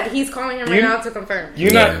bro. the head. He's calling him right You- now to confirm. You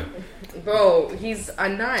Yeah. not. Bro, he's a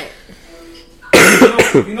nut.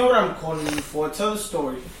 You know what I'm calling you for? Tell the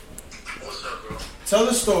story. What's up, bro? Tell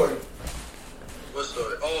the story. What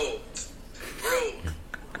story? Oh, bro,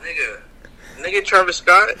 nigga Travis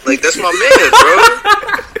Scott, like that's my man,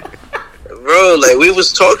 bro. Bro, like we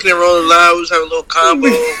was talking and rolling loud, we was having a little combo.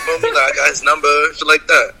 Feel me? Like I got his number, shit like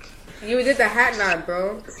that. You did the hat nod,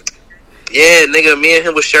 bro. Yeah, nigga, me and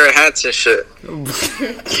him was sharing hats and shit.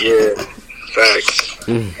 Yeah, facts.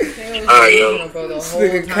 Alright, yo. Bro, the This whole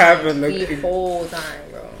nigga time. capping, The look. whole time,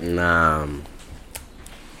 bro. Nah.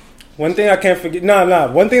 One thing I can't forget. Nah.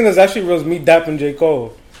 One thing that's actually real is me dapping J.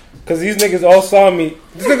 Cole. Cause these niggas all saw me.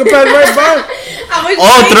 This nigga passed right by.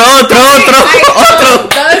 Otro.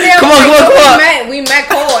 Come on. We met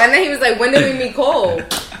Cole, and then he was like, "When did we meet Cole?"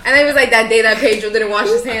 And then he was like, "That day that Pedro didn't wash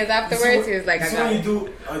his hands afterwards." He was like, "I So got when you it." do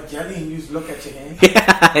a jelly and you just look at your hand.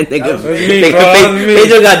 Nigga, me, bro. That was me.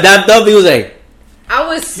 Pedro got dapped up. He was like, I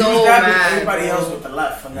was You so was dabbing mad. everybody bro. else with the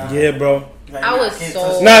left from now. Yeah, bro. Like, I was can't so-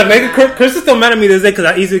 touch Nah, nigga, Chris is still mad at me this day because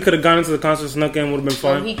I easily could have gone into the concert, snuck in, would have been So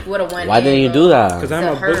fun. he would have went. why didn't you do that? Because I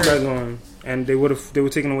had It's my a book hurt. bag on, and they were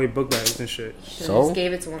taking away book bags and shit. So? Just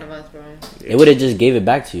gave it to one of us, bro. It would have just gave it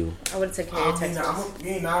back to you. I would have taken care I of mean, Texas. I'm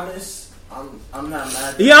being honest. I'm not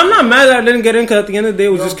mad. Yeah, I'm not mad that I didn't get in because at the end of the day, it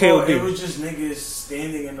was Yo, just bro, KOD. It was just niggas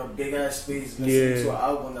standing in a big ass space listening Yeah. to an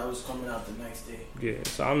album that was coming out the next day. Yeah,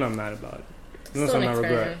 so I'm not mad about it. Still Unless an I'm not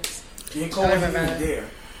regret. experience. J. Cole I wasn't remember even that. there.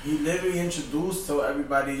 He literally introduced to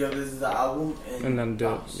everybody, yo, this is the album, And then do it,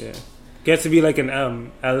 bounced. yeah. Get to be like in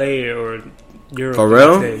LA or Europe. For the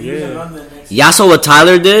real? next day, He was in Yeah. London next Y'all saw what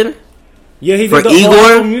Tyler did? Yeah, he For did the Igor? whole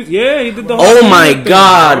Apple Music. Yeah, he did the whole Oh Apple my Music thing,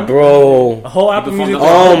 god, bro. A whole Apple Music.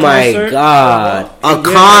 Oh my concert. god. A Yeah,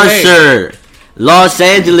 concert. Los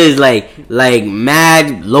Angeles, like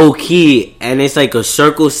mad low key, and it's like a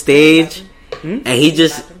circle stage, and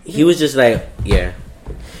he was just like, yeah,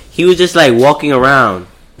 he was just like walking around,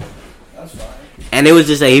 That's fine. and it was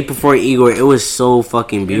just like he performed Igor. It was so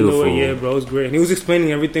fucking beautiful. Yeah, bro, it was great. And he was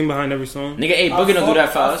explaining everything behind every song. Nigga, hey, Boogie don't do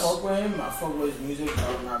that for I us. fuck with him. I fuck with his music.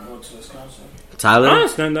 I would not go to his concert. I Tyler,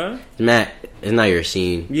 understand that. Matt, it's not your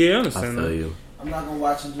scene. Yeah, I I understand feel that. you. I'm not gonna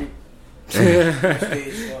watch him do Now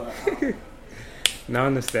stage. I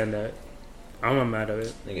understand that. I'm not mad at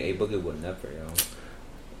it. Nigga, A Boogie would never, yo.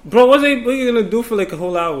 Bro, what are you gonna do for like a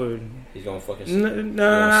whole hour? He's gonna fucking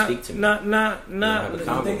Nah. speak to me. Nah. Don't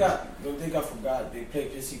think I forgot. They play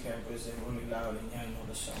Pissy Pampers and Only Loud and y'all know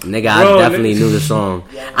the song. Nigga, Bro, I definitely knew the song.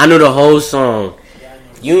 Yeah, I knew the whole song. Yeah, I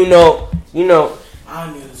You know. know.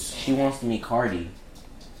 I knew the song. She wants to meet Cardi.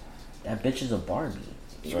 That bitch is a Barbie.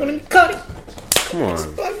 You wanna meet Cardi? Come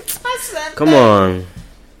on. Come on.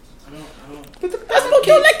 That's what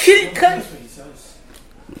he says.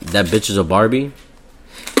 That bitch is a Barbie?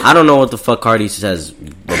 I don't know what the fuck Cardi says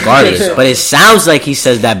regardless, but it sounds like he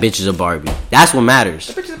says that bitch is a Barbie. That's what matters.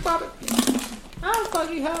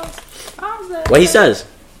 What he says?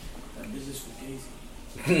 That bitch is for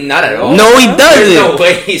Casey. Not at all. No, he There's doesn't. no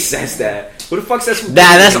way he says that. Who the fuck says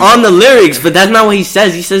That's on the lyrics, but that's not what he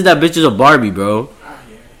says. He says that bitch is a Barbie, bro.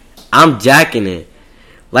 I'm jacking it.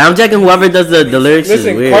 Like, I'm jacking whoever does the lyrics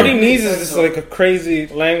Listen, is weird. Cardi needs is just like a crazy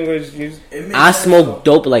language. It makes I sense, smoke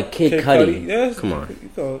though. dope like Kid Cudi. Yes, Come on. You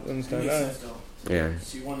can It understand makes that. sense though. Yeah.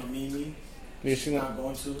 She wanna meet me. Yeah, She's not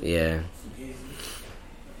going to. Yeah. For Casey.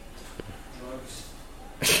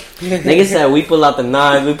 Drugs. Nigga said we pull out the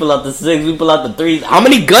 9s, we pull out the 6s, we pull out the 3s. How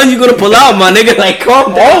many guns you gonna pull out, my nigga? Like,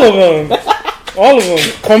 calm down. All of them. All of them.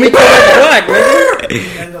 Call me Kodak Black,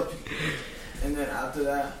 nigga. And then after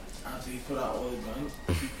that, after he put out all the guns,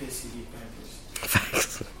 he pissed Pissy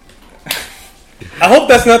Pampers. I hope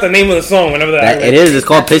that's not the name of the song. Whenever that It is. It's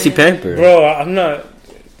called Pissy Pamper. Bro, I'm not.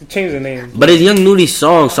 Change the name. But it's Young Nudy's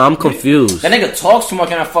song, so I'm confused. That nigga talks too much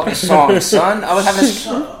in that fucking song, son. I was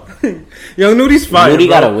having. Young Nudy's fire. Nudie bro.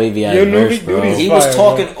 got a wavy ass Young verse, Nudie- bro. Nudy's He fire, was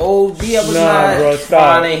talking bro. OD. I was Nah, not bro, stop.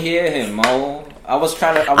 trying to hear him, Mo. I was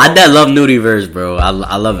trying to. I that love Nudie verse, bro. I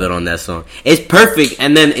love it on that song. It's perfect,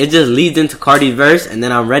 and then it just leads into Cardi's verse, and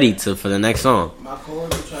then I'm ready for the next song. My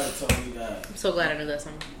coworker tried to tell me that I'm so glad I knew that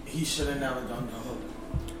song. he should have never done the hook.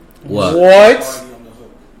 What? What? Party on the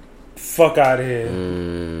hook. Fuck out of here.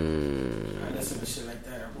 I listen to shit like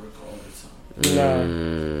that at work all the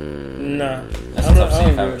time. Nah. That's I'm a not- tough I scene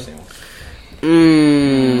don't if I've agree. ever seen one.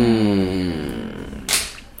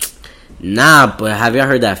 Nah, but have y'all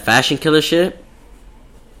heard that Fashion Killer shit?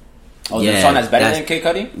 Oh, Yeah, the song that's better that's- than Kid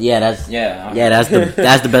Cudi? Yeah, that's Yeah.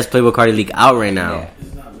 that's the best Playboy Cardi leak out right now. Yeah.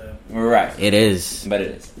 It's not bad. Right. It is. But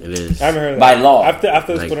it is. It is. I haven't heard that. By law. After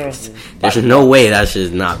this Like, put it on. There's no way that shit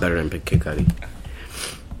is not better than Kid Cudi.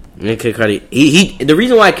 And Kid Cudi, he the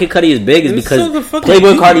reason why Kid Cudi is big is It's because so the fucking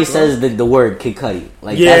Playboy beat, Cardi bro. says the word Kid Cudi.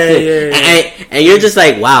 Like Yeah, that's it. yeah. And you're just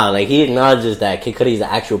like, wow, like he acknowledges that Kid Cudi is an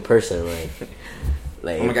actual person.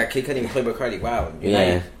 Like Oh my god, Kid Cudi and Playboy Cardi. Wow.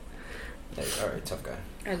 yeah. Like, alright, tough guy.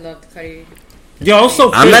 I love Cardi. Yo,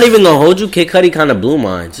 also, I'm not even gonna hold you. Kid Cudi kind of blew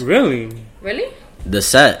minds. really. Really? The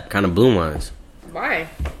set kind of blew minds Why?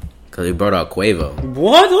 because he brought out Quavo.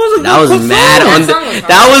 What? That was mad. That song was hard.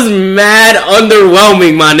 That was mad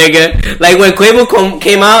underwhelming, my nigga. Like when Quavo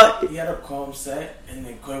came out. He had a calm set, and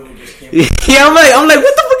then Quavo just came. Yeah, I'm like,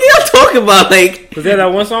 what the fuck are y'all talking about? Like, Cause they had that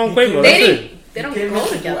one song, Quavo. They That's didn't. it. They don't Came go up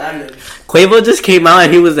with together. ad-libs. Quavo just came out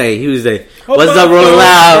and he was like, Oh, what's up, my Rolling God.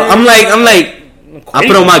 Loud? I'm like, I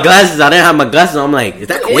put on my glasses. I didn't have my glasses on. I'm like, is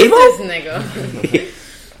that Who is Quavo? this nigga?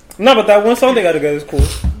 No, but that one song they got together is cool.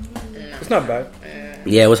 It's not bad.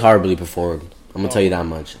 Yeah, it was horribly performed. I'm gonna tell you that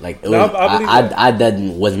much. Like, it was, No, I believe that.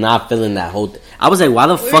 I was not feeling that whole. I was like, why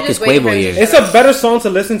the We were fuck is just waiting for Quavo him to here? It's a better song to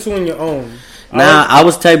listen to on your own. Nah, I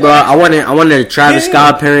was telling you, bro. I wanted a Travis Yeah.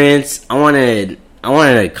 Scott appearance. I wanted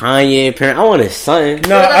a Kanye appearance. I wanted something.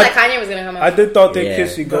 No, I thought that I Kanye was gonna come out. I did thought that Yeah.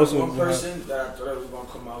 Kissy The Ghost one was. person that I thought was gonna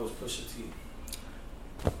come out was Pusha T.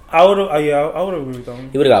 I would have. Yeah, I would agree with them.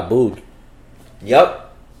 He would have got booed.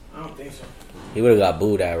 Yup. I don't think so. He would have got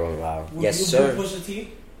booed at Rolling Loud. Would Yes, you sir. boo Pusha T?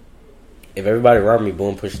 If everybody around me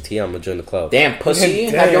booing Pusha T, I'm gonna join the club. Damn, pussy.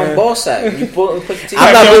 Damn. Have your own ball sack. You pull Pusha T.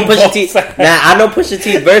 I'm not Have doing your Pusha T. balls out. Nah, I know Pusha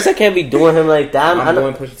T's verse. I can't be doing him like that. I I'm know.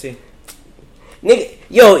 going Pusha T. Nigga,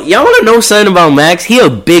 yo, y'all wanna know something about Max? He a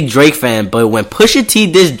big Drake fan, but when Pusha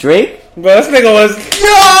T dissed Drake, But this nigga was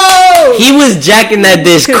yo. he was jacking that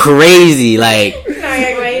diss crazy. Like,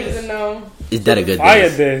 Kanye doesn't know. is that a good Fire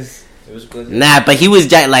diss? this. It was good. Nah, but he was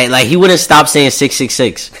like he wouldn't stop saying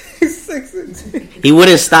 666. He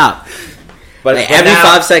wouldn't stop. But Like, every now-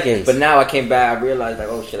 5 seconds. But now I came back, I realized like,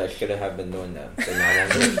 oh shit, I shouldn't have been doing that. So now I'm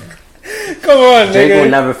doing it. Come on, Drake will nigga.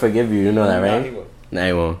 never forgive you. You know that, Nah, right? he will. Nah,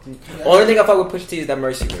 he won't. Only thing I fuck with Pusha T is that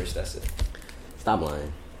Mercy verse. That's it. Stop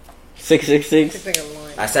lying. 666. This nigga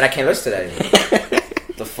lying. I said I can't listen to that anymore.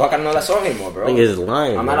 The fuck, I don't know that song anymore, bro. Niggas is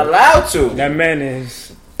lying. I'm bro. not allowed to. That man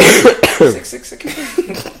is. 666.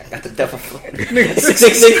 I got the devil flag.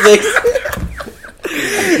 666.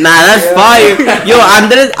 Nah, that's fire. Yo,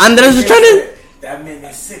 Andres was trying to. That man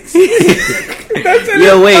is 6. That's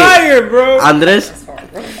Yo, wait. fire, bro. Andres,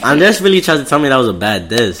 I'm just really trying to tell me that was a bad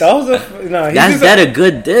diss. That was a no. That's that a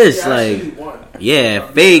good diss, He actually like won. yeah,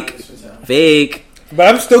 fake. But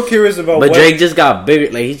I'm still curious about. But what, Drake just got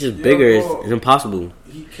bigger. Like he's just bigger. It's, bro. it's impossible.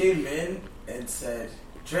 He came in and said,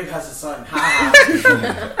 "Drake has a son." Ha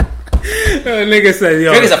ha. nigga said,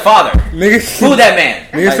 "Yo, Drake is a father. nigga, Who that man?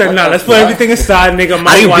 nigga Like, said, what nah, the let's put fuck? everything aside, nigga. How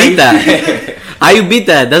My you wife." beat that? How you beat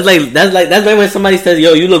that? That's like when somebody says,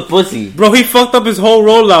 "Yo, you look pussy." Bro, he fucked up his whole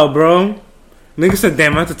rollout, bro. Nigga said,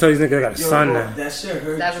 "Damn, I have to tell these niggas I got a Yo, son bro, now." that shit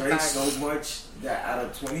hurt That's a Drake fact. so much that out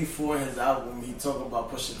of 24 his album, he talked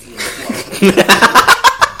about Pusha T.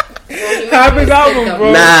 Half his album,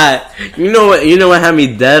 bro. Nah, you know what had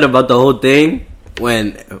me dead about the whole thing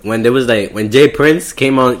when there was like when Jay Prince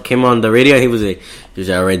came on the radio. He was like,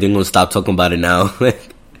 "Alright, they're gonna stop talking about it now."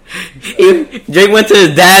 Drake went to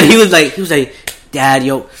his dad. He was like, "Dad,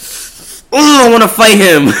 yo, I want to fight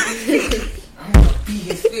him." I'm gonna beat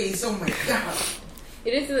his face. Oh my god.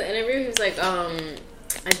 It is in the interview. He was like,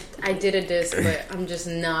 I did a disc, but I'm just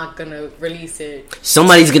not gonna release it.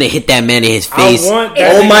 Somebody's gonna hit that man in his face. want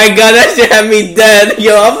that Oh nigga- my god, that shit had me dead.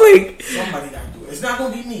 Yo, I'm like, Somebody gotta do it. It's not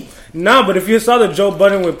gonna be me. Nah, but if you saw the Joe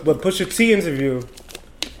Budden with Pusha T interview,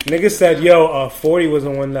 nigga said, "Yo, 40 was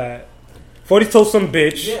the one that 40 told some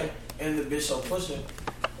bitch." Yeah. And the bitch will push it.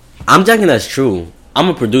 I'm thinking that's true. I'm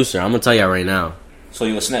a producer. I'm gonna tell y'all right now. So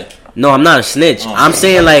you a snitch? No, I'm not a snitch. Oh. I'm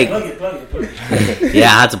saying like, Plug it. yeah,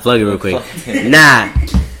 I had to plug it real quick. Nah,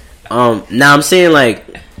 I'm saying like,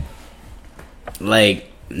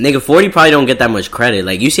 nigga, 40 probably don't get that much credit.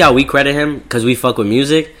 Like, you see how we credit him because we fuck with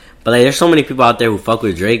music, but like, there's so many people out there who fuck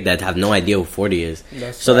with Drake that have no idea who 40 is.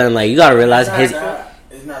 So then, like, you gotta realize his.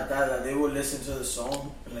 It's not that they will listen to the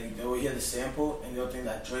song, and, like they will hear the sample, and they'll think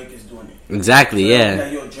that Drake is doing it. Exactly, So they'll yeah. be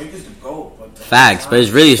like, yo, Drake is the GOAT. But the Facts, but it's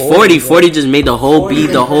time, really 40. 40, 40 just made the whole 40 beat,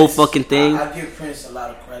 the whole Prince, fucking thing. I give Prince a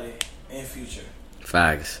lot of credit in Future.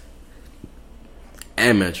 Facts.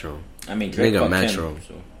 And Metro. I mean, Drake Nigga, fucked Metro. him.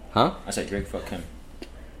 So. Huh? I said Drake fucked him.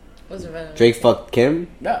 What's the better? Drake fucked Kim?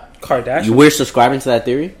 Yeah. Kardashian. You were subscribing to that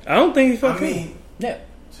theory? I don't think he I fucked him. mean, Yeah.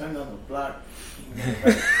 turn on the block.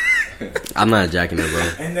 I'm not jacking it,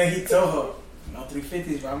 bro. And then he told her, no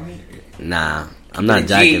 350s by me. Nah, I'm not Keep it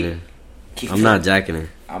jacking G. it. I'm not jacking it.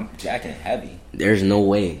 I'm jacking heavy. There's no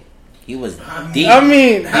way. He was I mean- deep. I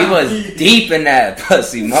mean, He was deep in that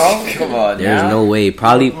pussy, Mo. Come on, There's now. no way.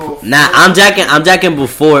 Probably. Nah, I'm jacking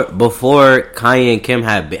before Kanye and Kim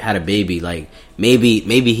had a baby. Like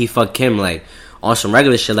maybe he fucked Kim like on some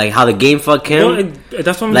regular shit. Like how the game fucked Kim. no,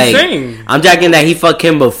 that's what I'm Like saying. I'm jacking that he fucked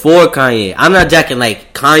Kim before Kanye. I'm not jacking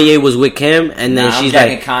like Kanye was with Kim and then Nah, I'm she's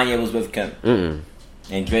jacking like, Kanye was with Kim. mm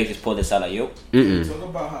And Drake just pulled this out like, yo. Talk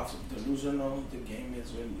about how delusional the game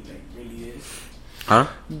is really is. Huh?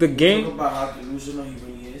 The Talk game, about how delusional he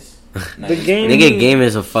really is. the game. Nigga, game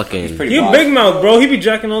is a fucking. pretty He a wild. big mouth, bro. He be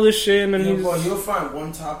jacking all this shit, and then You'll find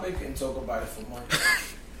one topic and talk about it for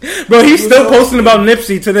months. bro, he's still posting about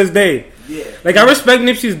Nipsey to this day. Yeah. Like I respect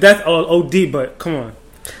Nipsey's death OD, but come on,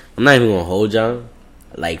 I'm not even gonna hold y'all.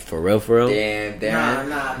 Like for real. Damn.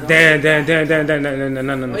 Nah. damn.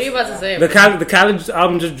 What are you about to say? The bro? college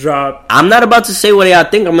album just dropped. I'm not about to say what y'all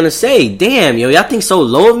think I'm gonna say. Damn, yo, y'all think so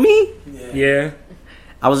low of me? Yeah,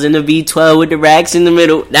 I was in the V12 with the racks in the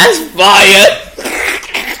middle. That's fire.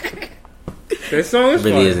 that song is It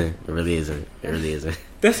really fire. isn't. It really isn't. It really isn't.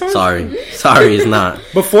 That song. Sorry, it's not.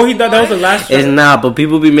 Before he died, that was the last. It's track. not. But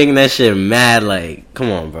people be making that shit mad. Like,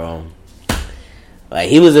 come on, bro. Like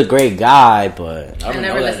he was a great guy, but I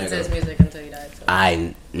never listened to his music until he died. So.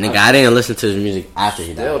 I didn't listen to his music after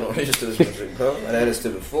he Still died. don't listen to this music, bro. I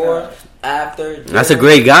listened to before, after. That's a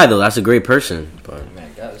great guy though. That's a great person. But Man,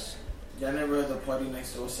 guys. Y'all never heard the Party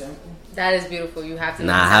Next Door sample? That is beautiful. You have to.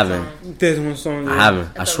 Nah, I listen to that haven't. song. There's one song. I yeah. haven't.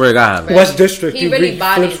 I That's swear to God, I haven't. West District. He really flips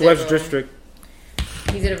bodies it, West bro. District.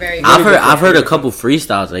 He did a very. I've heard a couple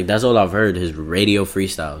freestyles. Like that's all I've heard. His radio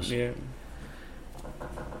freestyles. Yeah.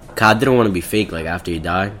 Cause I didn't want to be fake. Like after he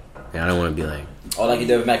died, I don't want to be like. Oh, like you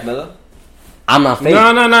did with Mac Miller? I'm not fake.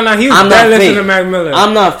 No. He was I'm dead not listening fake. to Mac Miller.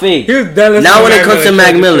 I'm not fake. He was dead listening Now to when it Mac comes to Miller.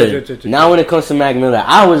 Mac Miller, now when it comes to Mac Miller,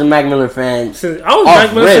 I was a Mac Miller fan. Since I was off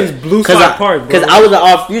Mac Miller rip. since Blue Slide Park, bro. Because I was an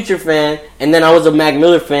Off Future fan, and then I was a Mac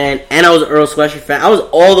Miller fan, and I was an Earl Sweatshirt fan. I was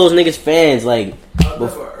all those niggas fans. Like, I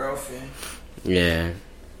was never an Earl fan. yeah.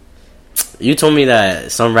 You told me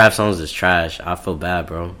that some rap songs is trash. I feel bad,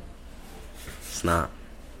 bro. It's not.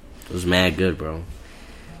 It was mad good, bro.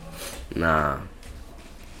 Nah.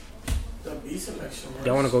 The beat selection.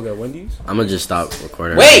 Y'all want to go get Wendy's? I'm gonna just stop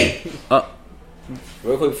recording. Wait! Oh,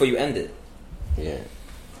 Real quick before you end it. yeah.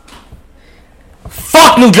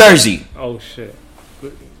 Fuck New Jersey! Oh shit.